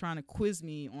fucking trying to quiz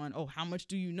me on, oh, how much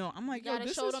do you know? I'm like, You yo, gotta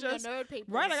this show is them just your nerd papers.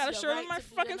 right. I gotta your show them right my to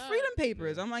be a fucking nerd. freedom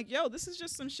papers. I'm like, yo, this is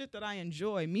just some shit that I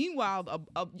enjoy. Meanwhile,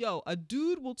 a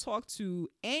dude will talk to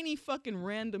any fucking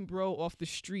random bro off the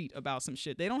street about some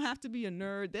shit. They don't have to be a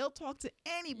nerd. They'll talk to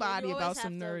anybody you about always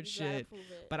some have to- nerd you gotta shit. prove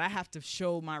it. But I have to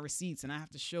show my receipts, and I have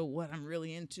to show what I'm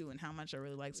really into and how much I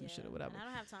really like some shit or Yeah, whatever. and I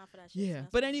don't have time for that shit. Yeah. so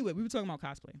that's But fine. anyway, we were talking about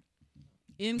cosplay.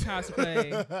 In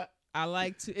cosplay, I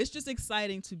like to, it's just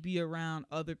exciting to be around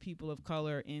other people of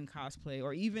color in cosplay,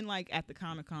 or even like at the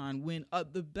Comic-Con when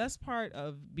the best part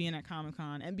of being at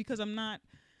Comic-Con, and because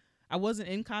I wasn't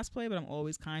in cosplay, but I'm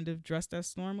always kind of dressed as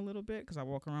Storm a little bit because I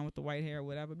walk around with the white hair or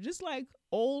whatever. Just like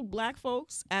old black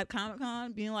folks at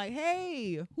Comic-Con being like,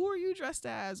 hey, who are you dressed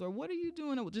as? Or what are you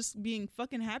doing? Or just being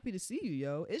fucking happy to see you,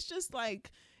 yo. It's just like,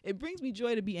 it brings me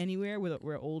joy to be anywhere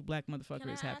where old black motherfucker Can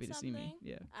I is happy add to see me. something?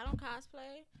 Yeah. I don't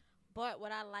cosplay, but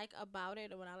what I like about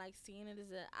it and what I like seeing it is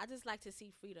that I just like to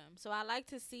see freedom. So I like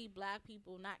to see black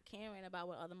people not caring about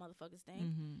what other motherfuckers think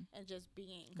and just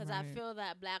being. Because I Right. feel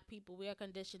that black people, we are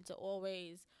conditioned to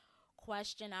always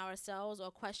question ourselves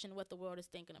or question what the world is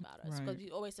thinking about us. Because Right.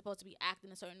 we're always supposed to be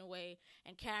acting a certain way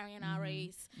and carrying our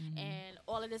race and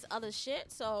all of this other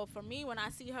shit. So for me, when I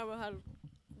see her with her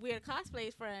weird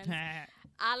cosplay friends,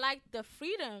 I like the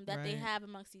freedom that they Right. have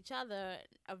amongst each other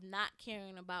of not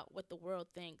caring about what the world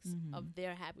thinks of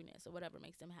their happiness or whatever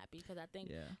makes them happy. Because I think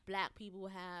Yeah. black people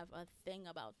have a thing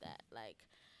about that, like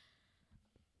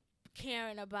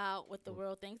caring about what the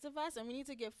world thinks of us, and we need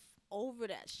to get over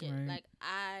that shit. Right. Like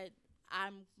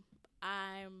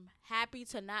I'm happy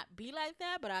to not be like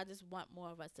that, but I just want more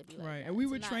of us to be like Right. that. And we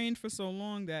to were not- trained for so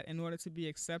long that in order to be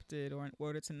accepted or in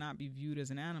order to not be viewed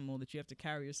as an animal, that you have to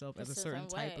carry yourself as a certain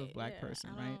type way. of black Yeah, person,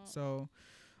 I right? don't- So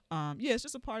yeah, it's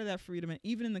just a part of that freedom. And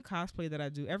even in the cosplay that I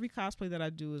do, every cosplay that I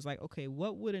do is like, okay,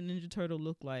 what would a Ninja Turtle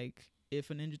look like if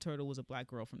a Ninja Turtle was a black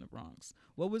girl from the Bronx?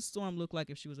 What would Storm look like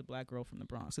if she was a black girl from the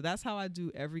Bronx? So that's how I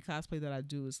do every cosplay that I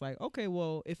do. It's like, okay,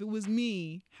 well, if it was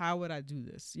me, how would I do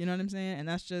this? You know what I'm saying? And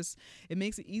that's just, it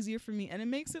makes it easier for me. And it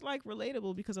makes it like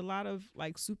relatable because a lot of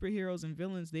like superheroes and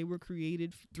villains, they were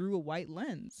created through a white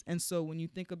lens. And so when you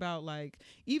think about like,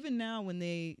 even now when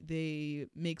they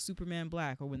make Superman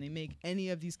black or when they make any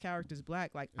of these characters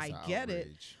black, like It's I an get it.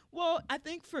 outrage. Well, I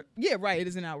think it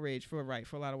is an outrage for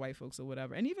a lot of white folks or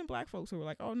whatever, and even black folks who are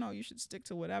like, oh no, you should stick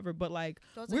to whatever. But like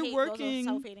Those we're are working,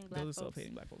 self-hating black those are folks.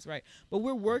 self-hating black folks, right? But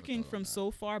we're working thought on from that. so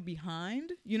far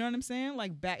behind. You know what I'm saying?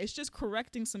 Like back, it's just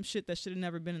correcting some shit that should have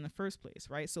never been in the first place,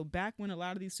 right? So back when a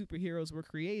lot of these superheroes were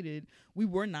created, we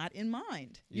were not in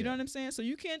mind. You know Yeah. what I'm saying? So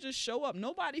you can't just show up.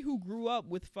 Nobody who grew up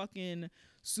with fucking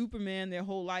Superman their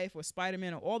whole life or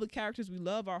Spider-Man or all the characters we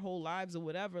love our whole lives or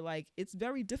whatever, like it's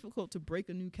very difficult to break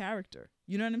a new character.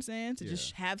 You know what I'm saying? To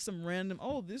just have some random,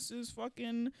 oh, this is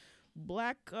fucking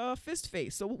black fist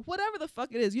face. So whatever the fuck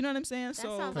it is, you know what I'm saying? That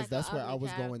So sounds Because like that's a where I ugly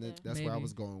was going. character. That's where I Maybe.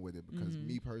 was going with it. Because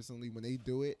me personally, when they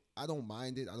do it, I don't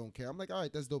mind it. I don't care. I'm like, all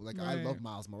right, that's dope. Like I Right. love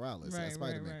Miles Morales as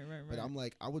Spider-Man. right. But I'm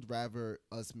like, I would rather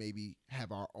us maybe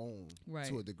have our own Right,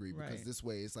 to a degree because right. this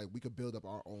way it's like we could build up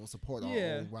our own, support our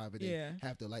Yeah, own, rather than yeah.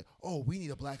 have to like, oh, we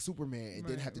need a black Superman and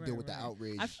then Right, have to deal right, with the right.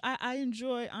 outrage. I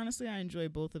enjoy, honestly, I enjoy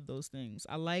both of those things.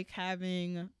 I like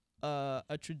having a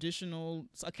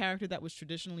character that was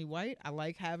traditionally white. I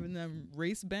like having them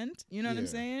race bent, you know what I'm Yeah.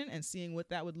 saying? And seeing what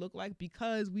that would look like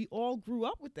because we all grew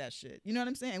up with that shit. You know what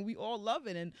I'm saying? And we all love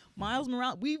it. And Miles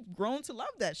Morales, we've grown to love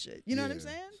that shit. You know what I'm Yeah.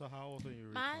 saying? So how often you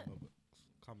read My-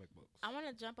 comic books? I want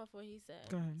to jump off what he said.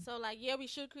 Go ahead. So, like, yeah, we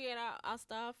should create our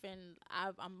stuff, and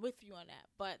I'm with you on that.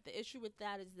 But the issue with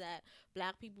that is that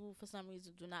black people, for some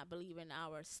reason, do not believe in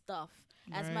our stuff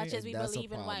as Right. much as we And that's a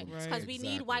believe in white. problem. Because Right. we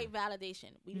need Exactly. white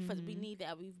validation. We Mhm. need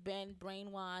that. We've been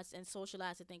brainwashed and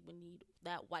socialized to think we need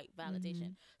that white Mm-hmm.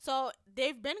 validation. So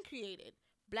they've been created.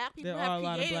 Black people There are have a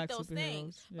lot of created black those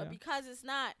things, superheroes, yeah. but because it's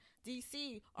not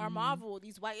DC or Mhm. Marvel,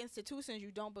 these white institutions, you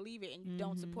don't believe it and you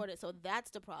don't Mhm. support it. So that's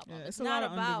the problem. Yeah, it's it's a not lot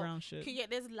of about underground shit.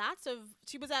 there's lots of.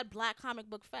 She was at Black Comic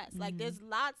Book Fest. Like there's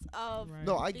lots of. Right.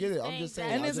 no, I these get it. I'm things just that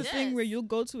saying. And I there's a just- thing where exist. you'll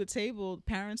go to a table,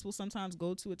 parents will sometimes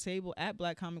go to a table at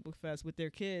Black Comic Book Fest with their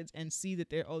kids and see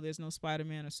that there's no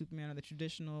Spider-Man or Superman or the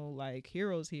traditional like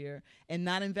heroes here and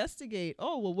not investigate,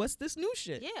 oh, well, what's this new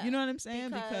shit? Yeah, You know what I'm saying?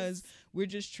 Because we're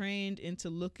just trained into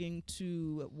looking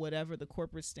to whatever the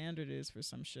corporate standard is for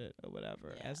some shit or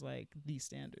whatever as like the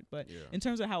standard. But in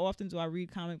terms of how often do I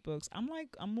read comic books, I'm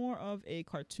more of a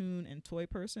cartoon and toy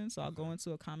person. So I'll go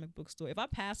into a comic book store. If I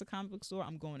pass a comic book store,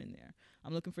 I'm going in there.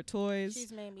 I'm looking for toys.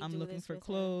 She's made me I'm do looking this for with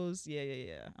clothes.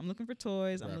 Yeah. I'm looking for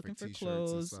toys. I'm Graphic looking for t-shirts and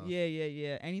clothes. stuff.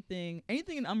 Yeah. Anything.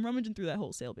 I'm rummaging through that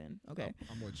wholesale bin. Okay.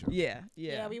 I'm with you.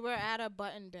 Yeah. We were at a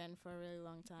button bin for a really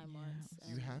long time once.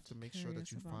 You have to make sure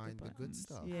that you Curious about find the good buttons.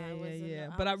 stuff. Yeah.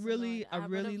 But I really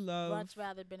would've love. much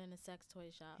rather been in a sex toy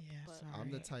shop. Yeah, but sorry.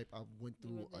 I'm the type I went You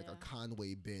through were like a there.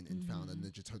 Conway bin and found a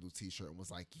Ninja Turtle T-shirt and was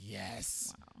like,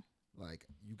 yes. Wow. Like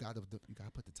you gotta put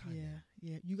the time in.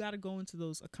 Yeah. You got to go into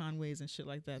those Conways and shit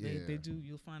like that. They Yeah. do.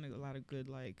 You'll find a lot of good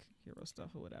like hero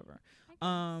stuff or whatever.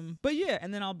 But yeah,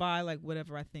 and then I'll buy like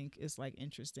whatever I think is like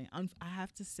interesting. I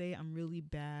have to say I'm really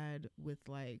bad with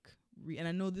like and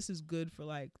I know this is good for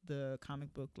like the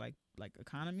comic book like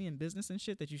economy and business and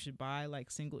shit that you should buy like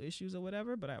single issues or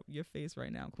whatever. But your face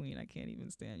right now, Queen, I can't even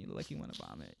stand. You look like you want to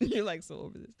vomit. You're like so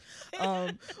over this.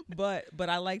 But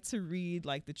I like to read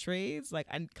like the trades. Like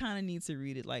I kind of need to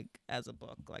read it like as a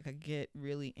book. Like I get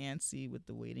really antsy with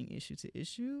the waiting issue to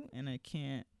issue, and I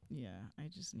can't. Yeah, I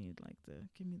just need like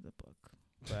give me the book.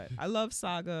 But I love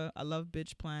Saga. I love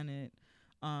Bitch Planet.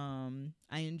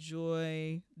 I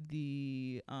enjoy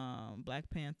the Black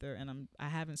Panther, and I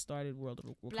haven't started World of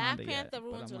Wakanda Black yet, Panther but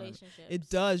ruins I'm on it. relationships. It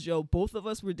does, yo. Both of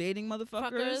us were dating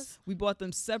motherfuckers. Fuckers. We bought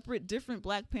them separate, different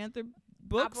Black Panther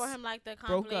books. I brought him like the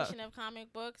Broke up. compilation of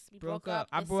comic books. We broke up.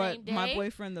 I the brought same day. my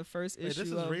boyfriend the first Wait, issue. this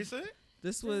is of, recent?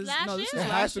 This This was last no, this year? was It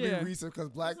last has to year. be recent because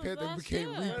Black This was Panther last became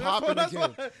year. re-popping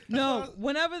again. No,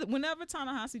 whenever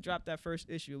Ta-Nehisi dropped that first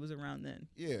issue, it was around then.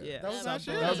 Yeah. That was so last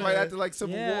I year? That was right after like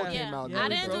Civil Yeah. War Yeah, came out. Yeah, I we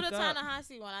didn't do broke the up.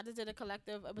 Ta-Nehisi one. I just did a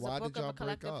collective. It was Why a book did of a y'all break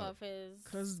collective up? of his.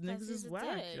 Cause niggas he's is a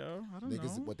whack, dick. yo. I don't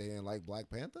Niggas, know. what they didn't like Black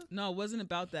Panther? No, it wasn't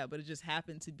about that, but it just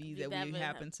happened to be We that we definitely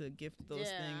happened to gift those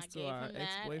Yeah, I things to gave our him that,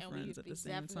 and we- ex-boyfriends at we the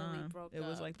same definitely time. broke It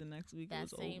was up like the next week it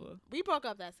was over. We broke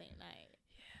up that same night.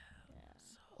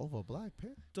 Over Black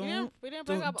Panther? We didn't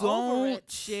break up over Don't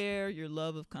it. share your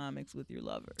love of comics with your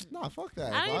lover. Nah, fuck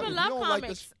that. I If don't even if you love don't like the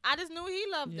comics. I just knew he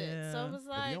loved it, so Yeah. it was if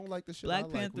like. you don't like the shit I Black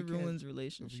like, Panther we can't- ruins If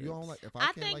relationships. you don't like, if I, I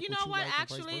can't think like you know what? what? You like, and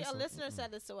vice Actually, a versa, listener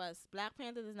said this to us. Black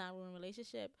Panther does not ruin a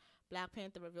relationship. Black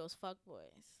Panther reveals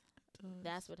fuckboys.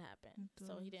 That's what happened. It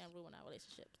So he does. didn't ruin our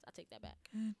relationships. I take that back.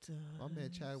 It does. My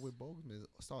man Chadwick Boseman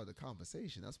started the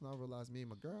conversation. That's when I realized me and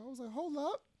my girl. I was like, hold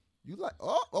up. You like?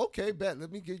 Oh, okay, bet.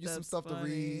 Let me give you some That's stuff to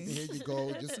read. funny. Here you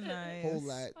go. Just Nice. hold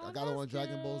that. Oh, I got it on that's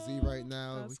Dragon Ball Z cute. right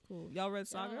now. That's cool. Y'all read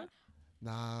Saga?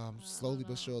 Nah, I'm slowly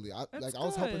but surely. I That's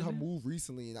was helping her good. move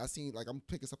recently, and I seen like I'm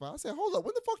picking stuff out. I said, "Hold up,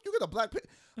 when the fuck you get a Black Panther?"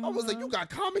 I was like, Uh-huh. "You got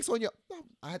comics on your?"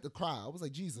 I had to cry. I was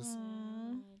like, "Jesus,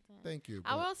 Aw. thank you."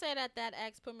 I but- will say that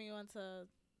ex put me onto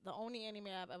the only anime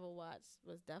I've ever watched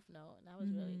was Death Note, and that was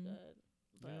really Mhm. good.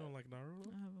 You But don't like Naruto?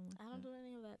 I haven't watched I don't that. do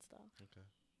any of that stuff. Okay.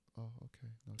 Oh, okay.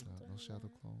 No doubt. No shadow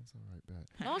clones. All right,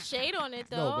 bet. No shade on it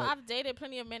No, though. but- I've dated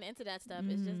plenty of men into that stuff.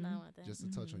 It's just Mhm. not one thing. Just to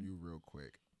touch on you real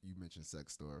quick. You mentioned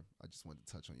sex store. I just wanted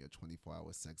to touch on your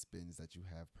 24-hour sex binge that you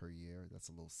have per year. That's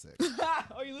a little sick.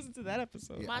 Oh, you listened to that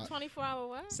episode. Yeah, My I- 24-hour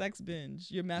what? Sex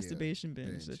binge. Your masturbation binge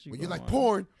Binge. that you When go you're like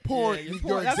on. porn, Yeah, your that's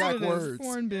what exact it is. words.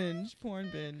 Porn binge. Porn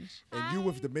binge. And you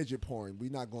with the midget porn. We're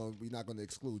not going to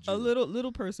exclude you. A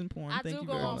little person porn. I Thank do you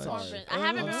go very on much. porn. sorry. binge. I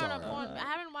haven't I'm been on sorry. a porn. I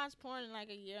haven't watched porn in like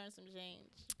a year and some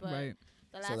change. But Right.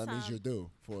 the last So that time, means you're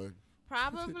due for.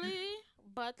 probably.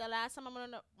 But the last time I'm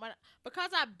gonna because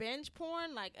I binge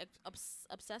porn like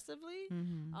obsessively.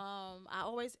 Mm-hmm. I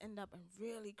always end up in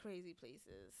really crazy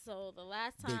places. So the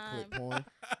last Big time clip porn.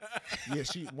 Yeah,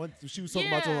 she was talking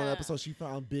about it on an Yeah. episode. She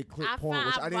found big clip I porn,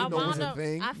 which I didn't know was wound a up,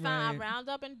 thing. I found Right. I round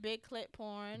up in big clit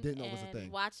porn. Didn't know it and was a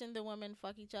thing. watching the women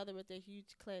fuck each other with their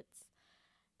huge clits,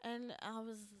 and I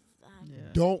was. Yeah.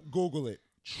 Don't Google it.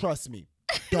 Trust me.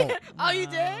 Don't. Oh, you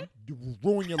Wow. did? You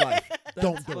ruin your life.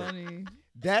 Don't That's do it. funny.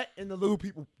 That and the little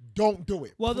people. Don't do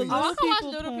it. Well, the please. Oh, I little can watch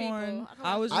people little people. porn. I can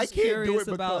I watch was I just can't do curious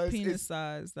it about because penis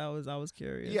it's- size. I was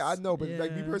curious. Yeah, I know, but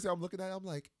like me Yeah. personally, I'm looking at it. I'm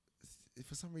like,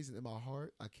 for some reason in my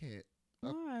heart, I can't.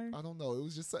 Why? I don't know. It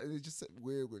was just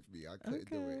weird with me. I couldn't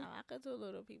do Okay. it. I could do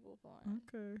little people porn,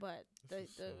 Okay. but This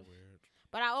is so weird.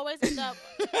 but I always end up.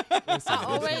 Listen, I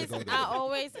always don't do I it.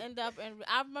 always end up in.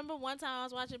 I remember one time I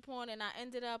was watching porn and I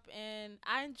ended up in.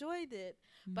 I enjoyed it,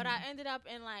 but I ended up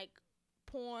in like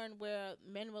porn where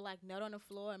men will like nut on the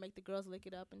floor and make the girls lick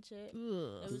it up and shit. It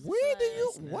was just Where do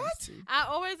you like- what? I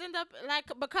always end up like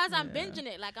because I'm Yeah. binging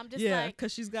it. Like I'm just Yeah, like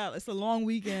because she's got it's a long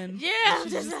weekend. Yeah, and I'm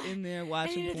she's just just like- in there and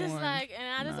watching you're porn. just like, and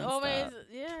I just nonstop. always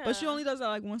yeah. But she only does that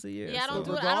like once a year. Yeah, I don't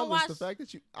so- do it. I don't Regardless, the watch-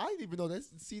 fact that I didn't even know that.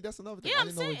 See, that's another thing. Yeah, I I'm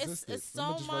didn't know saying it's- existed. it's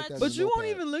I'ma so just write that much- in But the you won't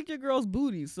notepad. even lick your girl's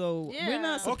booty, so we're Yeah.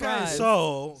 not Okay, surprised.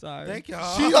 so Sorry. thank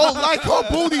y'all. She don't like her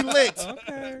booty licked.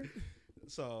 Okay.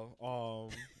 So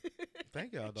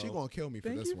thank y'all though. She gonna kill me for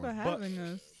Thank this you for one. having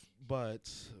us. But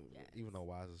even though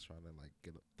Wise is trying to like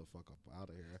get the fuck up out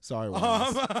of here. Sorry,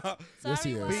 Wise. Yes,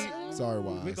 he Sorry, is. Wise. Sorry,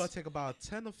 Wise. We're gonna take about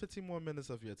 10 or 15 more minutes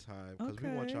of your time because we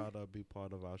want Okay. y'all to be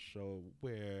part of our show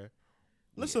where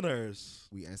listeners.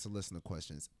 We answer listener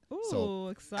questions. Ooh, So,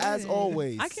 exciting. as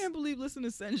always- I can't believe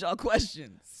listeners send y'all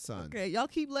questions. Son. Okay, y'all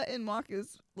keep letting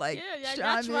Marcus like Yeah, y'all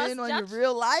chime trust- in on y'all your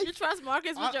real life. You trust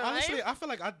Marcus with your Honestly, life? I feel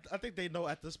like I think they know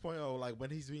at this point, or like when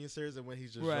he's being serious and when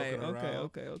he's just Right. joking Okay. around.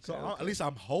 Okay. Okay. So okay. at least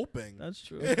I'm hoping. That's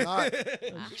true. If not,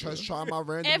 just try my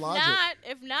random logic.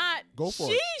 If not, Go for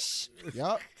it. sheesh.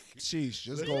 Yep. Sheesh.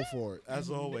 Just go for it. As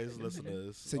always,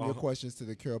 listeners, Send your questions to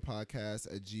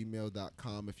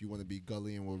thecurepodcast@gmail.com if you want to be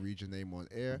gully and we'll read your name on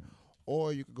air.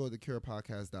 Or you can go to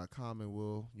thecurepodcast.com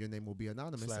and your name will be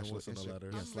anonymous. Slash and we'll listener answer-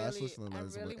 letters. Yeah, I'm slash really- listener I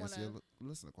letters. and really we'll answer your wanna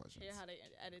listener questions. Hear how to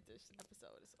edit this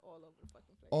episode. It's all over the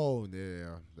fucking place. Oh,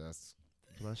 yeah. That's.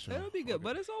 Bless you. It'll be good,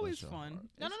 but it's always Bless your fun. heart.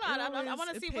 No, It's- I it always- want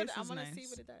to it see what paces I want to see nice.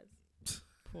 what it does.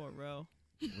 Poor Rel.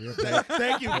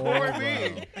 Thank you, Oh, poor wow.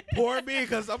 me, poor me,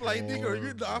 because I'm like, nigga, Poor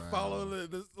you I Rel. follow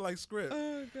this like script.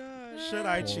 Oh God. Should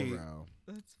I Poor cheat? Ralph.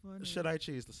 That's funny. Should I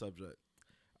cheat? Is the subject.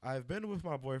 I've been with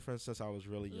my boyfriend since I was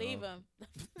really young. Leave him.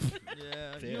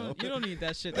 Yeah. Damn. You don't need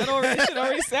that shit. That shit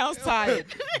already sounds tired.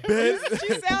 Ben-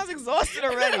 She sounds exhausted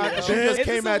already. After yo. she Ben- just Is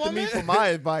came this a after me woman? for my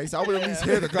advice. I would at least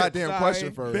hear the goddamn Sorry.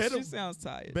 question first. Ben- She sounds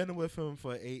tired. Been with him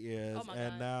for 8 years, Oh my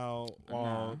and God. now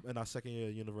in our second year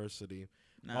of university.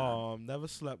 Nah. Never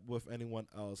slept with anyone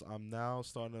else. I'm now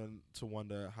starting to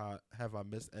wonder how have I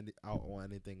missed out on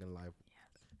anything in life.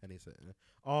 Anything.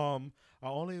 I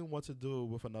only want to do it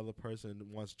with another person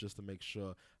once just to make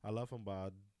sure. I love him, but I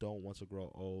don't want to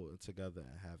grow old together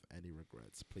and have any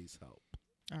regrets. Please help.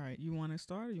 All right. You want to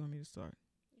start or you want me to start?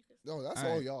 No, that's All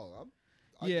all right. y'all.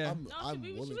 Yeah. I'm No, I'm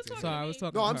she willing was to. talking Sorry, to I was me.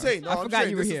 talking No, to I'm her. saying. No, I I'm forgot saying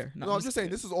you were this is- here. No, I'm just saying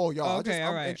this is all y'all. Okay, all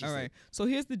I'm right, interested. all right. So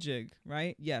here's the jig,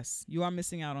 right? Yes, you are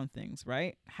missing out on things,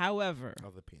 right? However,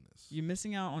 Other penis. you're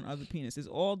missing out on other penis. There's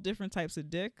all different types of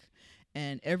dick,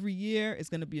 and every year it's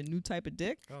gonna be a new type of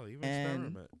dick. Oh, even and-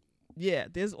 experiment. Yeah,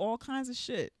 there's all kinds of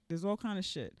shit. There's all kind of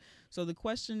shit. So the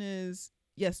question is,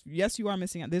 yes, you are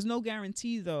missing out. There's no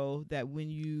guarantee though that when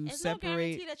you There's no separate.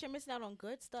 guarantee that you're missing out on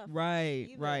good stuff. Right,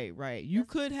 either. right. You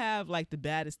That's- could have like the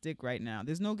baddest dick right now.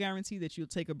 There's no guarantee that you'll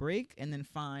take a break and then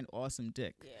find awesome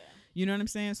dick. Yeah. You know what I'm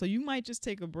saying? So you might just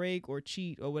take a break or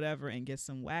cheat or whatever and get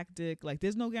some whack dick. Like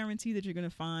there's no guarantee that you're gonna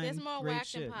find There's more great whack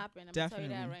shit. than popping. I'm Definitely,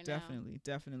 gonna tell you that right now.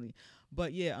 definitely.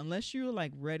 But yeah, unless you're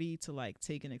like ready to like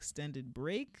take an extended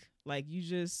break, like you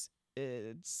just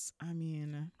I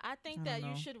mean, I think I that don't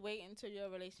you know. should wait until your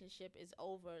relationship is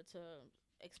over to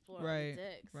explore Right, other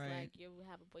dicks. right. Like you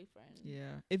have a boyfriend.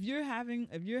 yeah. If you're having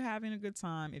a good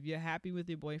time, if you're happy with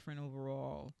your boyfriend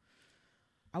overall,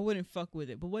 I wouldn't fuck with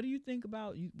it. But what do you think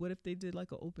about what if they did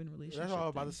like an open relationship? That's what I was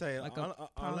about to thing? say. Like a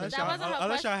Unless That y'all, wasn't her unless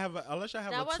question. y'all have a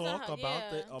That wasn't talk her, about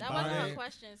yeah, it, that about wasn't her it,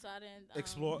 question, so I didn't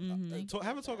explore. Mhm. think Have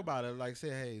a about talk that. about it. Like,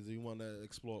 say, hey, do you want to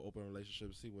explore open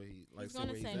relationships? See what he like. He's See gonna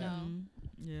where he's say at. no. Mhm.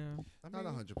 Yeah. I Not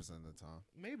mean, 100% of the time.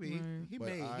 maybe Right. he But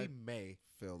may. I- He may.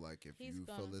 Feel like if He's you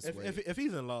feel gonna- this If, way, if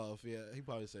he's in love, yeah, he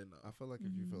probably say no. I feel like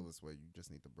if you feel Mhm. this way, you just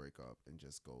need to break up and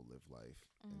just go live life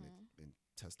and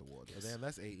test the waters. But damn,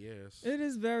 that's 8 years. It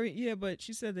is but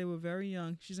she said they were very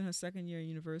young. She's in her second year of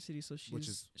university, so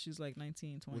she's like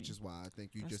 19, 20. Which is why I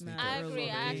think you That's just need mad to. I agree. early.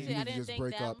 I actually, you I need to didn't just think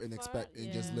break that up and far. expect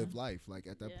and just Yeah. live life. Like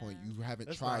at that point, Yeah. you haven't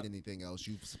That's tried not- anything else.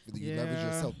 You Yeah. leverage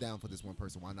yourself down for this one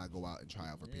person. Why not go out and try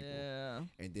out for people? Yeah.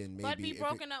 And then maybe But be if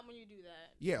broken up when you do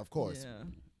that. yeah, of course. Yeah.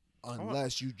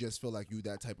 Unless you just feel like you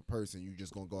that type of person, you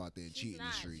just gonna go out there and She's cheat in the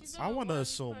not. streets. She's been I with wanna one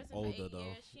assume person for older, 8 though.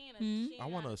 years. She ain't a- Hmm? she I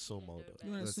ain't wanna not assume a older. dirtbag. You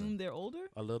want to Listen. assume they're older?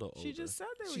 A little older. She just said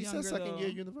they were She younger, said second though. year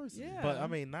university. Yeah. But I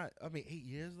mean, 8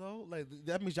 years though. Like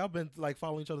that means y'all been like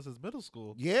following each other since middle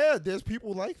school. Yeah, there's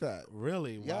people like that.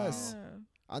 Really? Yes. Wow. Yeah.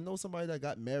 I know somebody that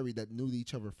got married that knew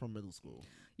each other from middle school.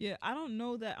 Yeah, I don't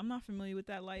know that. I'm not familiar with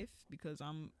that life because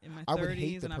I'm in my I would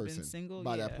hate 30s the and I've been person single.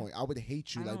 by yeah. that point. I would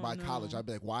hate you I like by don't college. know. I'd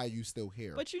be like, why are you still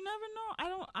here? But you never know.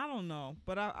 I don't know.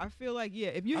 But I feel like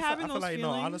if you're I feel having those like,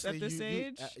 feelings honestly, at this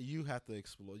age, you have to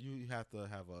explore. You have to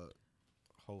have a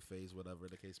whole phase, whatever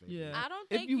the case may be. Yeah. I don't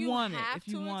If think you want it, have if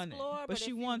you to want it. explore, But if she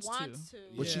you wants to.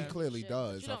 But she Yeah. clearly shit, but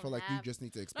does. you I feel don't like you have- just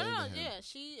need to No, explain no, to no, him. yeah.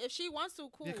 If she wants to,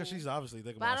 cool. Yeah, because she's obviously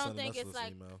thinking But I about don't sending think us it's this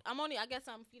like email. I guess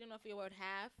I'm feeding off your word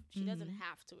have. She doesn't Mhm.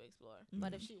 have to explore,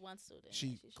 but if Mhm. she wants to, then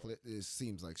She should. it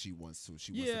seems like she wants to.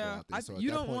 She wants to go Yeah, out there. So at you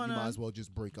that don't point, you wanna- might as well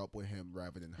just break up with him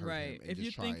rather than hurt Right. him. And If just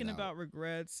you're try it thinking out. about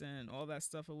regrets and all that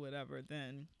stuff or whatever,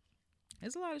 then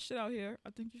there's a lot of shit out here. I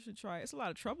think you should try it. It's a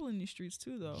lot of trouble in these streets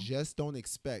too, though. Just don't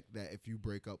expect that if you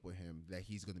break up with him that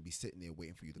he's gonna be sitting there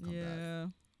waiting for you to come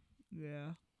back.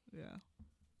 Yeah.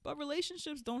 But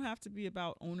relationships don't have to be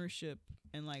about ownership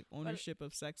and like ownership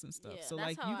of sex and stuff. Yeah, so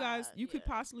that's like you how guys, I- you could yeah.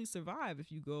 possibly survive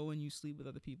if you go and you sleep with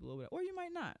other people or whatever, or you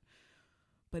might not.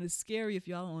 But it's scary if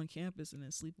y'all are on campus and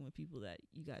then sleeping with people that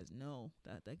you guys know.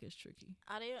 That gets tricky.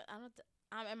 I don't.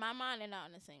 In my mind, they're not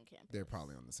on the same campus. They're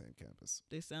probably on the same campus.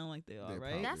 They sound like they are, They're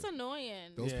right? probably- That's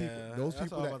annoying. Those people, those that's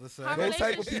people what I'm that, about to say. How those type of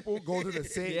relationship- people go to the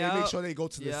same. They Yup. make sure they go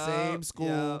to the same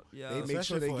school. They make sure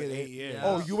Especially they for get 8 in. years.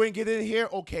 Oh, you ain't get in here?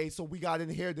 Okay, so we got in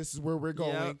here. This is where we're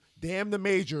going. Yup. Damn the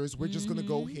majors. We're just gonna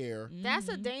go Mhm. here. That's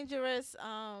a Mhm. dangerous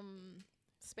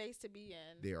space to be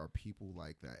in. There are people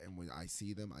like that, and when I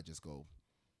see them, I just go.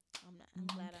 I'm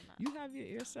glad I'm not. You have your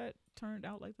ear set turned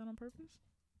out like that on purpose?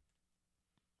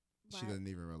 She Why? doesn't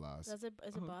even realize. Is it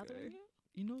bothering Okay. you?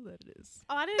 You know that it is.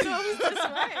 Oh, I didn't know it was this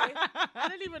way. I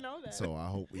didn't even know that. So I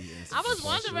hope we answer. I was the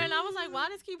question. wondering. I was like, why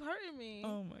does this keep hurting me?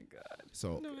 Oh my god.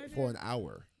 So No idea. for an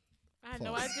hour, I had no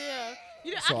plus. idea.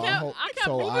 You know, So I I kept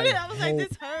so moving I it. I was like, hope-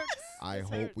 this hurts. I This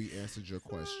hope hurts. we answered your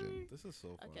question. This is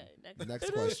so fun. Okay, next. The next It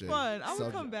is question. fun. I would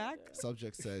Subject- come back.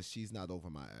 Subject says she's not over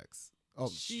my ex. Oh,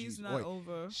 She's not wait,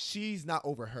 over. She's not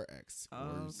over her ex.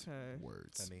 Words. Okay.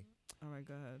 Words. Penny. All right,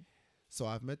 go ahead. So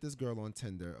I've met this girl on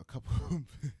Tinder a couple.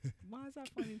 Why is that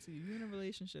funny to you? You're in a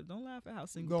relationship. Don't laugh at how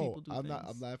single No, people do I'm things. not.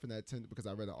 I'm laughing at Tinder because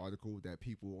I read an article that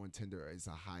people on Tinder is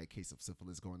a high case of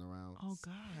syphilis going around. Oh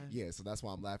God. Yeah, so that's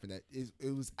why I'm laughing at it.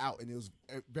 It was out and it was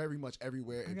very much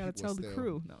everywhere. I and gotta people tell are the still-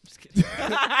 crew. No, I'm just kidding.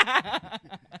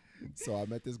 So I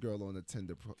met this girl on a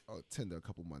Tinder a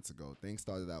couple months ago. Things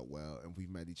started out well, and we've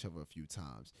met each other a few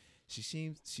times. She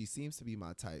seems to be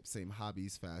my type, same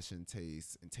hobbies, fashion,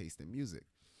 taste, and taste in music.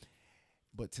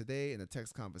 But today, in a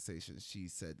text conversation, she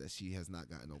said that she has not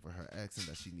gotten over her ex and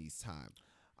that she needs time.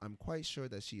 I'm quite sure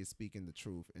that she is speaking the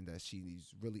truth and that she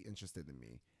is really interested in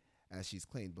me, as she's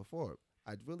claimed before.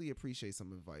 I'd really appreciate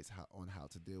some advice on how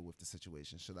to deal with the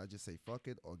situation. Should I just say fuck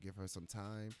it or give her some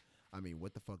time? I mean,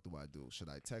 what the fuck do I do? Should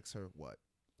I text her? What?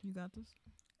 You got this.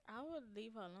 I would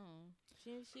leave her alone.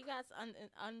 She got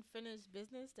unfinished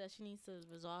business that she needs to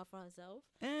resolve for herself.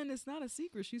 And it's not a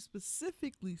secret. She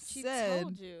specifically She said,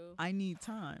 told you. "I need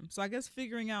time." So I guess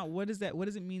figuring out what is that? What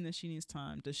does it mean that she needs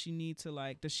time? Does she need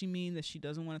to Does she mean that she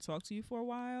doesn't want to talk to you for a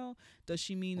while? Does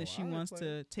she mean that she wants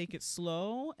to take it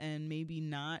slow and maybe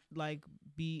not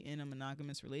be in a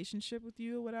monogamous relationship with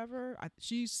you or whatever?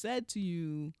 She said to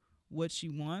you what she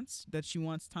wants. That she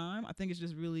wants time. I think it's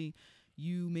just really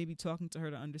you maybe talking to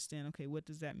her to understand, okay, what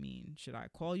does that mean? Should I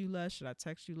call you less? Should I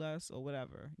text you less or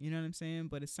whatever? You know what I'm saying?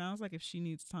 But it sounds like if she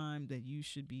needs time, that you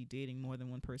should be dating more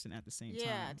than one person at the same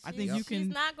time. I think you can.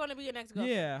 She's not going to be your next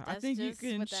girlfriend. Yeah, I That's think you just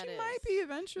can. what She that is. might be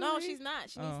eventually. No, she's not.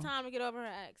 She needs Oh. time to get over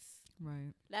her ex.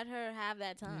 Right. Let her have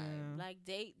that time. Yeah.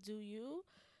 Date, do you.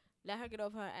 Let her get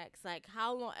over her ex.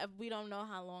 How long, if we don't know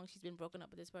how long she's been broken up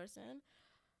with this person.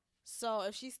 So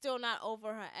if she's still not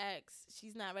over her ex,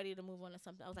 she's not ready to move on to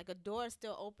something else. A door is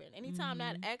still open. Anytime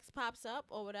that ex pops up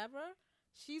or whatever,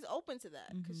 she's open to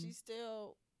that because she's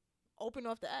still open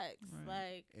off the ex.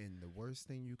 Right. And the worst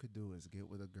thing you could do is get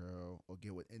with a girl or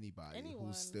get with anybody Anyone.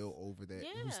 who's still over that,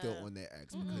 who's still Yeah. on their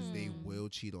ex because they Mm-mm. will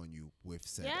cheat on you with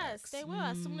said Yes, ex. they will.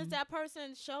 As soon as that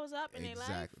person shows up in their life.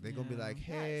 Exactly. They're gonna be Yeah. like, Yes.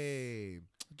 "Hey,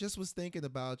 just was thinking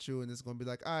about you," and it's gonna be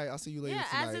like, "All right, I'll see you later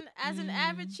Yeah, tonight." as an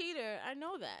avid cheater, I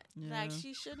know that. Yeah.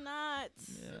 She should not.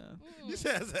 Yeah. You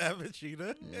said as an avid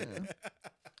cheater. Yeah.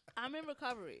 I'm in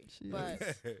recovery, She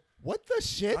but What the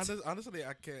shit? Honestly,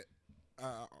 I can't.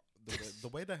 The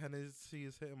way the Hennessy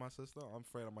is hitting my system, I'm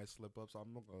afraid I might slip up, so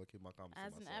I'm not gonna keep my comments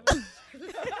as to an myself.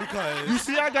 avid, Because You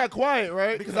see, I got quiet,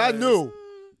 right? Because I knew.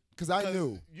 Because I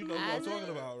knew. You know what I'm As talking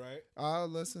a- about, right? Oh,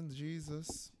 listen,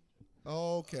 Jesus.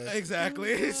 Okay.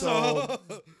 Exactly. So-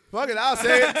 So, Fuck it, I'll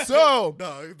say it. So,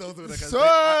 no, don't do that. 'Cause So-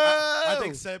 I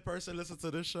think said person listens to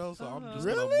this show, so I'm just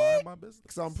Really? gonna mind my business.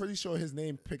 because I'm pretty sure his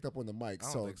name picked up on the mic. I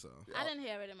don't so think so. I didn't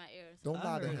hear it in my ears. Don't I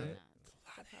lie to heard him. it.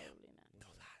 Probably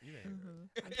not. You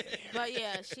ain't But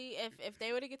yeah, if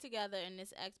they were to get together and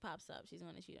this ex pops up, she's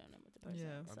gonna cheat on him with the person.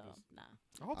 Yeah. So nah.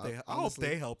 I hope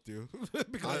they helped you.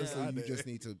 Because Honestly, I you did. just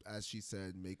need to, as she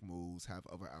said, make moves, have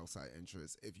other outside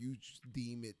interests. If you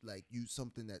deem it like you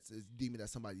something deem it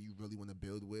as somebody you really want to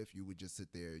build with, you would just sit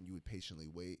there and you would patiently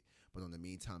wait. But in the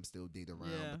meantime, still date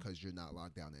around Yeah. because you're not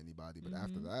locked down to anybody. But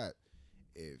after that,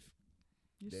 if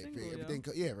You're If single, everything,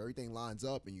 if everything lines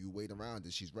up and you wait around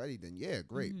and she's ready, then yeah,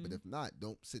 great. But if not,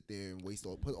 don't sit there and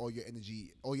put all your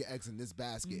energy, all your eggs in this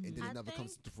basket, and then I it never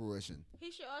comes to fruition.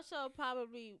 He should also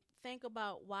probably think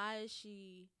about why is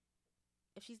she,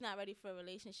 if she's not ready for a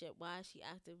relationship, why is she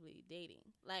actively dating?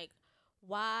 Like,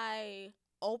 why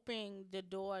open the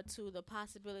door to the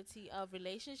possibility of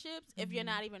relationships if you're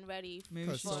not even ready Maybe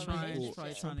Because she's for a trying, relationship?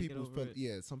 trying some to get people, over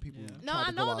it. some people. Yeah. No, try I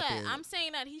to go know out that. there- I'm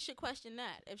saying that he should question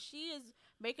that. If she is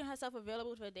making herself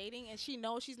available for dating and she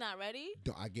knows she's not ready,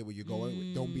 I get where you're going.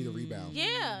 With. Don't be the rebound.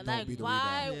 yeah, Don't like be the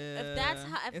why? rebound. If that's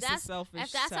how, It's a selfish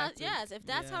if that's how, tactic. yes, if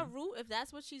that's Yeah. her route, if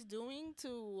that's what she's doing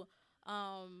to,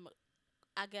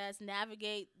 I guess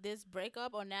navigate this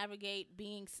breakup or navigate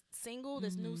being single,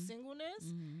 this new singleness.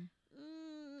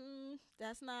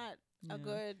 That's not a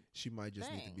good. She might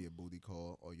just need to thing. be a booty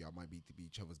call, or y'all might be to be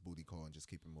each other's booty call and just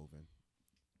keep it moving.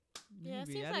 Yeah, it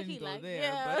Maybe. seems I like didn't he go like. there,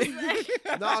 Yeah, but- it's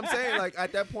like- No, I'm saying like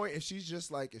at that point, if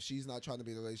she's not trying to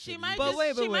be in a relationship, she you might But just,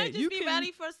 wait, she but might wait, just you be can-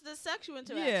 ready for the sexual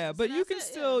interaction. Yeah, so but you that's can it,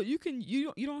 still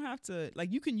yeah. you don't have to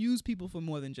like you can use people for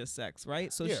more than just sex,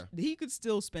 right? So Yeah. he could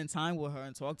still spend time with her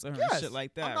and talk to her Yes. and shit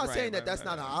like that. I'm not right, saying right, that's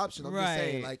right, not an right. option. I'm just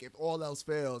saying Right. like if all else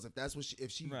fails, if that's what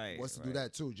if she Right, wants to do right.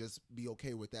 that too, just be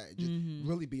okay with that and just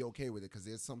really be okay with it. Because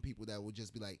there's some people that would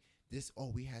just be like, this, oh,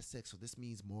 we had sex, so this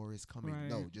means more is coming. Right.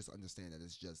 No, just understand that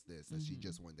it's just this. That she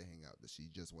just wanted to hang out. That she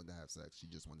just wanted to have sex. She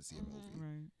just wanted to see a movie.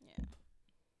 Right. Yeah.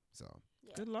 So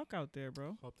Yeah. Good luck out there,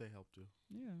 bro. Hope they helped you.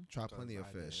 Yeah. try Because plenty of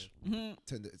I fish. Mhm.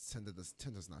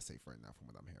 Tinder's not safe right now from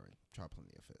what I'm hearing. Try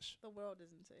plenty of fish. The world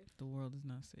isn't safe. The world is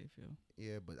not safe, yo.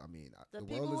 Yeah, but I mean, The the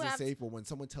people world who isn't have safe. But when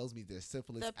someone tells me there's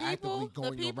syphilis The people, actively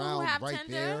going the people around who have right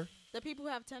Tinder, there, the people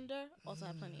who have Tinder also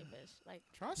have plenty of fish. Like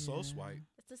Try Soul Swipe.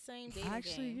 it's the same dating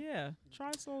Actually, game. yeah.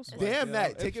 Try Soul Swipe. damn Yeah,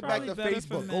 that. it's Take it back probably to better for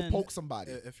Facebook. Go men. poke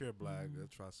somebody. If you're black,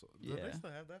 try Soul. Do they Yeah.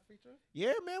 still have that feature?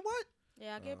 Yeah, man. What?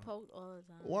 Yeah, I get poked all the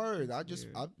time. Word. That's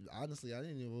I weird. honestly, I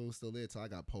didn't even know it was still there till I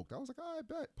got poked. I was like, all right,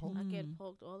 bet. Poke. I get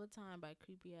poked all the time by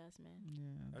creepy ass men.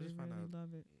 Yeah. I they just found really out-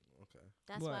 love it. Okay.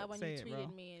 That's What? why when Say you it, tweeted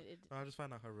bro. me, it No, I just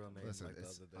found out her real name Listen, like the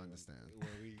it's- other day. I understand.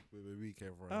 When we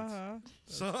became friends. Uh-huh.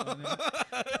 So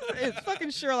It's fucking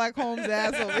Sherlock Holmes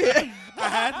ass over here. I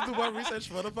had to do my research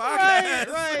for the podcast.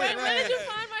 Right, Wait, where did you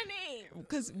find my name?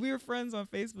 Because we were friends on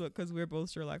Facebook because we're both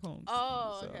Sherlock Holmes.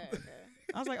 Oh, So, okay.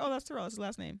 I was like, oh, that's Terrell. That's his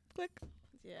last name. Click.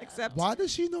 Yeah. Accept. Why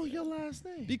does she know your last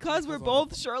name? Because we're Because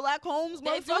both Sherlock Holmes.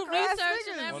 They do motherfucker ass research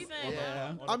and niggas. everything.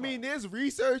 Yeah. I mean, there's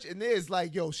research and there's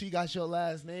like, yo, she got your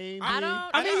last name. I B.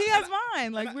 don't. I mean, he has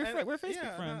mine. Like And we're I- we're yeah, Facebook and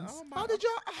I friends. don't How mind- did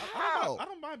y'all? I How?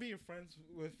 don't mind being friends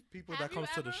with people Have that you comes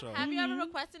to the ever- show. Have you ever Mhm.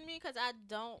 requested me? Because I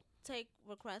don't take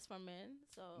requests from men.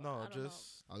 So No, I don't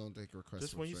just I don't think requests.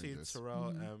 just when you see strangers. Terrell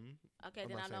M. know. Okay, I'm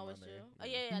then not I know saying it's my you. name. Oh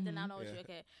yeah, then I know it's Yeah. you.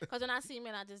 Okay, because when I see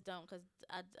men, I just don't. Because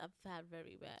I've had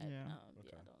very bad. Yeah. Yeah, Okay.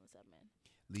 I don't accept men.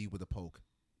 Lead with a poke.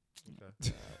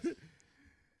 Okay.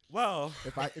 Well,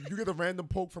 If you get a random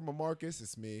poke from a Marcus,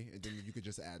 it's me, and then you could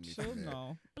just add me. She'll From there.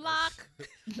 know. Block.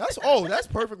 That's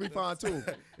perfectly fine too.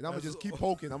 And I'm gonna just keep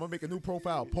poking. I'm gonna make a new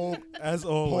profile. Poke. as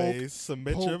always,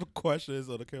 submit your poke. questions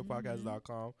on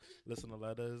thekillpodcast.com. Listen to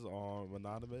letters on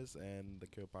Anonymous and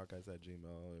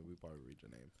thekillpodcast@gmail, and we probably read your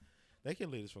name. Thank you,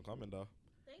 ladies, for coming, though.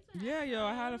 Thanks for Yeah, having yo,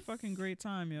 I had a us. fucking great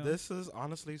time, yo. This is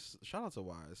honestly, shout out to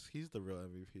Wise. He's the real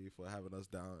MVP for having us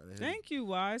down. In his, Thank you,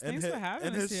 Wise. in Thanks his, for having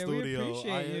in us his here. studio, We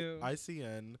appreciate you.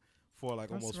 ICN, for like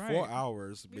That's almost right. 4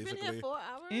 hours, We've basically. been here 4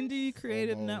 hours. Indie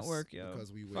Creative Almost, Network, yo.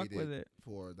 Because we Fuck with waited it.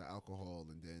 for the alcohol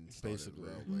and then started Basically.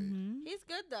 real late. Mhm. He's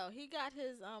good though. He got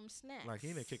his snacks. Like, he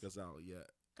didn't kick us out yet.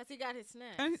 Cause he got his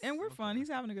snacks. And we're fun. Okay. He's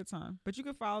having a good time. But you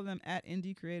can follow them at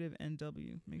Indie Creative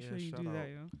NW. Make Yeah, sure you shout do that, out.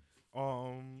 yo.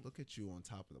 Look at you on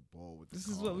top of the ball with This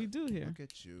the is what we do here. Look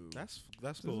at you. That's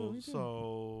This is what cool. we do.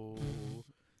 So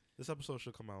this episode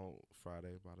should come out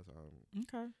Friday by the time.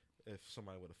 Okay. If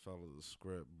somebody would have followed the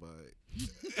script, but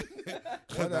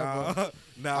Whatever.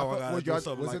 now I I gotta was do y'all-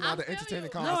 something was like it not I an feel entertaining you.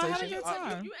 No, I had a conversation? good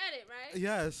time. You edit, right?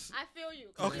 Yes. I feel you.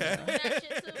 'cause Okay. I'm doing that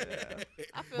shit too.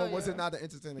 I feel But you. was it not an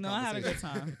entertaining No, I had a conversation?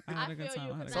 good time. I had a good feel time.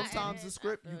 you I had a 'cause good I time. Sometimes edit. the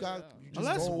script, I you feel got you. you Well, just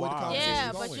that's go where the wild. conversation Yeah,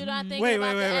 is but going. you're not thinking Wait, about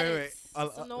wait, the wait, edits. wait.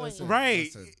 It's annoying. Listen, Right,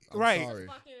 listen, I'm right. sorry.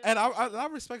 Fucking And I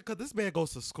respect because this man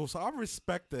goes to school, so I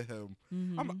respected him.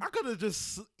 Mhm. I could have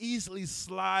just easily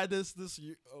slide this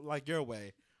like your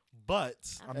way, But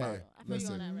I I'm feel not. you. I feel you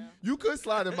listen. on that, real. You could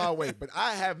slide in my way, but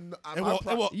I have no. It won't-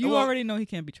 it won't- You won't- already know he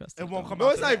can't be trusted. It won't though. come No,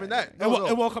 out. it's not even that. It No, won't. no.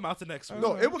 It won't come out the next week.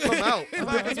 No, it would come out. The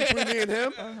Like- difference between me and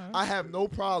him, Uh-huh. I have no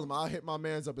problem. I'll hit my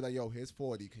man's up and be like, yo, here's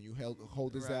 40. Can you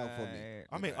hold this down for me? Right.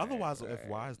 I mean, otherwise, if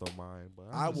Wise don't mind, but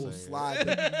I I'm just will saying.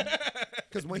 slide.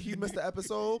 Because when he missed the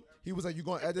episode, he was like, "You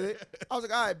gonna edit it?" I was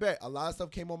like, "All right, bet." A lot of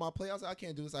stuff came on my plate. I was like, "I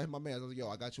can't do this." I hit my man. I was like, "Yo,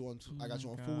 I got you on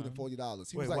food and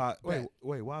 $40." He Wait, was like,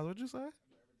 wait, Wise, what'd you say?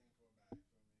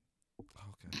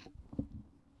 Okay.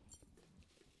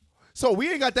 So we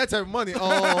ain't got that type of money. So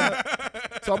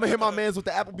I'm gonna hit my man's with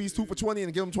the Applebee's 2 for $20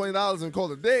 and give him $20 and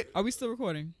call it a day. Are we still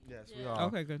recording? Yes, Yeah. we are.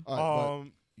 Okay, good. All right, but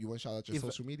Um, you want to shout out your if-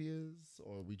 social medias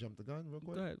or we jump the gun real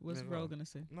quick? Go ahead. What's Yeah, Rel go. gonna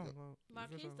say? no.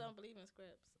 Marquise don't believe in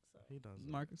scripts. So. He doesn't.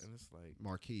 Marcus. And it's like,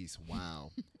 Marquise.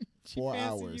 Wow, She 4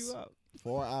 fancy hours. You up.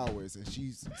 4 hours and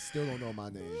she's still don't know my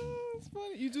name. It's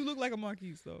funny. You do look like a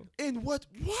Marquise though. In what?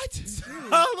 What?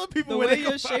 all the people The when way they your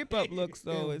come shape by- up looks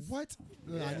though In is. what?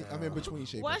 No, I'm in between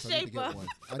shape What ups. I need to shape get up? one.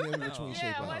 I'm in between Oh. shape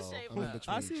Yeah, ups. what shape I'm in up?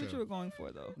 between. I see what chill. you were going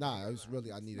for though. Nah, I need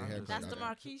a I'm haircut. That's the I-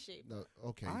 Marquise shape. No,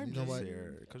 okay. I'm you know just what?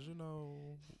 here because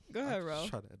Go ahead, I'm Rel. just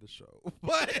trying to end the show.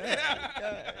 But Go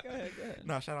ahead.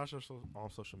 no, shout out on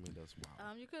social media as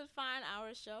well. You could find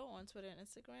our show on Twitter and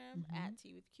Instagram Mhm. at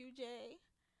Tea with QJ.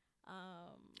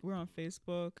 We're on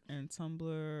Facebook and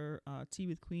Tumblr, Tea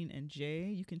with Queen and J.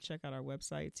 You can check out our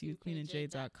website,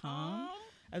 teawithqueenandj.com.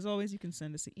 As always, you can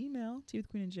send us an email,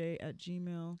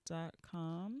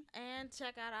 teawithqueenandj@gmail.com. And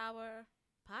check out our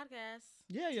podcast.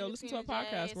 Yeah, Tea yo, with listen to our Queen and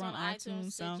J. podcast. It's We're on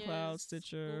iTunes, SoundCloud,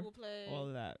 Stitcher, Google Play, all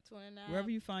of that. TuneIn. Wherever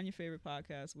you find your favorite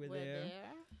podcast, we're there.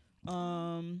 You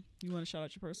want to shout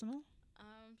out your personal?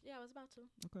 Yeah, I was about to.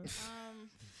 Okay.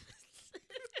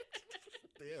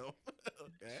 Damn.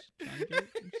 Okay. Trying to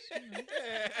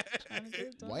get, trying to get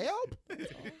it done. Well,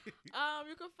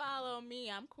 You can follow me.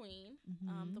 I'm Queen.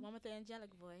 Mhm. The one with the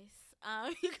angelic voice.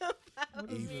 You can follow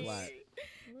What is me. E flat.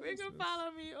 What You is can this?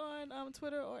 follow me on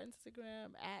Twitter or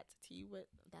Instagram at T with.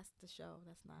 That's the show.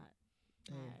 That's not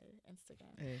my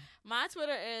Instagram. Hey. My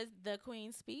Twitter is The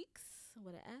Queen Speaks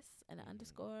with an S and an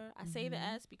underscore. I say the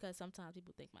Mhm. S because sometimes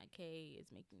people think my K is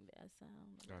making the S sound.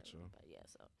 or Gotcha. whatever. But yeah,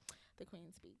 so The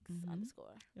Queen Speaks Mhm.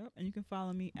 underscore. Yep, and you can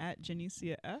follow me at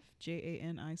Janicia F,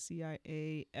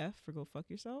 JANICIAF for Go Fuck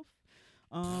Yourself.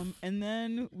 And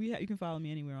then you can follow me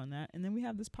anywhere on that. And then we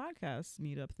have this podcast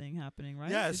meetup thing happening,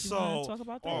 right? Yes, Did you wanna so talk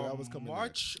about that? Oh, on that was coming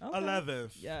March next. Okay.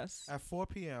 11th Yes. at 4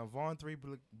 p.m. Vaughn 3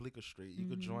 Bleecker Street. You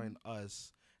could Mhm. join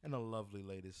us and the lovely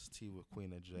ladies Tea with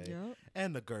Queen and Jay Yep.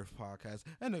 and the Girth Podcast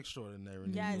and the Extraordinary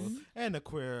Yes. Needle and the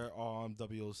Queer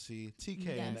WOC,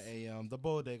 TK and the Yes. AM, the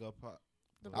Bodega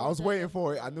The I was Bodega. waiting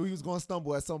for it. I knew he was going to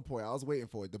stumble at some point. I was waiting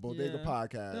for it. The Bodega Yeah.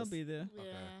 Podcast. They'll be there.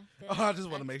 Yeah. Oh, I just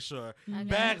want to make sure. Mhm.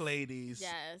 Bag guess. ladies.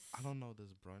 Yes. I don't know this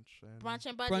brunch. And Brunch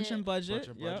and budget. Brunch and budget. Brunch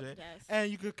and Yep. budget. Yes.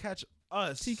 And you could catch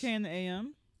us. TK and the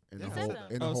AM. In the Yeah. whole,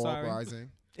 Yes. in the Oh, whole sorry.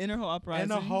 uprising. Inner Whole Uprising.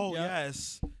 And the whole, Yep.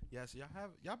 yes.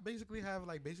 Y'all basically have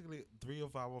like 3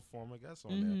 of our former guests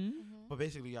on there. Mhm. Mhm. But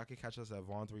basically, y'all can catch us at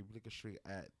Vaughn 3 Bleecker Street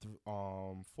at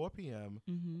 4 p.m.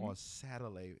 Mhm. on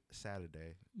Saturday.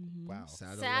 Mhm. Wow.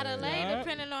 Saturday, Yep.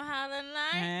 depending on how the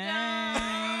night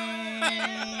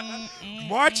goes.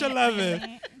 March 11th.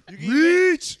 You can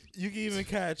Reach! You can even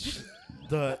catch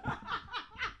the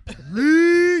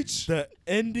Reach! the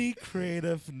Indie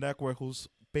Creative Network, who's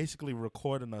basically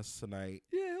recording us tonight.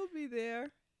 Yeah, he'll be there.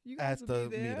 You guys At will the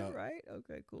be there, meetup. right?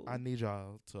 Okay, cool. I need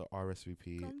y'all to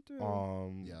RSVP. Come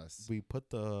through. Yes. We put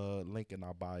the link in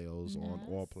our bios on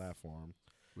all Yes. platforms,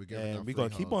 We're giving and out we're free gonna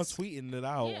keep on hugs. tweeting it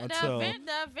out Yeah, until. the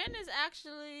event is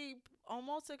actually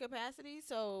almost to capacity,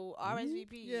 so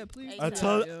RSVP. Yeah, please. ASAP.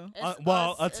 Until- yeah. It's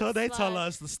until it's they tell like-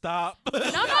 us to stop. No,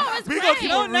 it's we great. gonna keep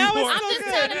No, on now it's reporting. I'm just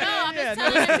okay. telling I'm Yeah, just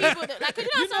telling no. the people that, like, 'cause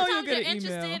You know sometimes you'll get you're an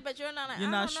interested, email. but you're not. Like, You're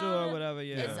I not don't sure, know. whatever.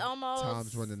 Yeah. It's almost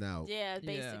Time's running out. Yeah, Yeah.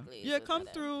 basically. Yeah, so come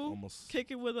that- through. Almost.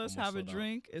 Kick it with us, Almost have a sold out.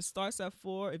 drink. It starts at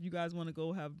 4. If you guys want to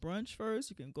go have brunch first,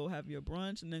 you can go have your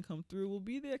brunch and then come through. We'll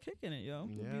be there kicking it, yo.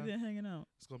 We'll Yeah. be there hanging out.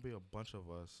 It's gonna be a bunch of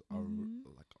us, Mhm.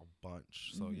 like a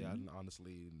bunch. So yeah, Mhm. I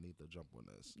honestly need to jump on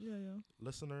this. Yeah, yeah.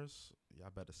 Listeners, y'all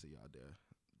better see y'all there.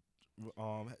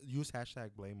 Use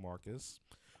hashtag blame Marcus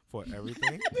for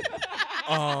everything.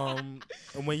 And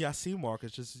when y'all see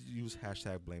Marcus, just use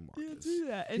hashtag blame Yeah, Marcus. do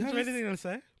that. And You have just- anything to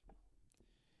say?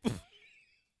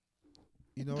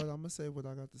 You know what? I'm going to say what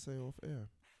I got to say off air.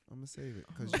 I'm going to save it.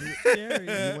 Because Scary.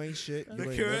 you ain't shit. You The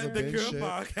ain't Cure, never the been Cure shit.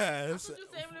 podcast. You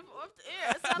saving it for off the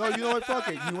air. It sound No, like- you know what? Fuck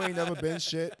it. You ain't never been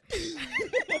shit.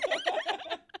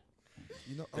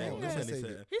 You know, Damn, I'm this gonna ain't save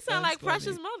said. it. He sound That's like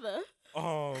Precious funny. mother.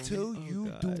 Till Oh, you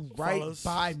God. do Follow right us.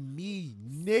 by me,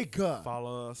 nigga.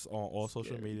 Follow us on all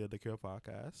social Scary. media, The Cure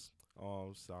Podcast.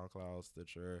 SoundCloud,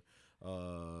 Stitcher,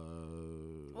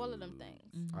 All of them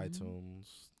things. Mhm.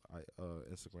 iTunes,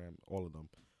 Instagram, all of them.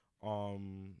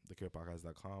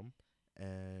 TheCarePodcast.com.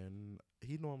 And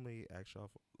he normally acts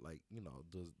off, like,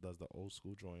 does the old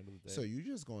school joint of the day. So you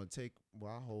just gonna take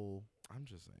my whole, I'm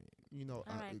just saying. All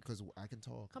right. because I can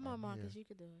talk. Come on, I'm Marcus, here. you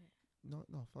could do it. No,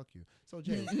 fuck you. So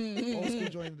Jay, old school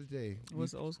joint of the day.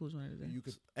 What's the old school joint today? You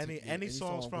could Any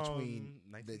songs song from between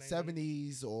the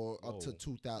 1990? 70s or up to Whoa.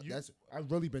 2000. You- That's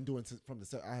I've really been doing from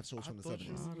the. I have shows I from the thought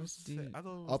you 70s. Oh, that's deep. I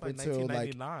thought it was Up like until, like,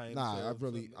 1999. Nah, to- I've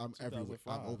really to I'm everywhere.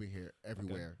 I'm 2005. over here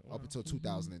everywhere up Alright. until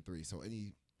 2003. So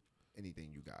anything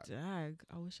you got. Dag,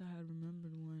 I wish I had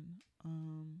remembered one.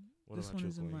 What This about one you,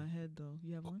 is in my Queen? head though.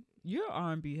 You have one? You're an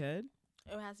R&B head.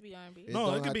 It has to be R&B. No,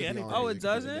 don't it could have be to anything. R&B, Oh, it could be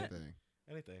doesn't? anything.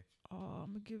 Anything. Oh, I'm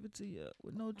gonna give it to you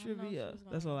with no know if she trivia. was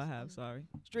gonna That's all I ask have. me. Sorry,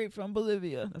 straight from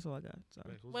Bolivia. That's all I got.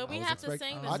 Sorry. Wait, who's Well, that? we I was have to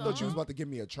expect- sing the I thought you was song. about to give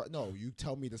me a try. No, you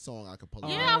tell me the song I could pull Yeah,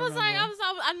 it Yeah, out. I was like,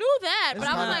 I knew that, It's but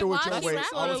I not- was do it like, your why way. she I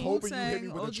rapping? was hoping you hit me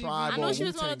Wu-Tang, with a OG. tribal I know she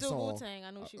was Wu-Tang gonna do song. Wu-Tang.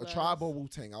 I knew she A was. tribal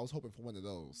Wu-Tang. I was hoping for one of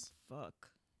those. Fuck.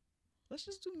 Let's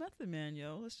just do Method Man,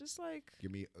 yo. Let's just like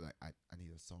Give me I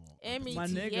need a song. My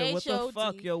nigga, what the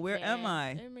fuck, yo? Where am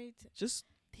I? just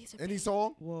These are Any babies.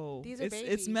 song? whoa. These are It's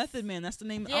babies. Method Man. That's the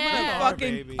name. Yeah. I'm They gonna are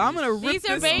fucking. babies. I'm gonna rip These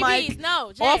are this babies. mic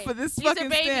No, Jay, off of this these are fucking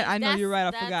babies. stand. I know you're right.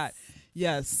 I That's- forgot.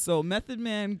 Yes. So Method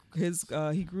Man,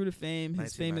 he grew to fame.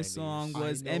 His famous 1990s. song I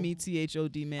was know.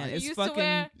 METHOD Man. He It's used to fucking.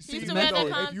 wear- he See, used to wear no,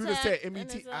 the if you just said contact in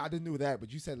MET, his, I didn't know that,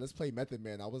 but you said let's play Method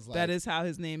Man. I was like, That is how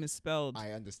his name is spelled.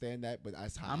 I understand that, but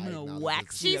that's how I'm I gonna acknowledge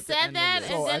wax it. you She at the said end of that, this.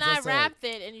 and So, then as I I said- rapped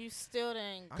it, and you still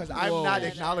didn't. Because Whoa. I'm not Yeah.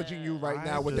 acknowledging you right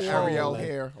now with the Whoa. Ariel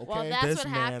hair, okay? Well, that's this what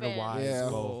man happened. wise Yeah.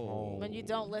 go Whoa. home. When you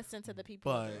don't listen to the people.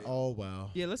 But Oh, wow.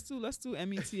 Yeah, let's do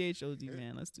METHOD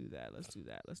Man. Let's do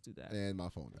that. And my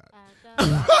phone died.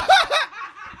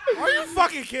 are you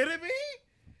fucking kidding me?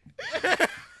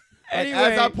 Anyway.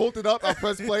 As I pulled it up, I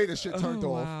pressed play, the shit turned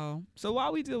off. Wow. So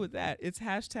while we deal with that, it's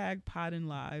hashtag Podin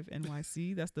Live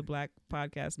NYC. That's the Black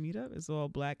Podcast Meetup. It's all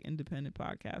Black independent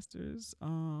podcasters.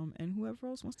 And whoever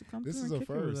else wants to come This through is and a kick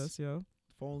it with first. us, yo.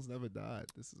 Phones never died.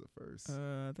 This is a first.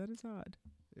 That is odd.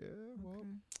 Yeah, well,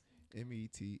 Okay.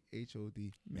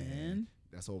 METHOD. Man.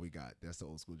 That's all we got. That's the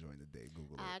old school joint today.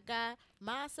 Google it. I got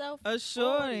myself A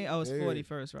shorty. Oh, it's Yeah. 40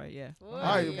 first, right? Yeah. All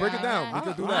right, break it down. We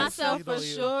can do that. Myself I a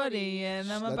see shorty, and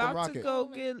I'm Let them about rock to it. go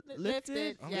get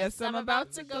lifted. Yes, I'm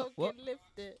about to go What? get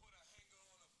lifted.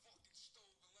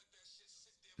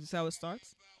 Is this how it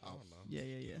starts? I don't know.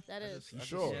 Yeah. That is. You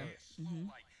sure? Yeah. Mm-hmm.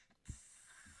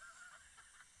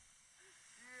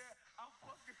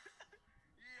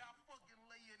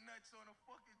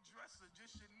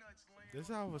 This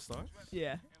is how it starts.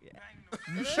 Yeah.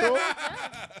 You sure?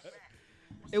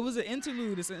 It was an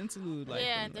interlude. It's an interlude. Like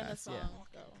Yeah, from and then the last, song yeah.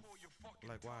 goes.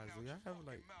 Like, why? Do y'all have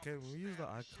like? Can we use the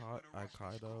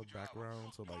Al-Qaeda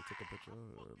background to like take a picture?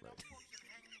 Or, like?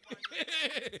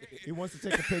 He wants to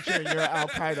take a picture in your Al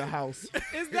Qaeda house.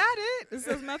 Is that it? It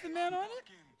says Method Man on it?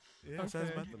 Yeah, it says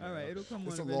Okay. Method Man. All right, it'll come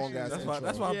It's on a long eventually. ass That's why. intro.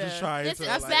 That's why I'm just Yeah. trying It's to.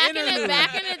 That's Like, the back in interlude. the day.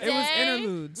 It was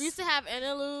interludes. We used to have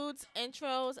interludes,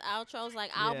 intros, outros.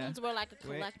 Like Yeah. albums were like a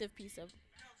Wait. collective piece of.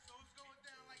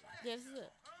 Yeah, this is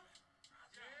it.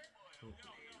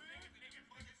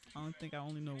 I don't think I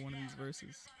only know one of these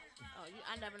verses. Oh,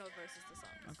 I never know verses to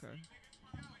songs. Okay.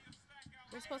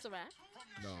 We're supposed to rap.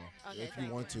 No. Okay, If you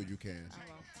thank want to, you. you can. I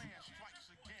won't.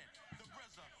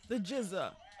 The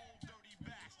Jizza.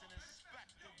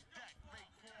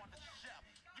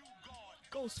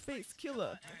 Ghostface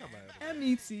Killer.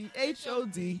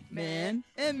 METHOD man.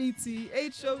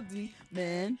 METHOD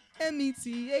man.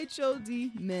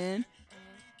 METHOD man.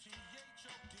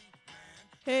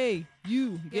 Hey,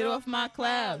 you, get off my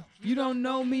cloud. You don't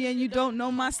know me and you don't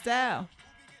know my style.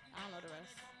 I don't know the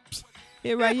rest.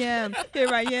 Here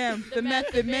I am, the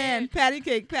Method Man. Patty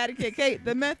cake, hey,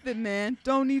 the Method Man.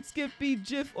 Don't need Skippy,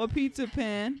 Jif, or Peter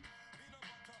Pan.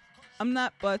 I'm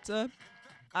not butter.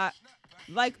 I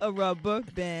like a rubber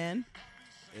band.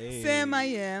 hey, Sam I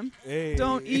am. Hey.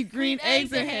 Don't eat green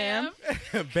eggs and ham.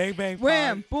 Bang bang.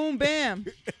 Wham, pod. boom, bam.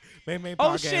 Bang bang.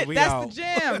 Oh podcast, shit, we that's out. the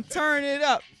jam. Turn it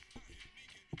up.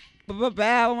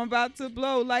 Bow, I'm about to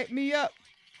blow. Light me up.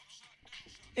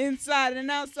 Inside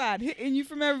and outside, hitting you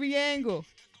from every angle.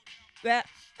 That,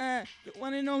 the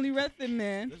one and only Method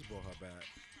Man. This brought her back.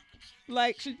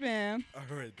 Like Shabam. I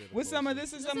already did it. With some of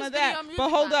bullshit. this and This some is of video that. music But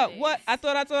hold up, nowadays. what? I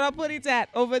thought I put it at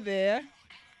over there.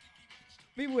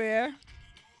 Beware.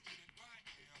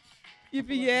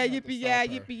 Yippee yeah, have to yippee yeah,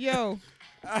 stop her. yippee yo.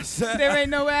 I said. There ain't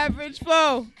no average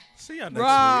foe. See y'all next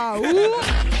Raw. week. Ooh.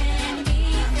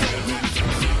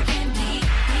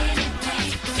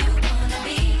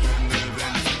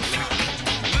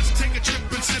 Let's take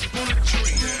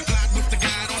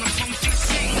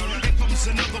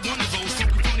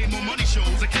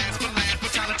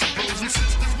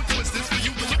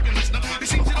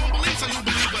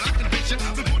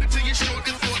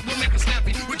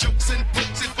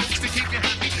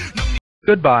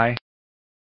Goodbye.